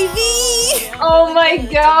 Yeah, baby! Oh my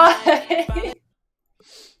god.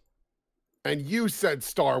 And you said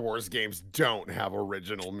Star Wars games don't have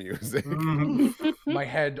original music. My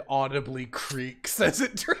head audibly creaks as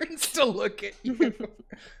it turns to look at you.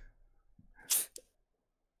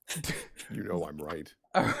 You know I'm right.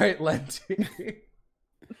 All right, Lenti.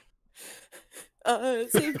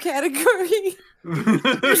 Same category.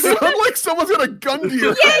 You sound like someone's got a gun to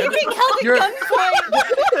your Yeah, head. you're being held You're- at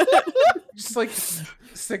gunpoint. Just like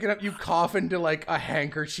sticking up, you cough into like a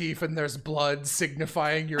handkerchief, and there's blood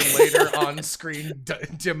signifying your later on-screen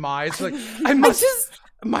demise. Like, I must,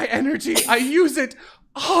 my energy, I use it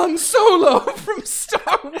Han Solo from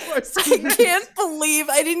Star Wars. I can't believe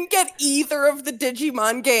I didn't get either of the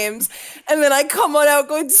Digimon games, and then I come on out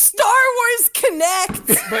going Star Wars Connect.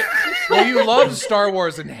 But well, you love Star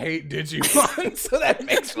Wars and hate Digimon, so that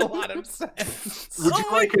makes a lot of sense. Would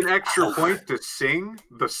you like an extra point to sing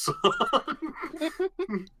the song?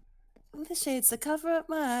 The shades that cover up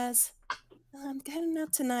my eyes. I'm getting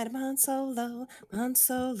up tonight. I'm Han Solo, Han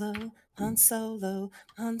Solo, Han Solo,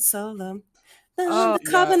 Han Solo. The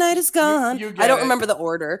carbonite is gone. You I don't get it. remember the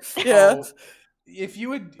order. Yeah. Oh, if you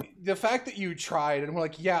would, the fact that you tried and were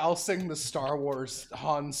like, yeah, I'll sing the Star Wars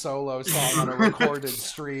Han Solo song on a recorded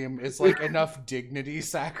stream is like enough dignity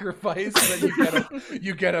sacrifice that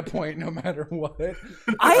you get a point no matter what.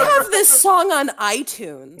 I have this song on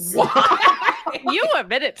iTunes. You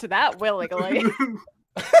admitted to that willingly.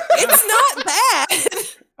 It's not bad.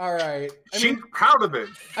 All right. She's proud of it.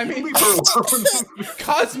 I mean, Leave her alone.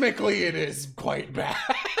 cosmically, it is quite bad.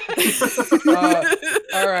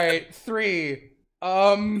 All right, 3.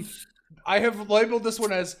 I have labeled this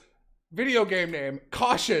one as video game name.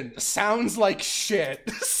 Caution, sounds like shit.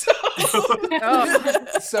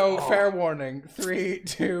 So fair warning. 3,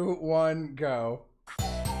 2, 1, go.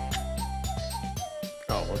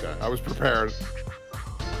 Oh, okay. I was prepared.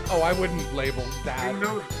 Oh, I wouldn't label that.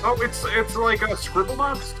 Oh, it's like a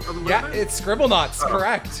Scribblenauts? Yeah, it's Scribblenauts,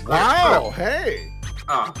 correct. Wow, hey.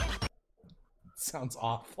 Sounds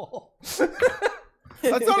awful.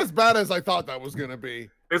 That's not as bad as I thought that was gonna be.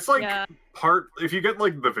 It's like part, if you get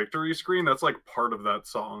like the victory screen, that's like part of that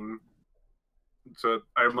song. So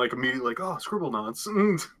I'm like immediately like, oh,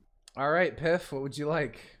 Scribblenauts. All right, Piff, what would you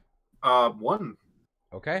like? 1.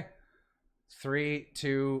 Okay. 3,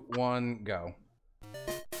 2, 1, go.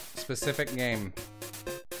 Specific game.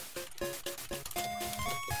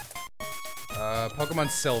 Pokemon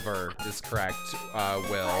Silver is correct,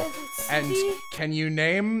 Will. And can you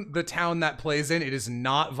name the town that plays in? It is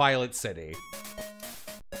not Violet City.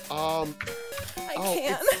 I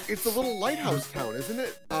can't. It's a little lighthouse town, isn't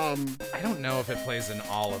it? I don't know if it plays in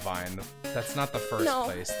Olivine. That's not the first No.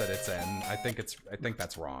 place that it's in. I think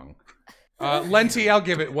that's wrong. Lenti, I'll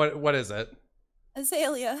give it. What is it?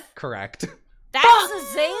 Azalea. Correct. That's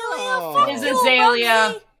Azalea. It is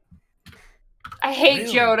Azalea. I hate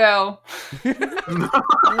Johto.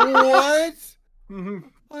 What?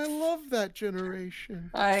 I love that generation.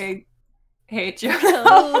 I hate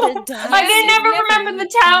Johto. I didn't never remember the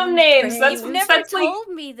town names. That's You've never like. told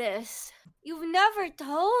me this. You've never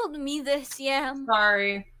told me this, Yam.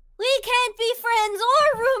 Sorry. We can't be friends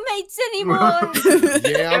or roommates anymore.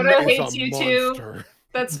 Yam Johto is hates a you too. monster.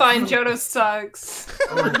 That's fine. Johto sucks.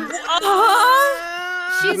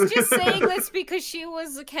 She's just saying this because she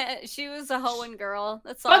was a Hoenn girl.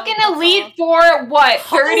 That's all. Fucking Elite Four, what?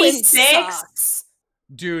 Hoenn 36? sucks.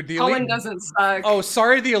 Dude, the Hoenn Elite... doesn't suck. Oh,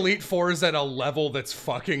 sorry, the Elite Four is at a level that's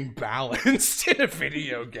fucking balanced in a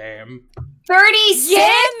video game. 36?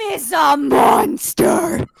 Yam is a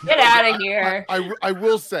monster. Get out of here. I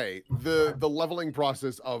will say the leveling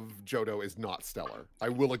process of Johto is not stellar. I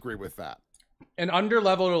will agree with that. An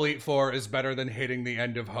under-leveled Elite Four is better than hitting the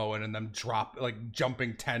end of Hoenn and them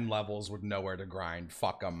jumping 10 levels with nowhere to grind.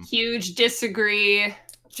 Fuck them. Huge disagree.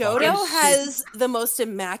 Johto has the most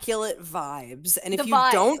immaculate vibes, and if The you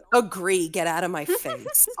vibes. don't agree, get out of my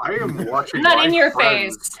face. I am watching Not my in your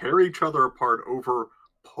friends face. tear each other apart over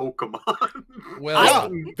Pokemon. Will, Yeah,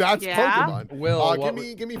 that's Yeah. Pokemon.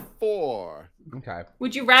 Will, give me 4. okay.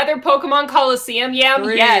 Would you rather Pokemon Coliseum? Yam?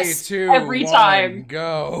 3, Yes. 2, every 1, time.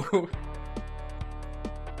 go.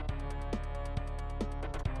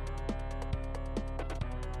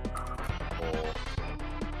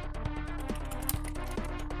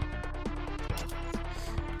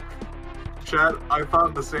 Chad, I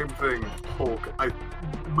thought the same thing. Hulk.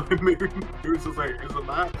 Maybe it was just like, is it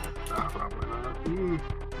that? Nah, probably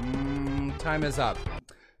not. Time is up.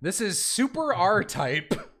 This is Super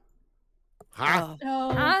R-Type. Huh?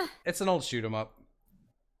 Oh. Huh? It's an old shoot 'em up.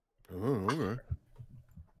 Oh, okay.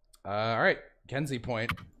 All right, Kenzie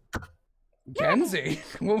point. Kenzie,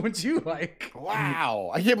 what would you like?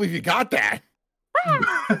 Wow, I can't believe you got that.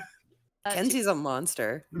 Kenzie's a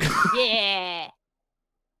monster. Yeah.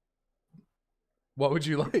 What would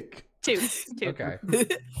you like? 2. Okay.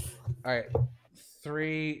 All right.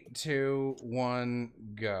 3, 2, 1,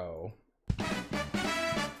 go.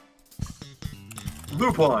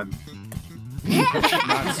 Lupin.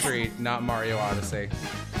 Not Street, not Mario Odyssey.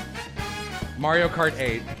 Mario Kart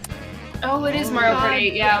 8. Oh, it is Mario Kart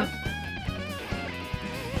 8, yeah.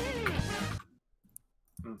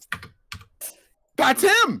 That's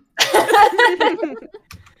him.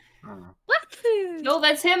 No,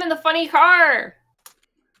 that's him in the funny car.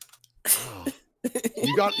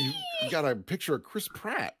 You got a picture of Chris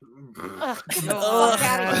Pratt. Ugh, get the fuck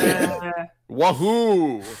out of here.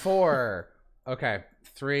 Wahoo! 4. Okay.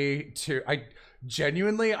 3, 2. I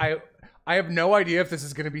genuinely, I have no idea if this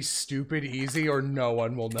is gonna be stupid easy or no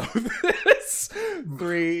one will know this.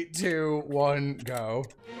 3, 2, 1, go.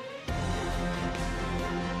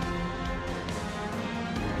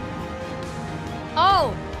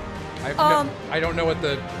 Oh, I don't know what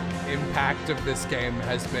the impact of this game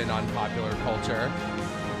has been on popular culture.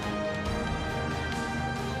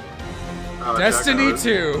 Destiny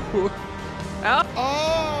 2.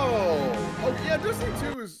 Oh, yeah,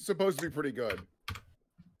 Destiny 2 is supposed to be pretty good.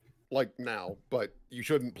 Like now, but you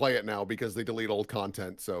shouldn't play it now because they delete old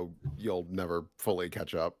content, so you'll never fully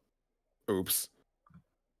catch up. Oops.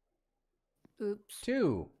 oops.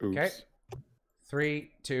 2. Oops. Okay.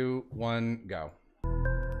 3, 2, 1, go.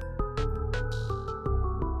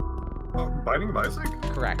 Binding of Isaac?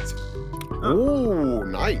 Correct. Oh,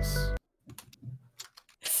 nice.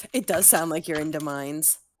 It does sound like you're into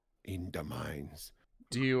mines. Into mines.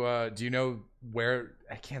 Do you know where?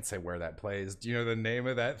 I can't say where that plays. Do you know the name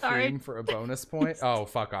of that Sorry. theme for a bonus point? Oh,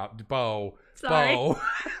 fuck off, Bo. Sorry. Bo.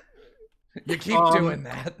 You keep doing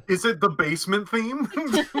that. Is it the basement theme?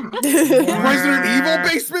 Resident Evil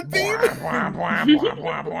basement theme? All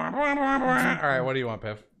right, what do you want,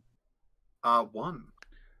 Piff? 1.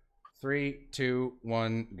 3, 2,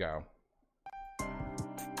 1, go.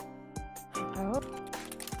 Oh.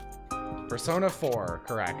 Persona 4,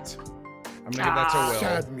 correct. I'm gonna give that to Will.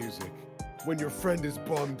 Sad music. When your friend is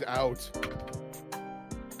bummed out.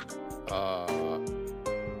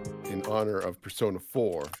 In honor of Persona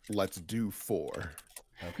 4, let's do 4.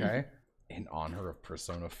 Okay. In honor of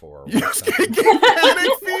Persona 4. Yes, what's that?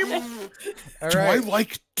 panic theme. All Do I right.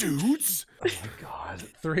 like dudes? Oh my god.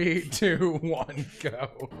 3, 2, 1, go.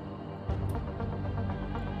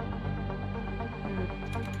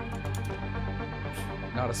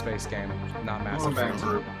 Not a space game. Not Mass Effect.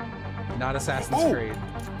 Group. Not Assassin's Oh. Creed.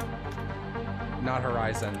 Not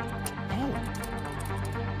Horizon.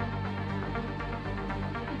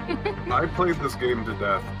 I played this game to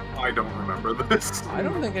death. I don't remember this. I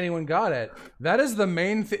don't think anyone got it. That is the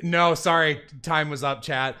main thing. No, sorry. Time was up,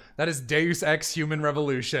 chat. That is Deus Ex Human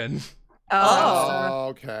Revolution. Oh,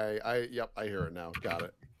 okay. Yep, I hear it now. Got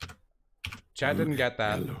it. Chat didn't get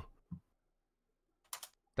that. Hello.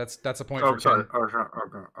 That's a point Oh, for sorry. Ken.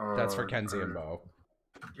 Okay. That's for Kenzie and Bo.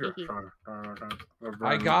 Yeah,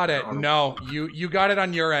 I got it. No, you got it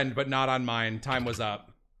on your end, but not on mine. Time was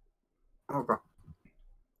up. Okay.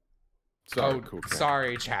 Sorry, Oh, cool cat.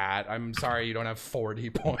 sorry, chat. I'm sorry you don't have 40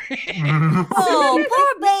 points. Oh,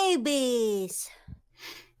 poor babies.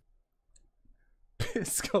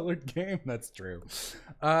 Piss-colored game. That's true.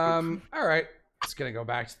 All right. Just gonna go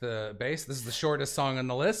back to the base. This is the shortest song on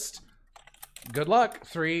the list. Good luck.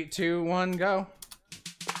 3, 2, 1, go.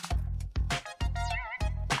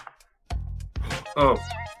 Oh.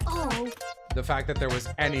 Oh, The fact that there was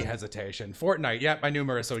any hesitation. Fortnite. Yep, I knew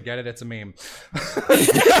Marissa would get it. It's a meme.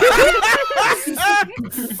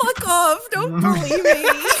 Fuck off! Don't bully me.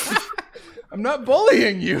 I'm not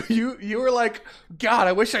bullying you. You were like, God,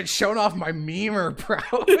 I wish I'd shown off my memer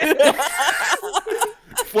prowess.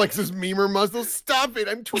 Flex his memer muscle. Stop it!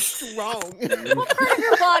 I'm too strong. What part of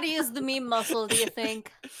your body is the meme muscle, do you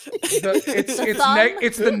think?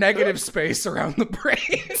 It's the negative space around the brain.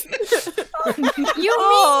 You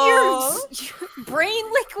mean your brain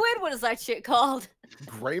liquid? What is that shit called?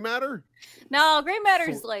 Gray matter? No, gray matter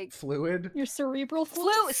is like Fluid. Your cerebral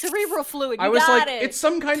fluid. cerebral fluid. You I was got like, it. it's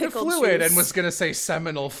some kind of Pickled fluid, juice. and was gonna say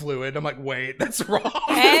seminal fluid. I'm like, wait, that's wrong.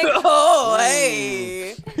 Egg. Oh,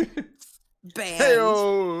 hey. Banned.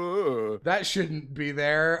 Hey-oh. That shouldn't be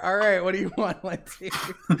there. All right, what do you want, Lindsay?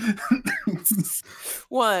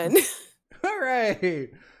 1. All right.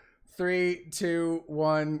 3, 2,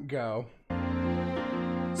 1, go.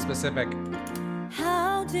 Specific.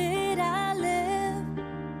 how did I live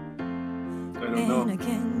I don't know. in a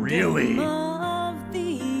kingdom Really? of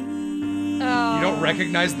thieves? Oh. You don't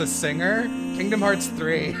recognize the singer? Kingdom Hearts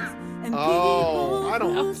 3. And Oh, people I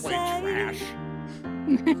don't who play say trash.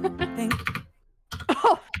 think-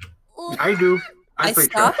 I do. I play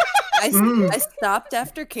stopped. trash. I stopped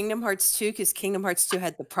after Kingdom Hearts 2 because Kingdom Hearts 2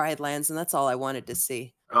 had the Pride Lands, and that's all I wanted to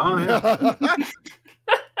see. Oh yeah.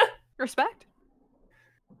 Respect.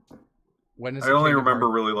 When is I only Kingdom remember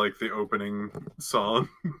Hearts- really like the opening song.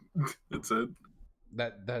 That's it.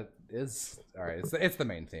 That is all right. It's the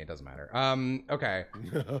main thing. It doesn't matter. Okay.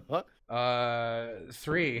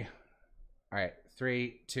 3. All right.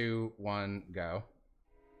 3, 2, 1, go.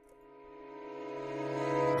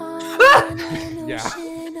 On an Yeah.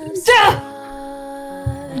 ocean of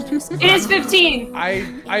stars, It is 15.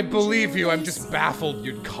 I believe you. I'm just baffled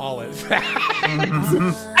you'd call it that.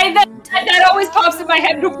 That always pops in my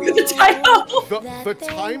head before the title. The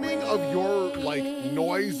timing of your like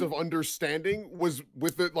noise of understanding was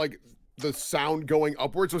with it like the sound going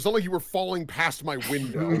upwards. So it sounded like you were falling past my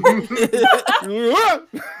window.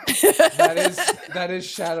 that is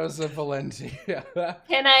Shadows of Valentia.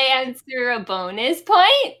 Can I answer a bonus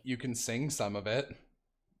point? You can sing some of it.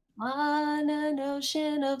 On an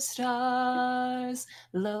ocean of stars,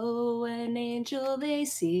 lo, an angel they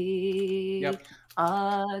see. Yep.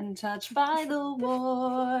 Untouched by the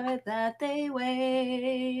war that they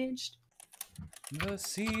waged. The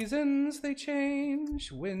seasons they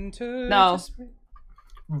change, winter No. to spring.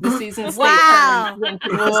 The seasons Wow. they turn winter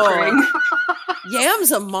to spring.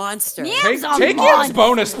 Yam's a monster. Yam's a Take monster. Yam's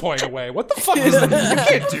bonus point away. What the fuck is that? You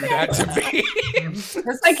can't do that to me.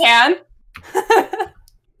 Yes, I can.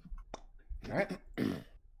 All right.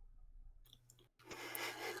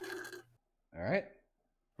 All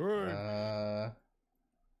right.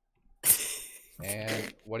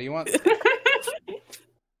 And what do you want?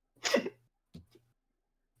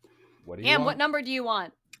 What do you Yam, want? what number do you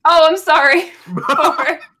want? Oh, I'm sorry. 4. All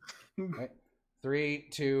right. 3,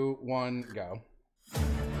 2, 1, go.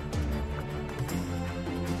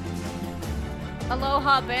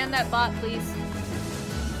 Aloha, ban that bot, please.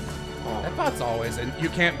 That bot's always, and you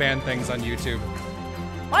can't ban things on YouTube.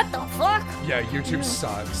 What the fuck? Yeah, YouTube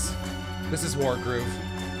sucks. This is Wargroove.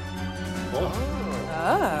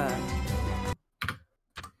 Ah.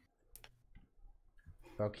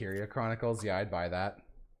 Valkyria Chronicles, yeah, I'd buy that.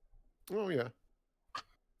 Oh yeah.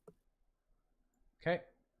 Okay,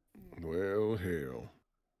 Well, hell.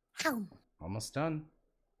 almost done.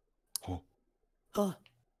 Oh.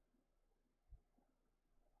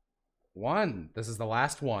 1. This is the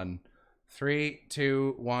last one. 3,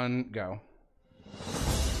 2, 1, go.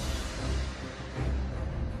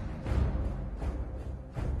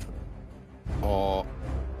 Oh.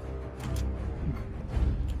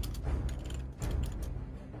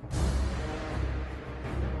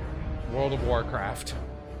 World of Warcraft.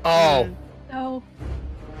 Oh. No.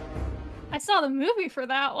 I saw the movie for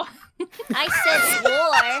that one. I said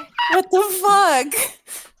war. What the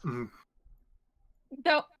fuck?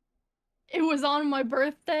 No. It was on my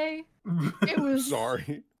birthday. It was.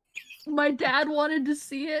 Sorry. My dad wanted to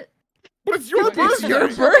see it. But it's your It's birthday. your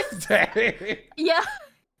birthday! Yeah.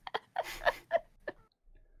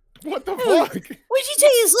 What the fuck? Would you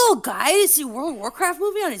take his little guy to see World of Warcraft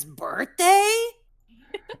movie on his birthday?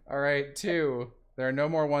 Alright, 2. There are no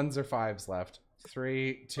more 1s or 5s left.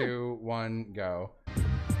 3, 2, 1, go.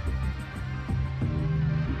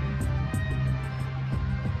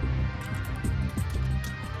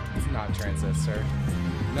 Not Transistor.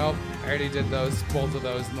 Nope, I already did those, both of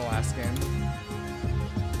those in the last game.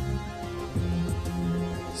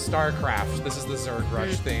 StarCraft. This is the Zerg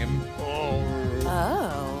Rush theme. Oh.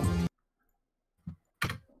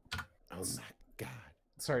 Oh my god.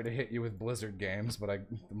 Sorry to hit you with Blizzard games, but I'm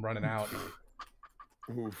running out.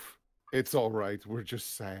 Oof. It's all right. We're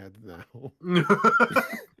just sad now.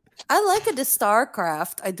 I like it, the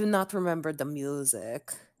StarCraft. I do not remember the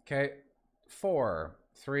music. Okay, 4,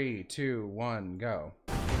 3, 2, 1, go.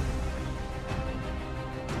 I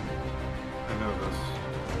know this.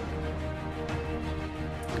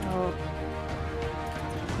 Oh.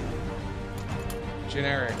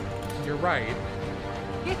 Generic. You're right.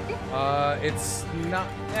 It's not.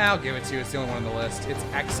 I'll give it to you. It's the only one on the list. It's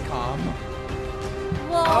XCOM.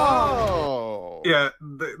 Whoa. Oh. Yeah,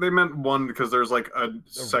 they meant one because there's like a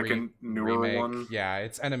second newer remake. one. Yeah,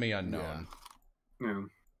 it's Enemy Unknown. Yeah.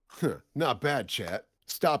 Huh. Not bad, chat.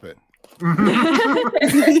 Stop it.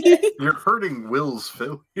 You're hurting Will's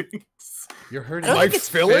feelings. You're hurting My my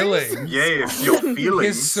feelings? feelings. Yes, your feelings.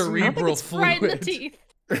 His cerebral It's right in the fluid.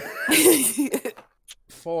 teeth.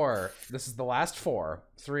 4. This is the last 4.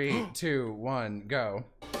 3, 2, 1, go.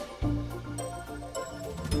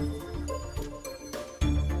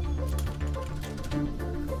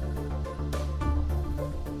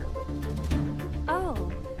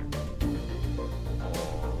 Oh.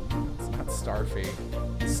 It's not Starfy.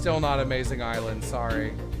 Still not Amazing Island,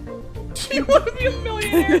 sorry. Do you want to be a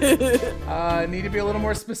millionaire? Need to be a little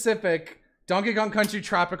more specific. Donkey Kong Country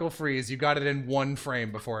Tropical Freeze. You got it in 1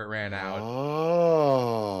 frame before it ran out.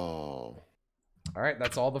 Oh. All right,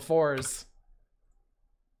 that's all the 4s.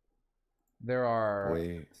 There are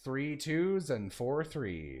Wait. 3 2s and 4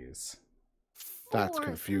 3s. That's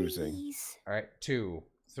confusing. All right, 2,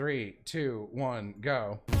 3, 2, 1,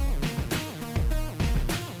 go.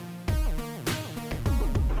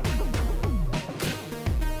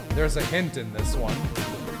 There's a hint in this one.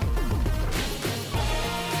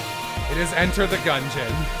 It is Enter the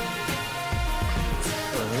Gungeon.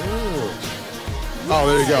 Oh,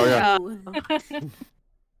 there you go. Yeah, Ooh.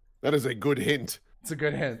 that is a good hint. It's a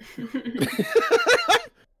good hint.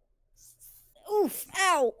 Oof,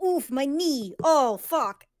 ow, oof, my knee. Oh,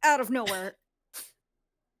 fuck. Out of nowhere.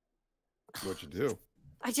 What'd you do?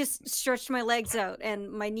 I just stretched my legs out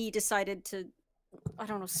and my knee decided to, I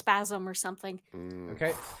don't know, spasm or something.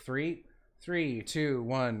 Okay, 3, 2,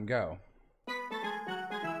 1, go.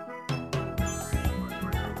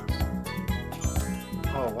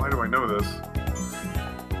 Oh, why do I know this?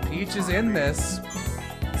 Peach is in this.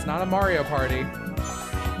 It's not a Mario Party.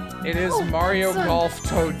 It is Oh, Mario son. Golf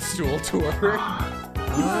Toadstool Tour. That's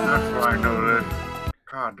why I know this.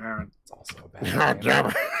 God damn it. It's also a bad God game. damn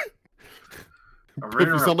it.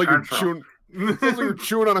 You sound like you're chewing. Sounds like you're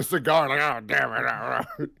chewing on a cigar. Like, oh damn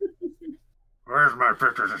it! Where's my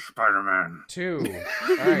pictures of Spider-Man? 2.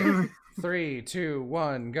 Alright. 3, 2,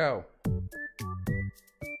 1, go.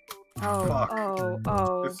 Oh, Fuck.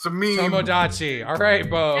 oh. It's a meme. Tomodachi. Alright,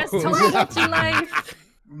 Bo. Yes, Tomodachi Life.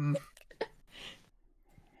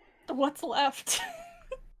 What's left?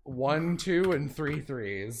 1, 2, and 3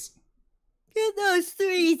 threes. Get those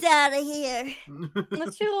threes out of here.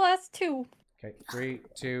 Let's do the last 2. Okay, 3,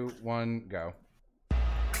 2, 1, go.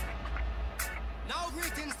 Now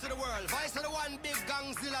greetings to the world. Vice of the one big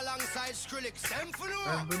gangzilla alongside Skrillex. Them for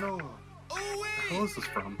I don't know. Where is this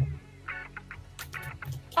from?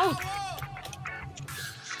 Oh,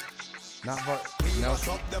 Not Far... No.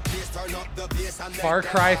 Far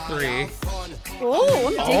Cry 3. Oh,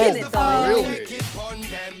 I'm digging it though. Really?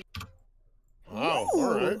 Oh,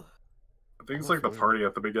 all right. I think it's like the party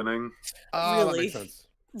at the beginning. That Really? makes sense.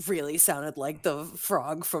 Really sounded like the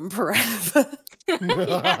frog from Parappa.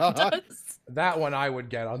 That one I would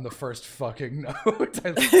get on the first fucking note.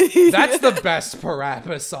 That's the best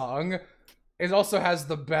Parappa song. It also has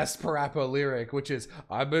the best Parappa lyric, which is,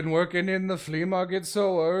 I've been working in the flea market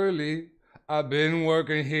so early. I've been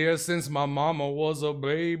working here since my mama was a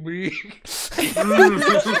baby.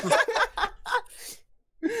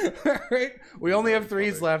 Alright, we only have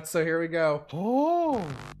threes left, so here we go. Oh.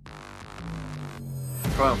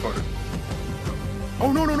 Clown Party.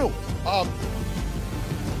 Oh no.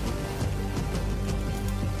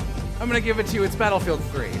 I'm gonna give it to you, it's Battlefield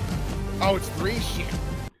 3. Oh, it's 3. Shit.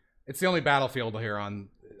 It's the only Battlefield here on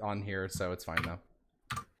here, so it's fine though.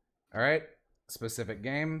 Alright, specific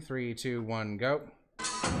game, 3, 2, 1, go.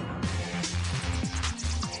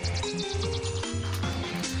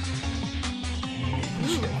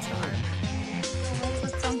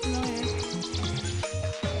 that sounds familiar.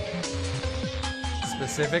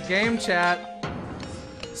 Specific game, chat.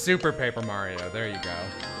 Super Paper Mario, there you go.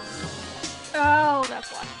 Oh,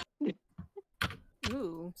 that's why.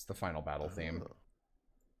 Ooh. It's the final battle theme.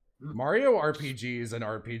 Mario RPGs and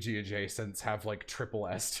RPG adjacents have like triple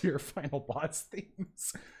S tier final boss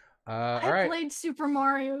themes. I Alright. played Super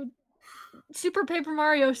Paper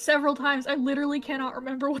Mario several times. I literally cannot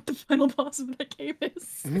remember what the final boss of the game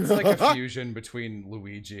is. It's like a fusion between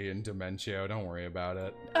Luigi and Dimentio, don't worry about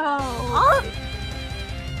it. Oh.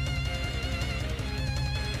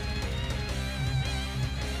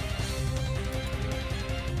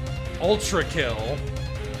 Ultra Kill.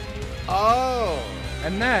 Oh.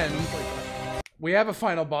 And then we have a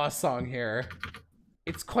final boss song here.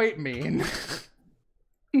 It's quite mean.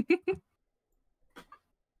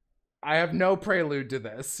 I have no prelude to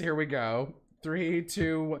this. Here we go. 3,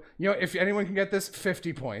 2, 1. You know, if anyone can get this,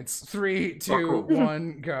 50 points. 3, 2,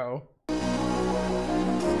 1, go.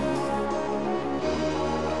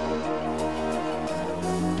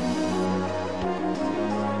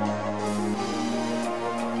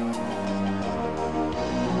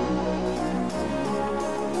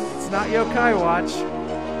 It's not Yokai Watch.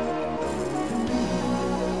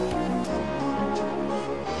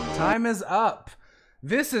 Time is up.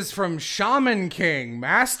 This is from Shaman King,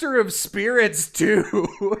 Master of Spirits 2.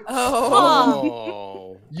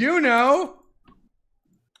 Oh. You know.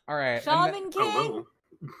 All right. Shaman King. Oh,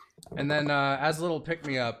 And then as a little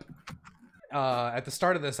pick-me-up, at the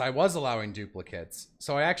start of this, I was allowing duplicates.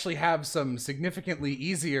 So I actually have some significantly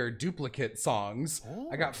easier duplicate songs.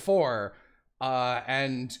 I got 4,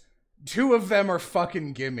 and 2 of them are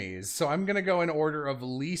fucking gimmies. So I'm going to go in order of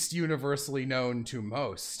least universally known to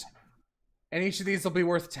most. And each of these will be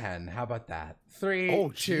worth 10. How about that? 3, Oh,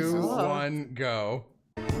 2, Jesus. 1, go.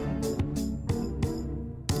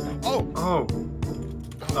 Oh.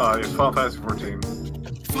 It's Final Fantasy 14.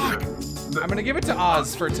 Fuck. I'm going to give it to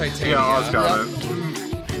Oz for Titania. Yeah, Oz got it.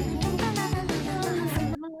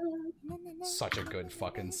 Such a good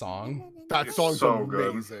fucking song. That It's song's so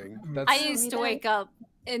good. amazing. That's I used to wake up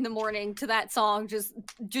in the morning to that song just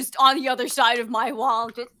just on the other side of my wall,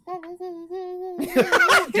 just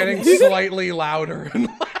Getting slightly louder and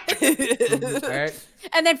louder. All right.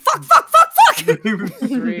 and then fuck, fuck, fuck, fuck.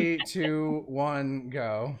 3, 2, 1,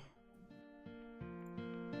 go.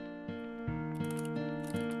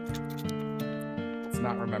 It's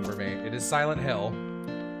not Remember Me. It is Silent Hill.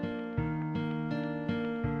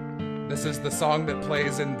 This is the song that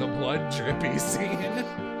plays in the blood drippy scene.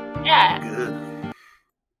 Yeah. Good.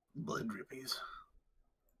 Blood drippies.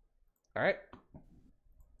 All right.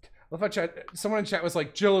 Love how someone in chat was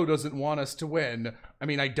like, Jello doesn't want us to win. I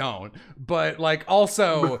mean, I don't. But, like,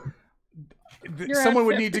 also, someone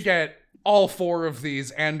would need to get all 4 of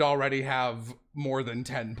these and already have more than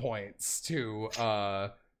 10 points to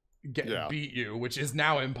beat you, which is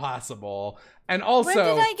now impossible. And also, when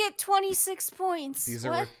did I get 26 points? These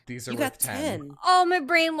are You worth got 10. Oh, my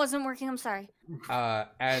brain wasn't working. I'm sorry.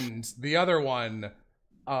 And the other one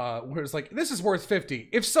was like, this is worth 50.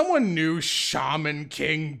 If someone knew Shaman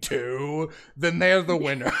King 2, then they're the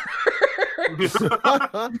winner.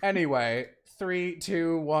 Anyway, 3,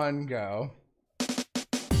 2, 1, go.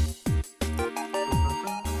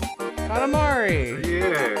 Katamari!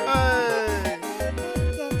 Yeah.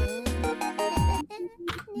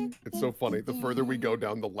 It's so funny. The further we go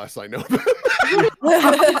down, the less I know.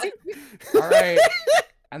 All right.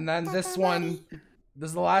 And then this one, this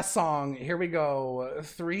is the last song. Here we go.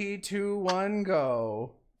 3, 2, 1,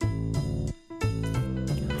 go.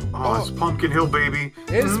 Oh, it's Pumpkin Hill, baby.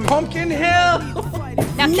 It's Pumpkin Hill!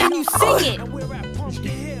 Now can you sing it?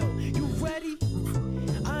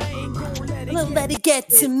 Let it get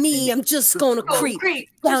to me. I'm just gonna creep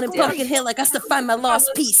down in Pumpkin Hill like I still find my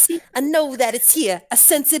lost piece. I know that it's here. I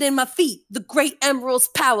sense it in my feet. The great emerald's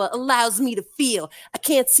power allows me to feel. I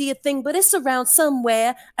can't see a thing, but it's around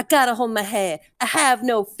somewhere. I gotta hold my head. I have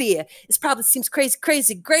no fear. It probably seems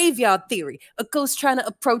crazy graveyard theory. A ghost trying to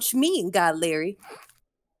approach me and God Larry.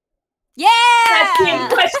 Yeah!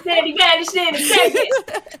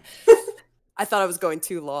 I thought I was going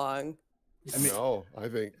too long. I mean, no, I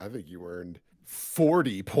think you earned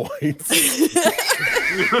 40 points.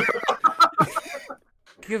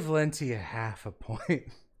 Give Lenti a half a point.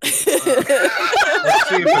 Let's see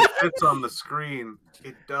if it fits on the screen.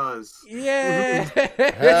 It does. Yeah.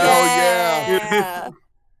 Hell yeah.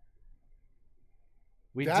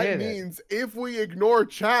 We that did means if we ignore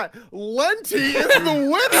chat, Lenti is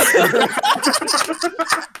the winner.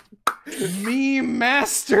 Me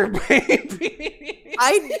master, baby.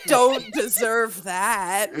 I don't deserve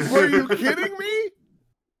that. Were you kidding me?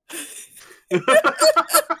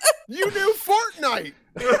 You knew Fortnite.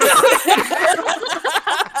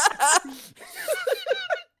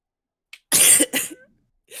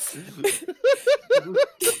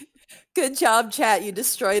 Good job, chat. You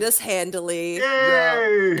destroyed us handily.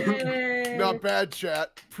 Yay! Not bad,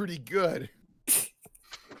 chat. Pretty good.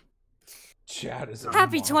 Chat is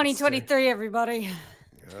Happy 2023, everybody.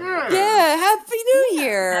 Yeah, Happy New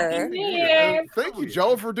Year. Happy New Year. Thank you,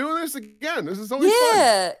 Jello, for doing this again. This is always fun.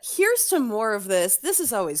 Yeah, here's to more of this. This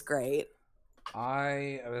is always great.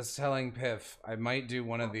 I was telling Piff I might do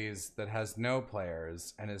one of these that has no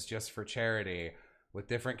players and is just for charity with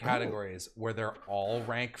different categories where they're all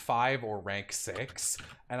rank 5 or rank 6,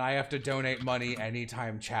 and I have to donate money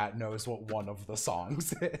anytime chat knows what one of the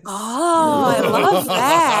songs is. Oh, I love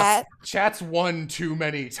that. Chat's won too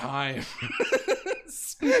many times.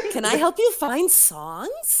 Can I help you find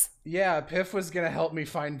songs? Yeah, Piff was gonna help me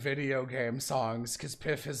find video game songs because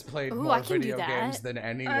Piff has played Ooh, more I can do video that. games than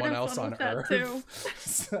anyone else on Earth. Too.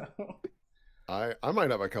 So. I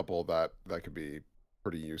might have a couple that could be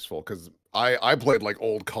pretty useful because I played like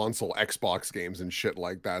old console Xbox games and shit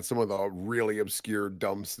like that. Some of the really obscure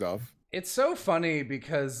dumb stuff. It's so funny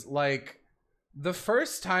because like the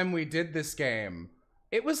first time we did this game,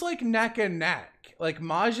 it was like neck and neck. Like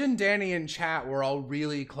Maj and Danny in chat were all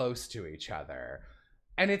really close to each other.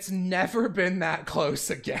 And it's never been that close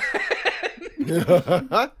again.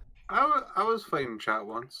 I was fighting chat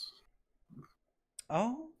once.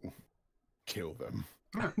 Oh? Kill them.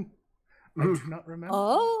 I do not remember.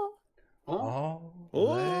 Oh.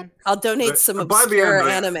 Oh. I'll donate some By the obscure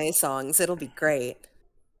end, anime songs. It'll be great.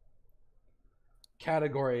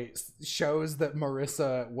 Category shows that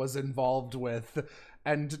Marissa was involved with,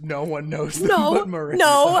 and no one knows them No, but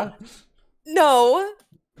Marissa. No.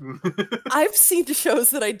 I've seen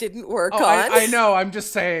shows that I didn't work on. I know. I'm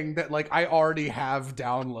just saying that, like, I already have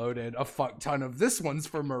downloaded a fuck ton of this one's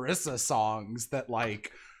for Marissa songs that,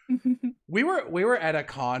 like, we were at a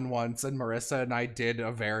con once, and Marissa and I did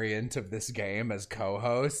a variant of this game as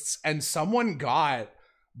co-hosts, and someone got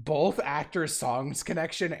both Actors Songs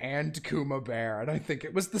Connection and Kuma Bear, and I think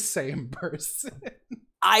it was the same person.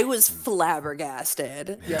 I was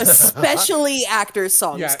flabbergasted, especially actors'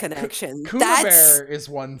 songs connection. Kuma Bear is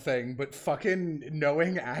one thing, but fucking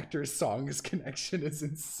knowing actors' songs connection is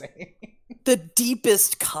insane. The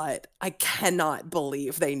deepest cut. I cannot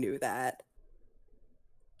believe they knew that.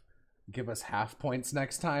 Give us half points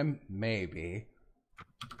next time? Maybe.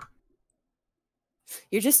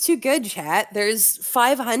 You're just too good, chat. There's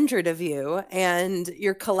 500 of you, and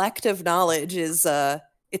your collective knowledge is,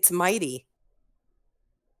 it's mighty.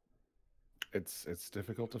 It's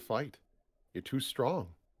difficult to fight. You're too strong.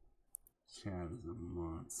 Chad is a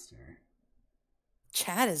monster.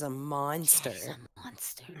 Chad is a monster.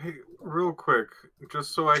 Hey, real quick,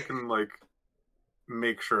 just so I can like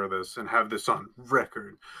make sure of this and have this on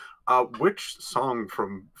record. Which song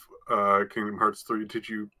from Kingdom Hearts 3 did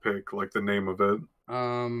you pick? Like the name of it?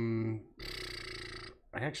 I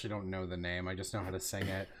actually don't know the name. I just know how to sing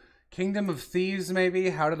it. Kingdom of Thieves, maybe?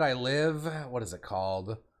 How Did I Live? What is it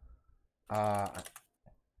called? Don't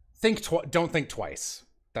Think Twice.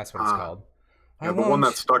 That's what it's called. Yeah, the one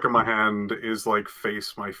that stuck in my hand is like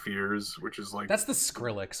Face My Fears, which is like... That's the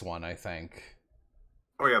Skrillex one, I think.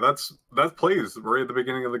 Oh yeah, that plays right at the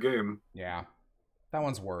beginning of the game. Yeah. That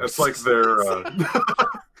one's worse. It's like their...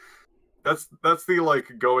 That's the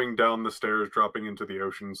like going down the stairs, dropping into the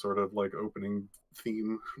ocean sort of like opening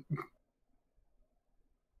theme.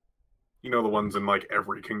 You know, the ones in like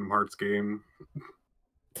every Kingdom Hearts game.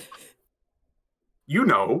 You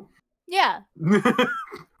know. Yeah.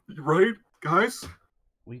 Right, guys?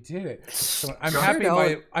 We did it. So I'm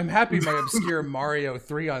happy my obscure Mario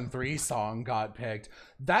 3-on-3 song got picked.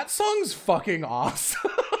 That song's fucking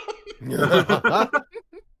awesome.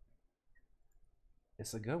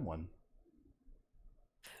 It's a good one.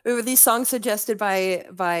 Were these songs suggested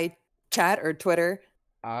by chat or Twitter?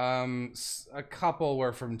 A couple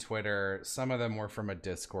were from Twitter. Some of them were from a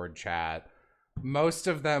Discord chat. Most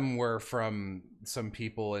of them were from some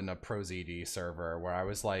people in a ProZD server where I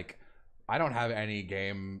was like, I don't have any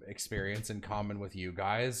game experience in common with you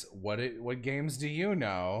guys. What games do you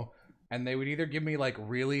know? And they would either give me like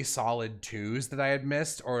really solid 2s that I had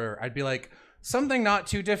missed, or I'd be like, something not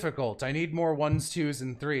too difficult. I need more 1s, 2s,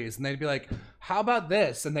 and 3s. And they'd be like, how about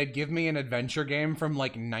this? And they'd give me an adventure game from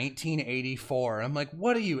like 1984. I'm like,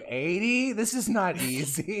 what are you, 80? This is not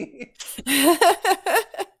easy.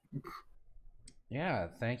 Yeah,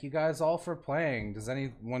 thank you guys all for playing. Does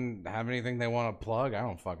anyone have anything they want to plug? I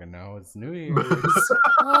don't fucking know. It's New Year's.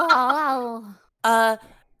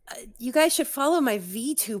 You guys should follow my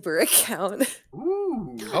VTuber account.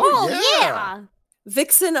 Ooh. Oh, yeah.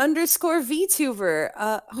 Vixen _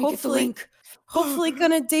 VTuber. Hopefully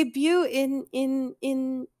gonna debut in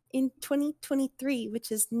 2023,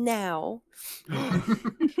 which is now.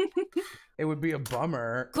 It would be a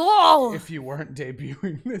bummer if you weren't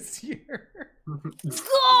debuting this year.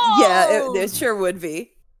 Yeah, it sure would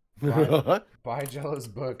be. Buy Jello's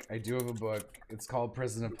book. I do have a book. It's called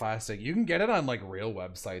Prison of Plastic. You can get it on like real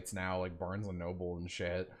websites now, like Barnes and Noble and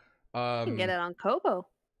shit. You can get it on Kobo.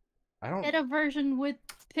 I don't Get a version with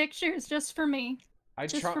pictures just for me. I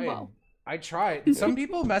just tried. for Bo. I tried. Some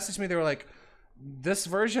people messaged me. They were like, "This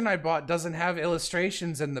version I bought doesn't have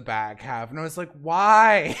illustrations in the back half," and I was like,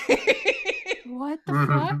 "Why?" What the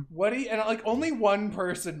fuck? What do you? And like, only one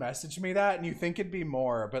person messaged me that, and you think it'd be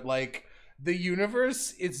more, but like, the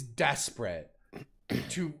universe is desperate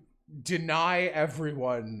to deny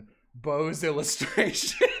everyone Bo's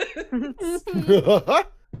illustrations.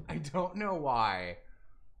 I don't know why.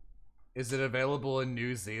 Is it available in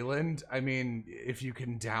New Zealand? I mean, if you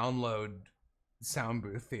can download Sound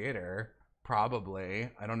Booth Theater, probably.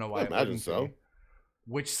 I don't know why. I imagine so. Be.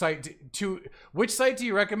 Which site do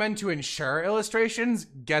you recommend to ensure illustrations?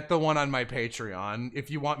 Get the one on my Patreon. If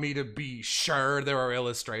you want me to be sure there are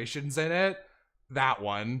illustrations in it, that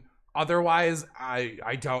one. Otherwise,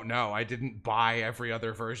 I don't know. I didn't buy every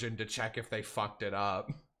other version to check if they fucked it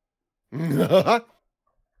up.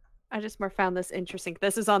 I just found this interesting.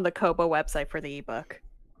 This is on the Kobo website for the ebook.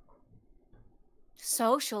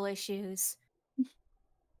 Social issues.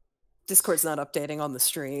 Discord's not updating on the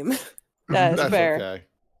stream. That's fair. Okay.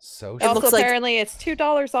 So Also, apparently it's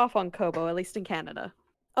 $2 off on Kobo, at least in Canada.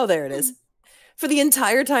 Oh, there it is. For the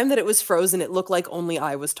entire time that it was frozen, it looked like only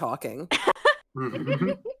I was talking.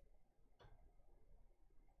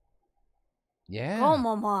 Yeah. Come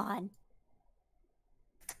on.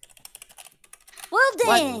 Well,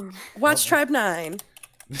 dang. Watch Tribe 9.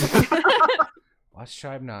 Watch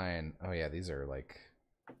Tribe 9. Oh yeah, these are like.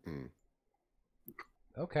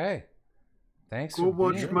 Okay. Thanks. Go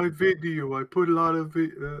watch my video. I put a lot of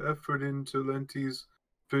effort into Lenti's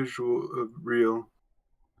visual reel.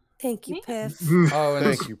 Thank you, Piff. Oh, and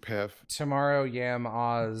Thank you, Piff. tomorrow, Yam,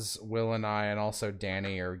 Oz, Will, and I, and also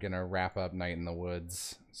Danny are gonna wrap up Night in the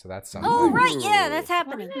Woods. So that's something. Oh, right. Yeah, that's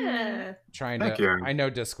happening. Yeah. Trying Thank to. you. I know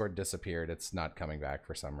Discord disappeared. It's not coming back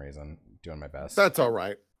for some reason. Doing my best. That's all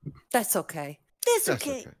right. That's okay. That's That's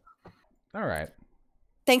okay. All right.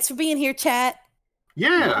 Thanks for being here, chat.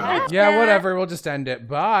 Yeah. Yeah, whatever. We'll just end it.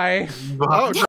 Bye. Bye.